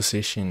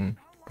exposition,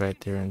 right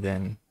there and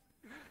then.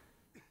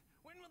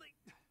 When will they...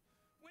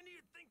 When do you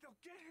think they'll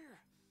get here?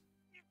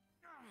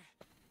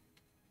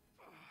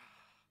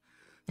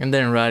 And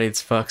then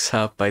Raditz fucks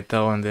up by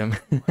telling them. 1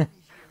 year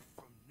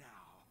from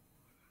now.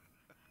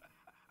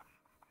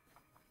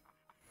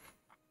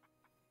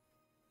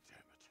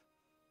 Damn it.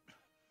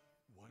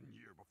 1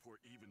 year before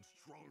even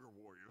stronger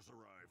warriors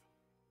arrive.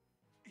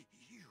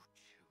 You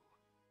two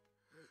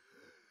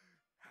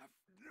have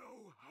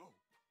no hope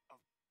of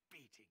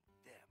beating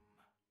them.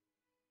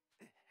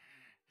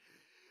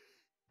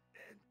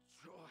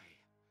 Enjoy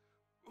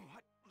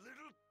what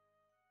little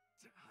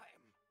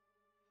time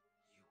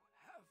you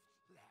have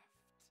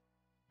left.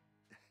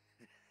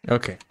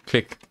 Okay,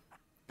 click.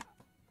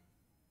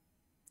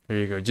 There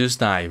you go. Just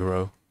die,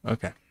 bro.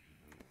 Okay.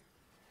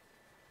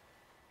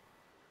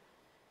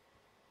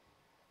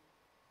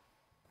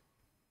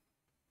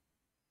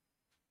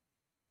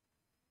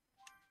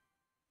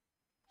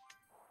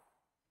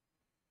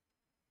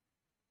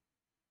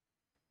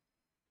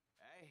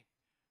 Hey,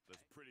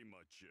 That's pretty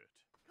much it.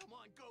 come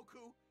on,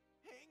 Goku.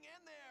 Hang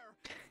in there.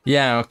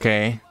 Yeah,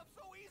 okay. Up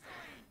so easily.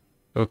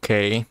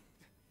 Okay.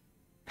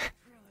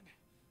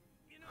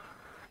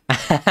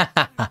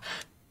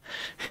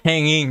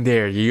 Hang in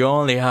there. You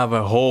only have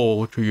a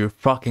hole to your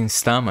fucking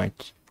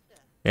stomach.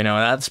 You know,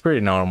 that's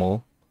pretty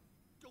normal.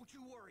 Don't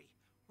you worry.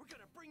 We're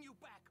gonna bring you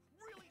back.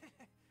 Really.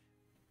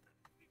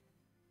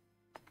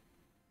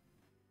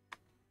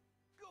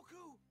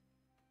 Goku.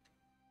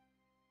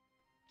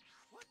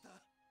 What the?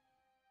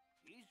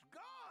 He's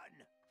gone.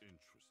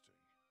 Interesting.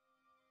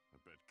 I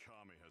bet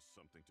Kami has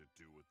something to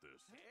do with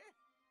this. Eh?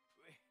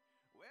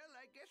 Well,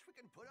 I guess we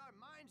can put our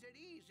minds at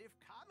ease if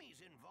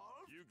Kami's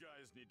involved. You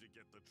guys need to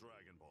get the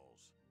Dragon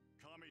Balls.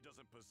 Kami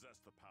doesn't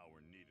possess the power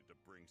needed to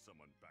bring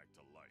someone back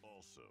to life.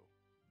 Also,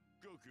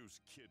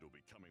 Goku's kid will be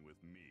coming with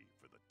me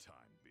for the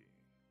time being.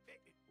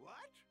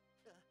 What?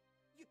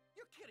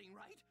 You're kidding,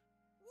 right?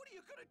 What are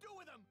you gonna do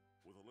with him?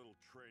 With a little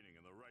training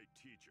and the right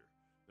teacher,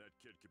 that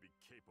kid could be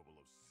capable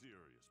of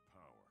serious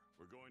power.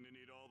 We're going to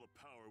need all the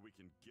power we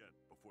can get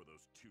before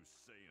those 2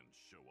 Saiyans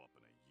show up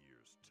in a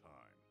year's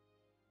time.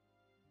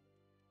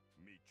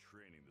 Me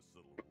training this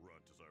little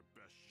runt is our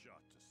best shot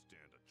to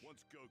stand a chance.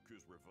 Once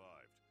Goku's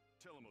revived,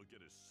 tell him he'll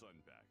get his son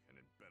back and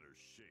in better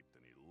shape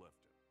than he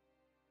left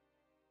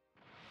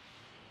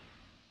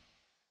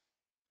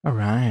him.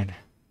 Alright.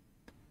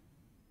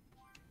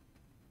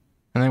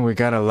 And then we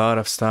got a lot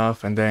of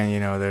stuff, and then, you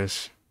know,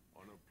 there's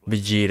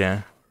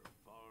Vegeta.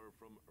 Far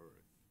from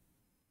Earth.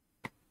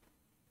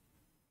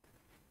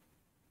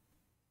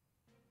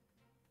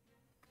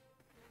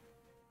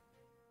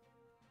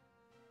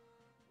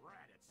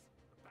 Raditz,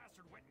 the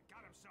bastard went and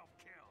got himself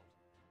killed.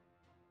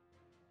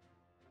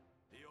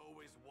 He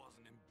always was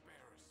an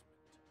embarrassment.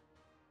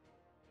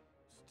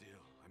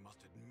 Still, I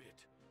must admit,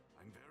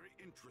 I'm very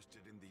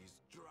interested in these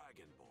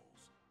Dragon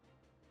Balls.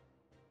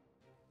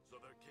 So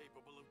they're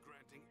capable of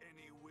granting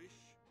any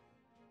wish?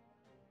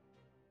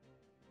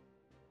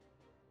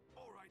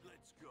 All right,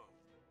 let's go.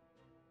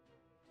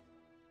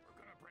 We're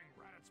gonna bring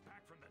Raditz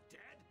back from the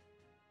dead?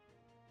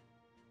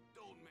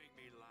 Don't make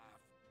me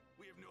laugh.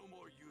 We have no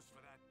more use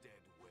for that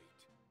dead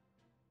weight.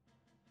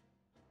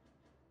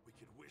 We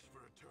could wish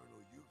for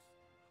eternal youth,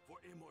 for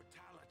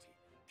immortality.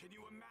 Can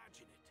you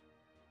imagine it?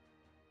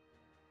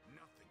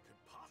 Nothing could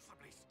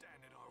possibly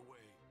stand in our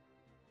way.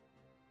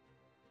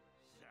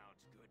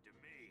 Sounds good to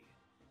me.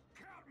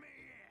 Count me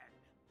in!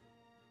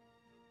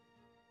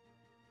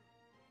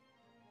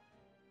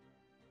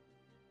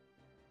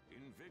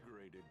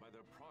 Invigorated by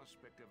the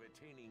prospect of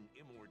attaining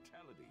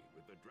immortality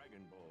with the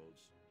Dragon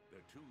Balls,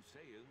 the 2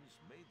 Saiyans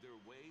made their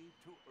way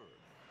to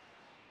Earth.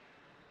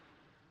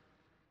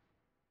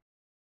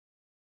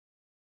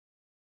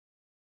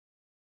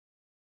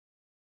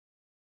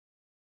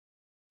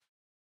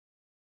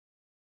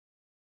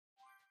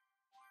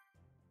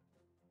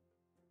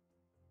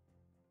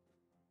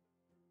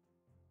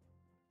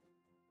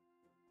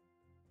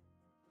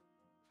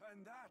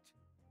 And that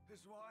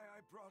is why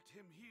I brought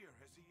him here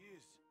as he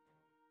is.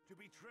 To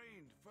be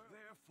trained for...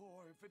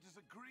 Therefore, if it is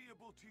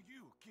agreeable to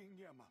you, King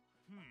Yama...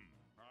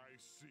 I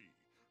see.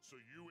 So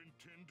you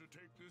intend to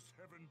take this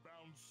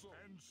heaven-bound soul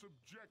and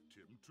subject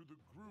him to the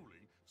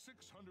grueling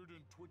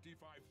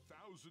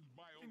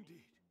 625,000-mile...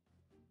 Indeed.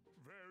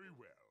 Very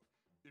well.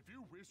 If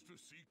you wish to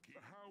seek...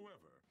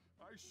 However,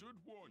 I should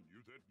warn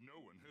you that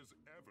no one has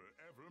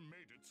ever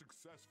made it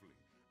successfully.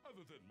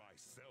 Other than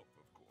myself,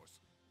 of course.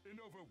 In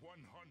over 100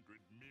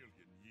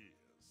 million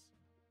years.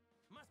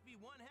 Must be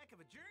one heck of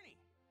a journey.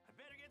 I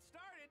better get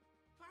started.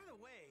 By the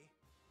way,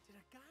 did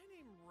a guy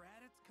named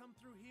Raditz come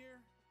through here?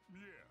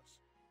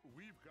 Yes.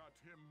 We've got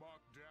him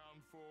marked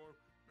down for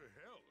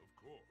hell, of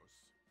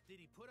course.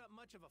 Did he put up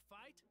much of a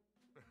fight?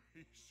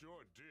 He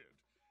sure did.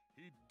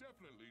 He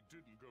definitely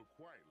didn't go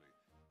quietly,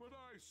 but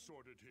I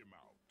sorted him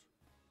out.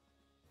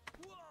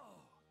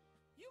 Whoa!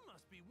 You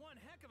must be one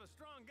heck of a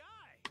strong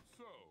guy.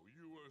 So,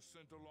 you were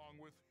sent along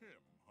with him,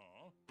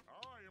 huh?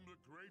 I am the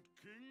great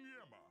King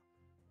Yema.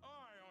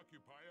 I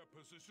occupy a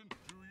position.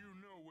 Do you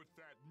know what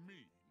that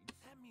means?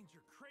 That means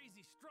you're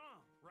crazy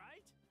strong,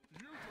 right?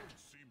 You don't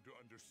seem to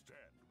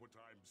understand what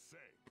I'm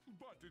saying.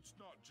 But it's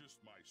not just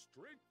my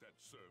strength that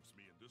serves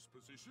me in this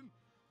position.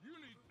 You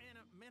need...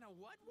 Man, a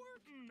what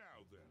work?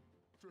 Now then,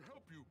 to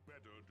help you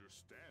better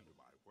understand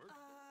my work...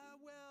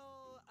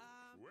 Well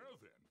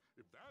then,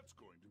 if that's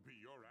going to be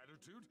your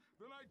attitude,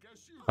 then I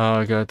guess you...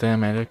 Oh, god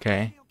damn it,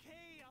 okay.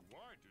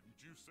 Why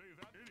didn't you say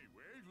that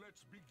anyway?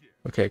 Let's begin.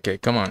 Okay,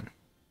 come on.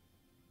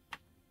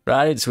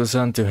 Raditz was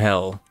on to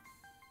hell.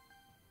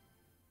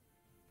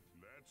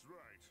 That's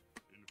right.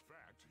 In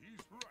fact,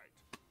 he's right.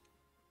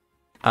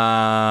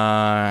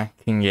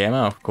 King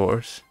Yema, of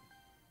course.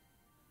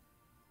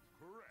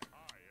 Correct. I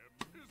am.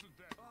 Isn't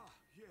that... Ah,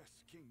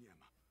 yes, King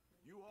Yema.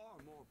 You are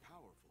more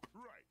powerful.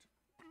 Right.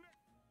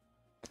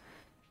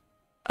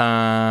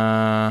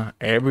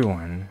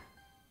 Everyone.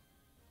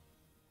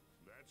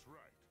 That's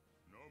right.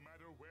 No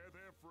matter where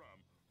they're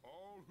from,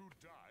 all who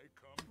die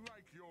come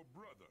like your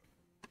brother.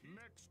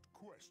 Next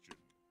question.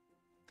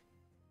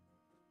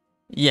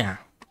 Yeah.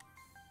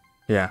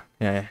 Yeah.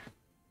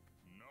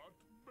 Not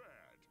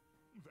bad.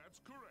 That's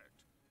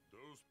correct.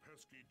 Those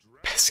pesky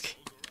Pesky.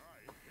 dragons.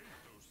 I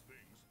hate those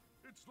things.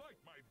 It's like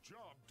my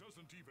job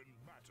doesn't even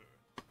matter.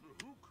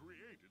 Who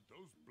created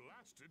those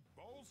blasted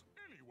balls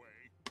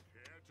anyway?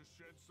 Care to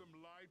shed some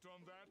light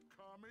on that,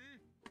 Kami?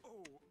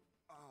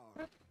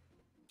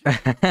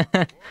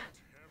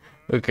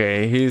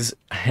 Okay, he's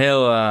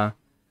hella...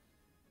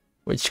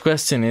 Which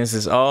question is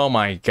this? Oh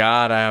my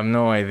god, I have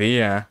no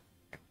idea.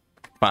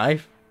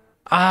 5?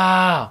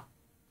 Ah!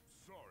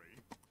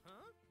 Sorry. Huh?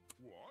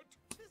 What?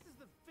 This is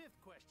the 5th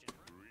question,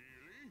 right?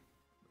 Really?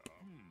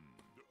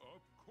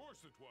 Of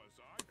course it was.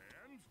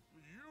 And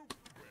you...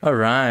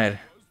 Alright.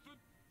 was the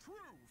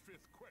true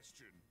 5th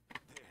question.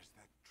 There's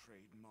that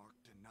trademark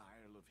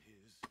denial of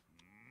his.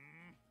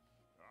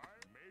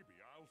 Maybe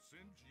I'll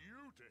send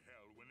you to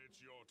hell when it's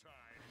your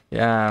time.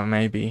 Yeah,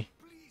 maybe.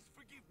 Please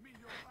forgive me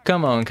your act.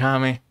 Come on,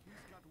 Kami. He's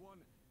got one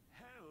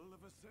hell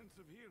of a sense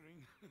of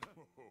hearing.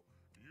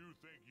 You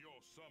think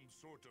you're some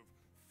sort of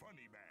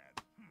funny man.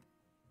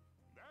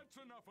 That's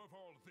enough of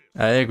all this.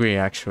 I agree,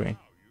 actually.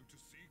 Allow you to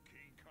see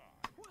King Kai.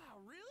 Wow,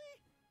 really?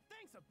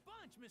 Thanks a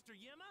bunch, Mr.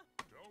 Yema.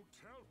 Don't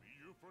tell me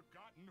you've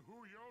forgotten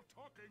who you're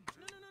talking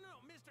to.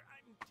 No, Mr.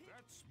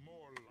 That's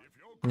more like if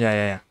you're...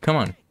 Yeah. Come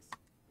on. Thanks.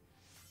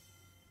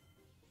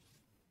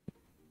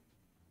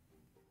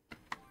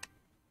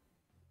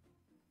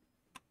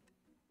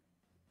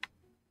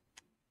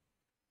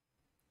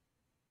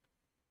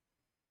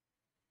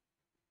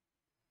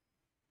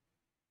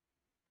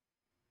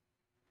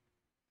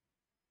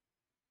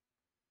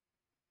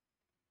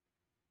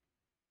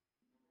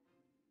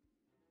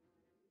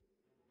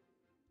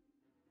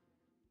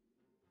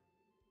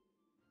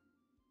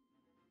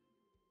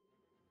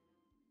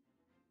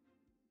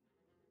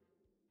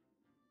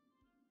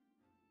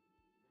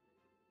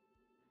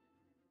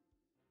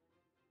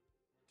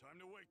 Time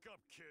to wake up,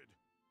 kid.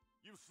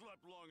 You've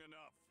slept long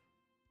enough.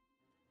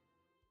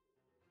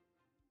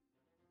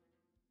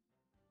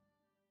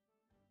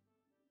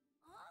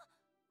 Huh?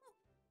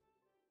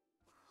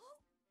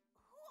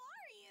 Who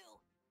are you?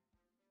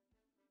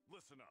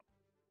 Listen up.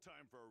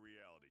 Time for a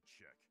reality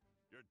check.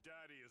 Your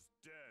daddy is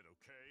dead,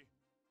 okay?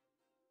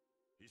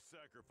 He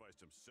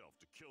sacrificed himself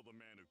to kill the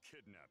man who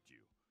kidnapped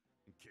you,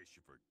 in case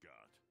you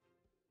forgot.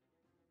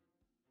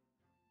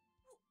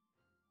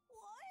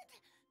 What?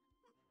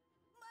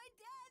 My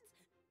dad's...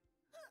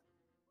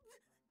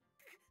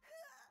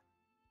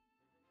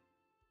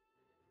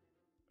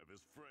 If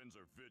his friends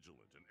are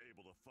vigilant and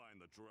able to find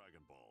the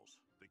Dragon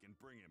Balls, they can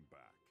bring him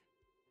back.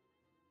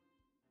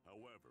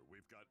 However,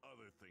 we've got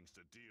other things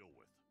to deal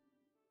with.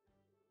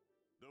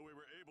 Though we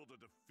were able to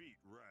defeat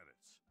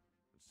Raditz,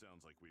 it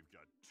sounds like we've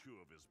got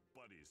 2 of his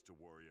buddies to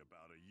worry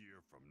about a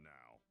year from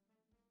now.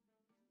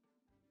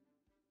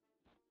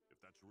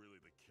 If that's really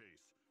the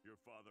case, your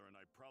father and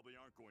I probably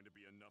aren't going to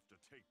be enough to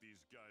take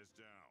these guys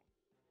down.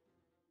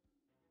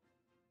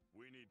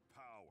 We need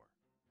power.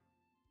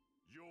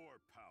 Your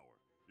power.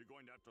 You're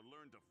going to have to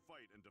learn to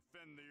fight and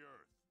defend the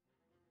Earth.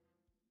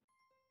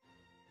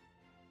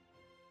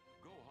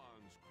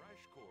 Gohan's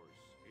crash course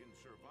in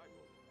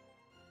survival.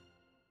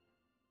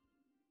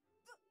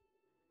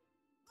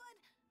 But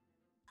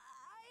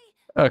I...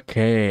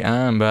 Okay,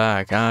 I'm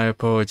back. I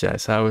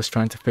apologize. I was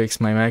trying to fix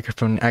my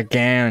microphone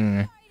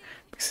again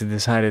because it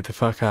decided to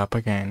fuck up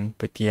again.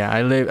 But yeah,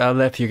 I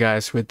left you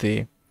guys with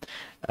the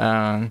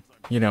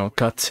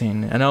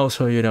cutscene and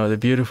also the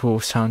beautiful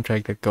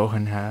soundtrack that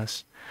Gohan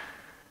has.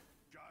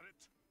 Got it?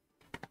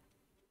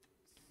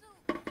 So,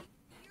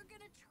 you're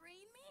gonna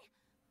train me?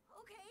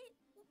 Okay,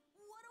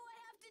 what do I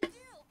have to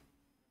do?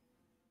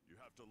 You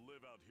have to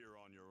live out here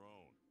on your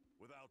own,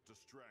 without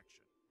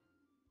distraction.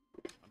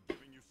 I'm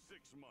giving you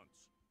 6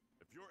 months.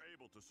 If you're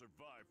able to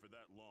survive for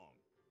that long,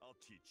 I'll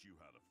teach you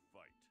how to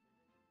fight.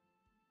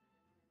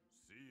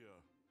 See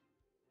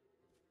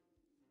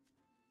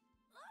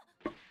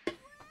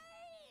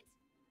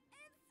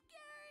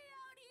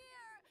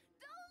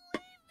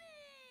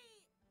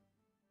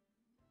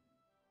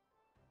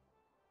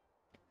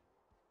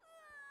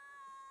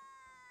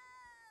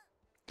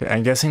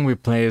I'm guessing we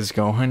play as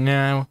Gohan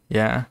now.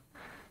 Yeah.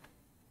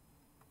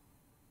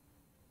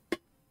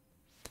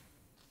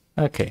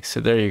 Okay, so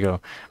there you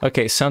go.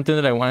 Okay, something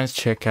that I want to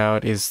check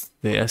out is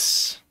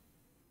this.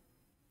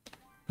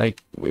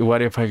 Like,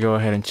 what if I go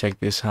ahead and check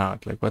this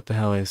out? Like, what the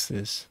hell is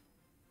this?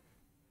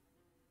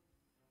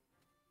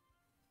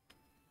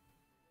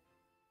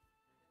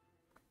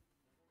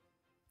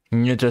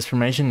 New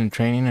transformation and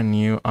training and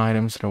new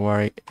items that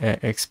are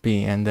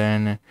XP, and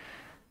then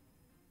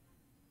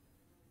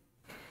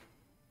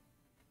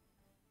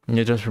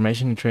new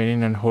transformation and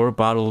training and horror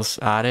bottles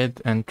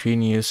added and 3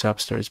 new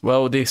sub-stories.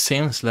 Well, this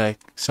seems like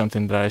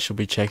something that I should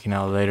be checking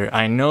out later.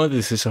 I know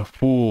this is a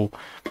full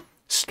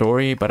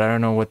story, but I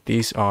don't know what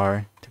these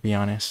are, to be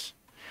honest.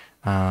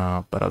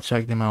 But I'll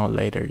check them out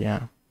later,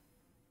 yeah.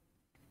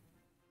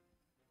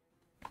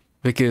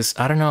 Because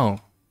I don't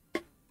know.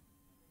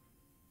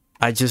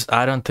 I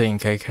don't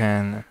think I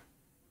can.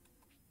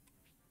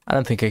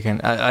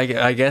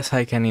 I guess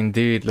I can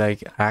indeed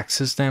like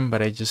access them,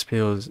 but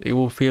it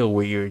will feel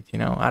weird, you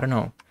know. I don't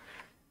know.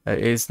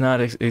 It's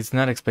not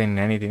explaining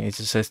anything. It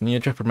just says new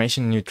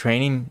transformation, new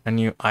training, and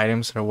new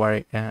items that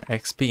are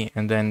XP,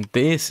 and then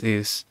this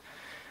is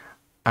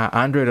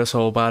Android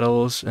assault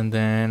battles, and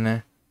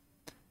then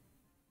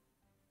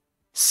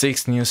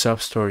 6 new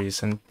sub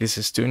stories, and this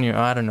is 2 new.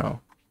 I don't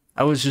know.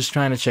 I was just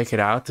trying to check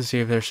it out to see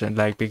if there's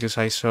like, because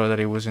I saw that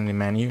it was in the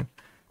menu,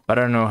 but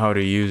I don't know how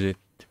to use it,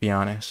 to be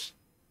honest.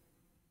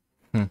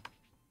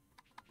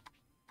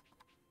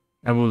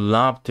 I would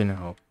love to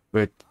know,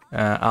 but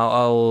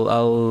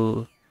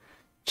I'll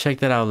check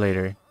that out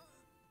later.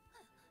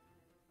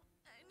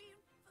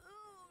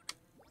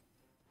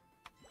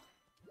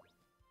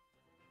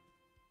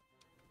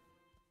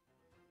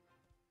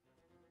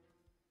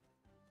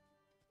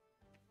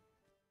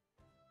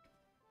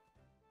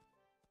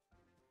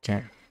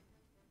 Okay.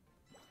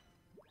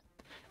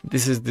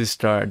 This is the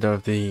start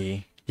of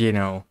the, you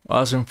know,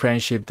 awesome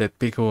friendship that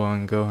Piccolo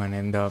and Gohan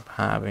end up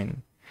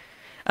having.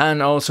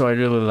 And also I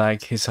really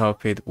like his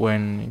outfit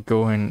when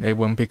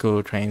when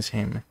Piccolo trains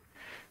him.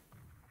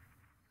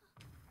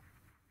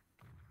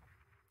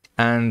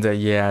 And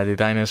yeah, the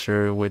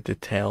dinosaur with the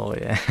tail,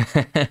 yeah.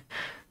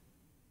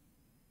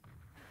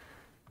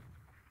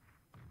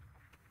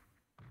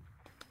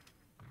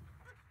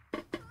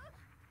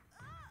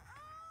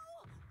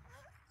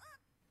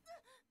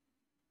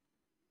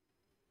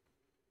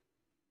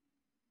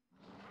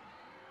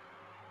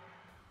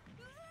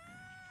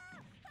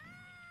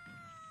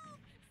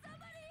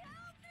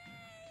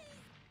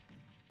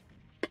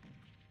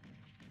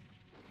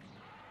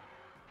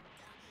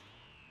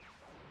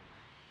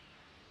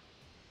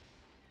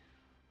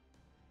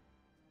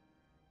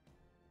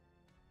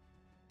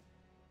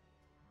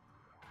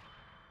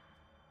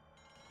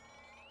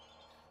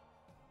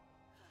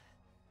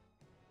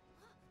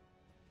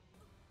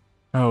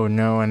 Oh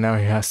no, and now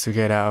he has to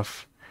get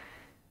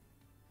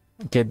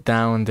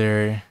down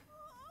there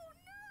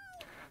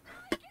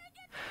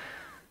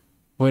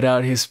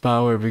without his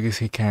power because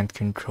he can't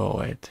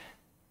control it.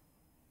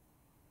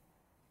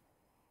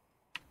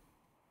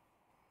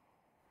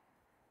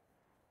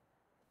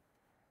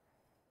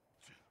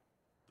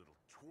 Little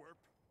twerp.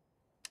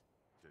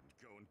 Didn't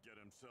go and get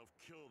himself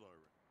killed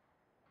already.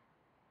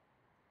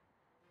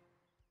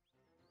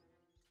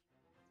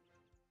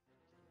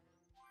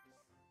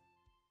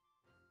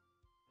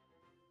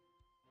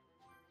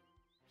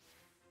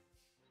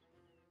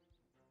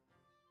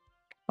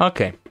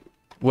 Okay,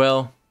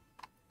 well,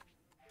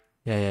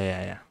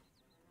 yeah.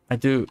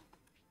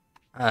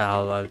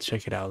 I'll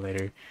check it out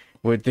later.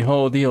 With the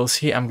whole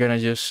DLC, I'm gonna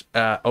just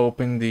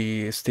open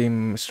the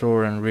Steam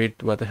store and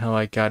read what the hell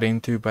I got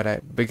into.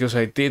 But because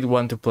I did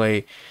want to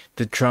play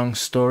the Trunks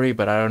story,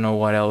 but I don't know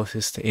what else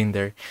is in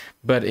there.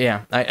 But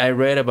yeah, I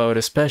read about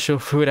a special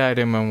food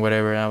item and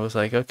whatever, and I was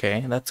like,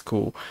 okay, that's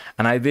cool.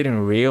 And I didn't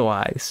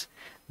realize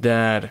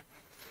that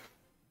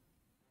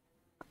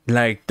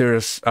like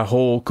there's a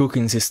whole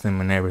cooking system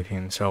and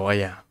everything. So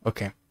yeah,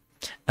 okay.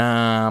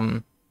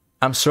 I'm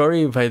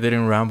sorry if I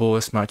didn't ramble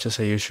as much as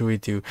I usually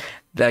do.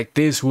 Like,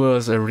 this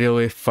was a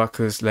really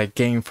focused, like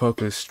game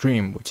focused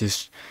stream,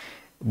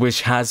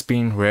 which has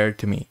been rare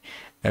to me,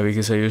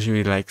 because I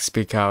usually like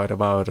speak out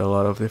about a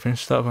lot of different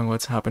stuff and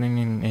what's happening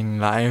in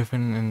life,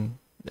 and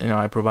you know,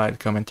 I provide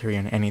commentary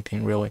on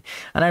anything really,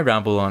 and I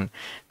ramble on.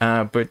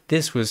 But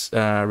this was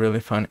really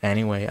fun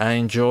anyway. I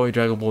enjoy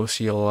Dragon Ball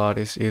Z a lot.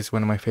 It's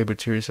one of my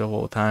favorite series of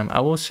all time. I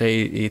will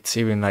say it's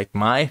even like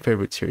my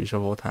favorite series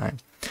of all time.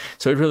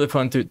 So it's really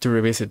fun to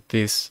revisit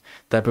this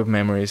type of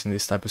memories and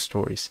this type of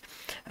stories.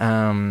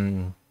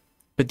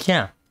 But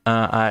yeah,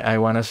 I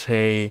want to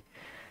say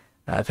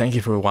thank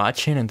you for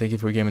watching, and thank you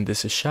for giving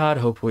this a shot.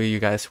 Hopefully you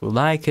guys will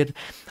like it.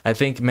 I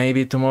think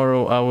maybe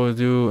tomorrow I will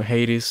do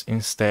Hades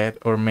instead,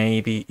 or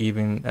maybe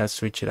even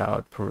switch it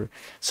out for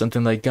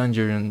something like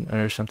Gungeon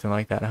or something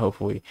like that.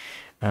 Hopefully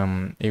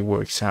it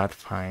works out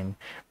fine.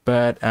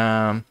 But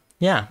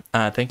yeah,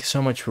 thank you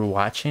so much for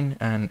watching,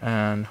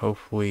 and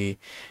hopefully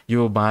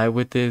you'll buy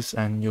with this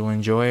and you'll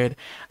enjoy it.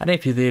 And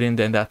if you didn't,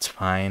 then that's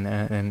fine,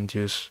 and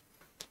just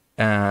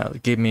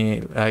give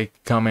me like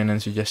comment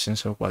and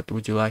suggestions of what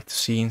would you like to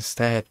see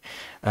instead.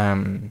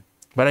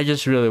 But I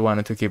just really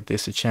wanted to give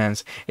this a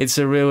chance. It's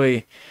a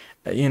really,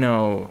 you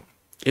know,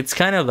 it's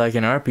kind of like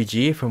an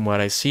RPG from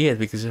what I see it,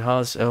 because it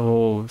has a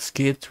whole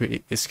skill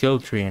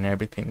tree and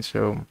everything.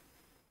 So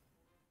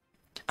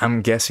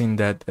I'm guessing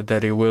that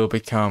it will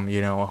become,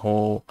 you know, a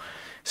whole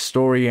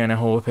story and a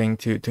whole thing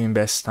to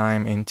invest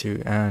time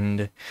into.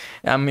 And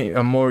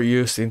I'm more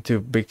used into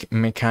big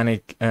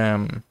mechanic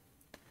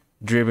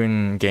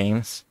driven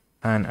games,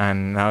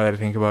 and now that I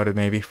think about it,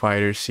 maybe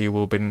Fighter C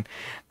will be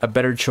a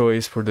better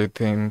choice for the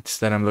things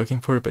that I'm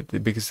looking for,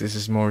 but because this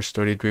is more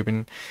story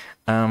driven.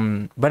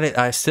 But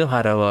I still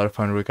had a lot of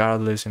fun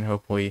regardless, and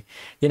hopefully,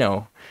 you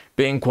know,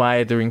 being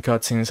quiet during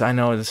cutscenes. I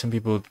know that some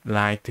people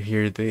like to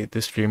hear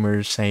the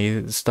streamers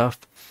say stuff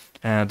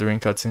during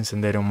cutscenes,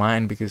 and they don't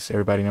mind because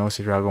everybody knows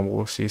the Dragon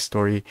Ball Z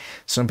story.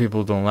 Some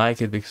people don't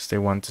like it because they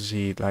want to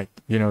see, like,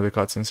 you know, the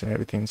cutscenes and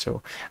everything.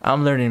 So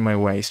I'm learning my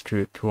ways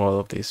through all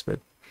of this. But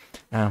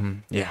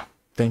yeah,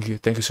 thank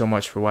you so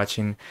much for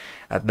watching.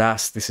 At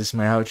last, this is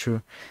my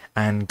outro,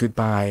 and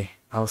goodbye.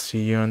 I'll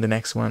see you on the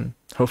next one,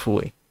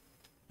 hopefully.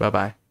 Bye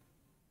bye.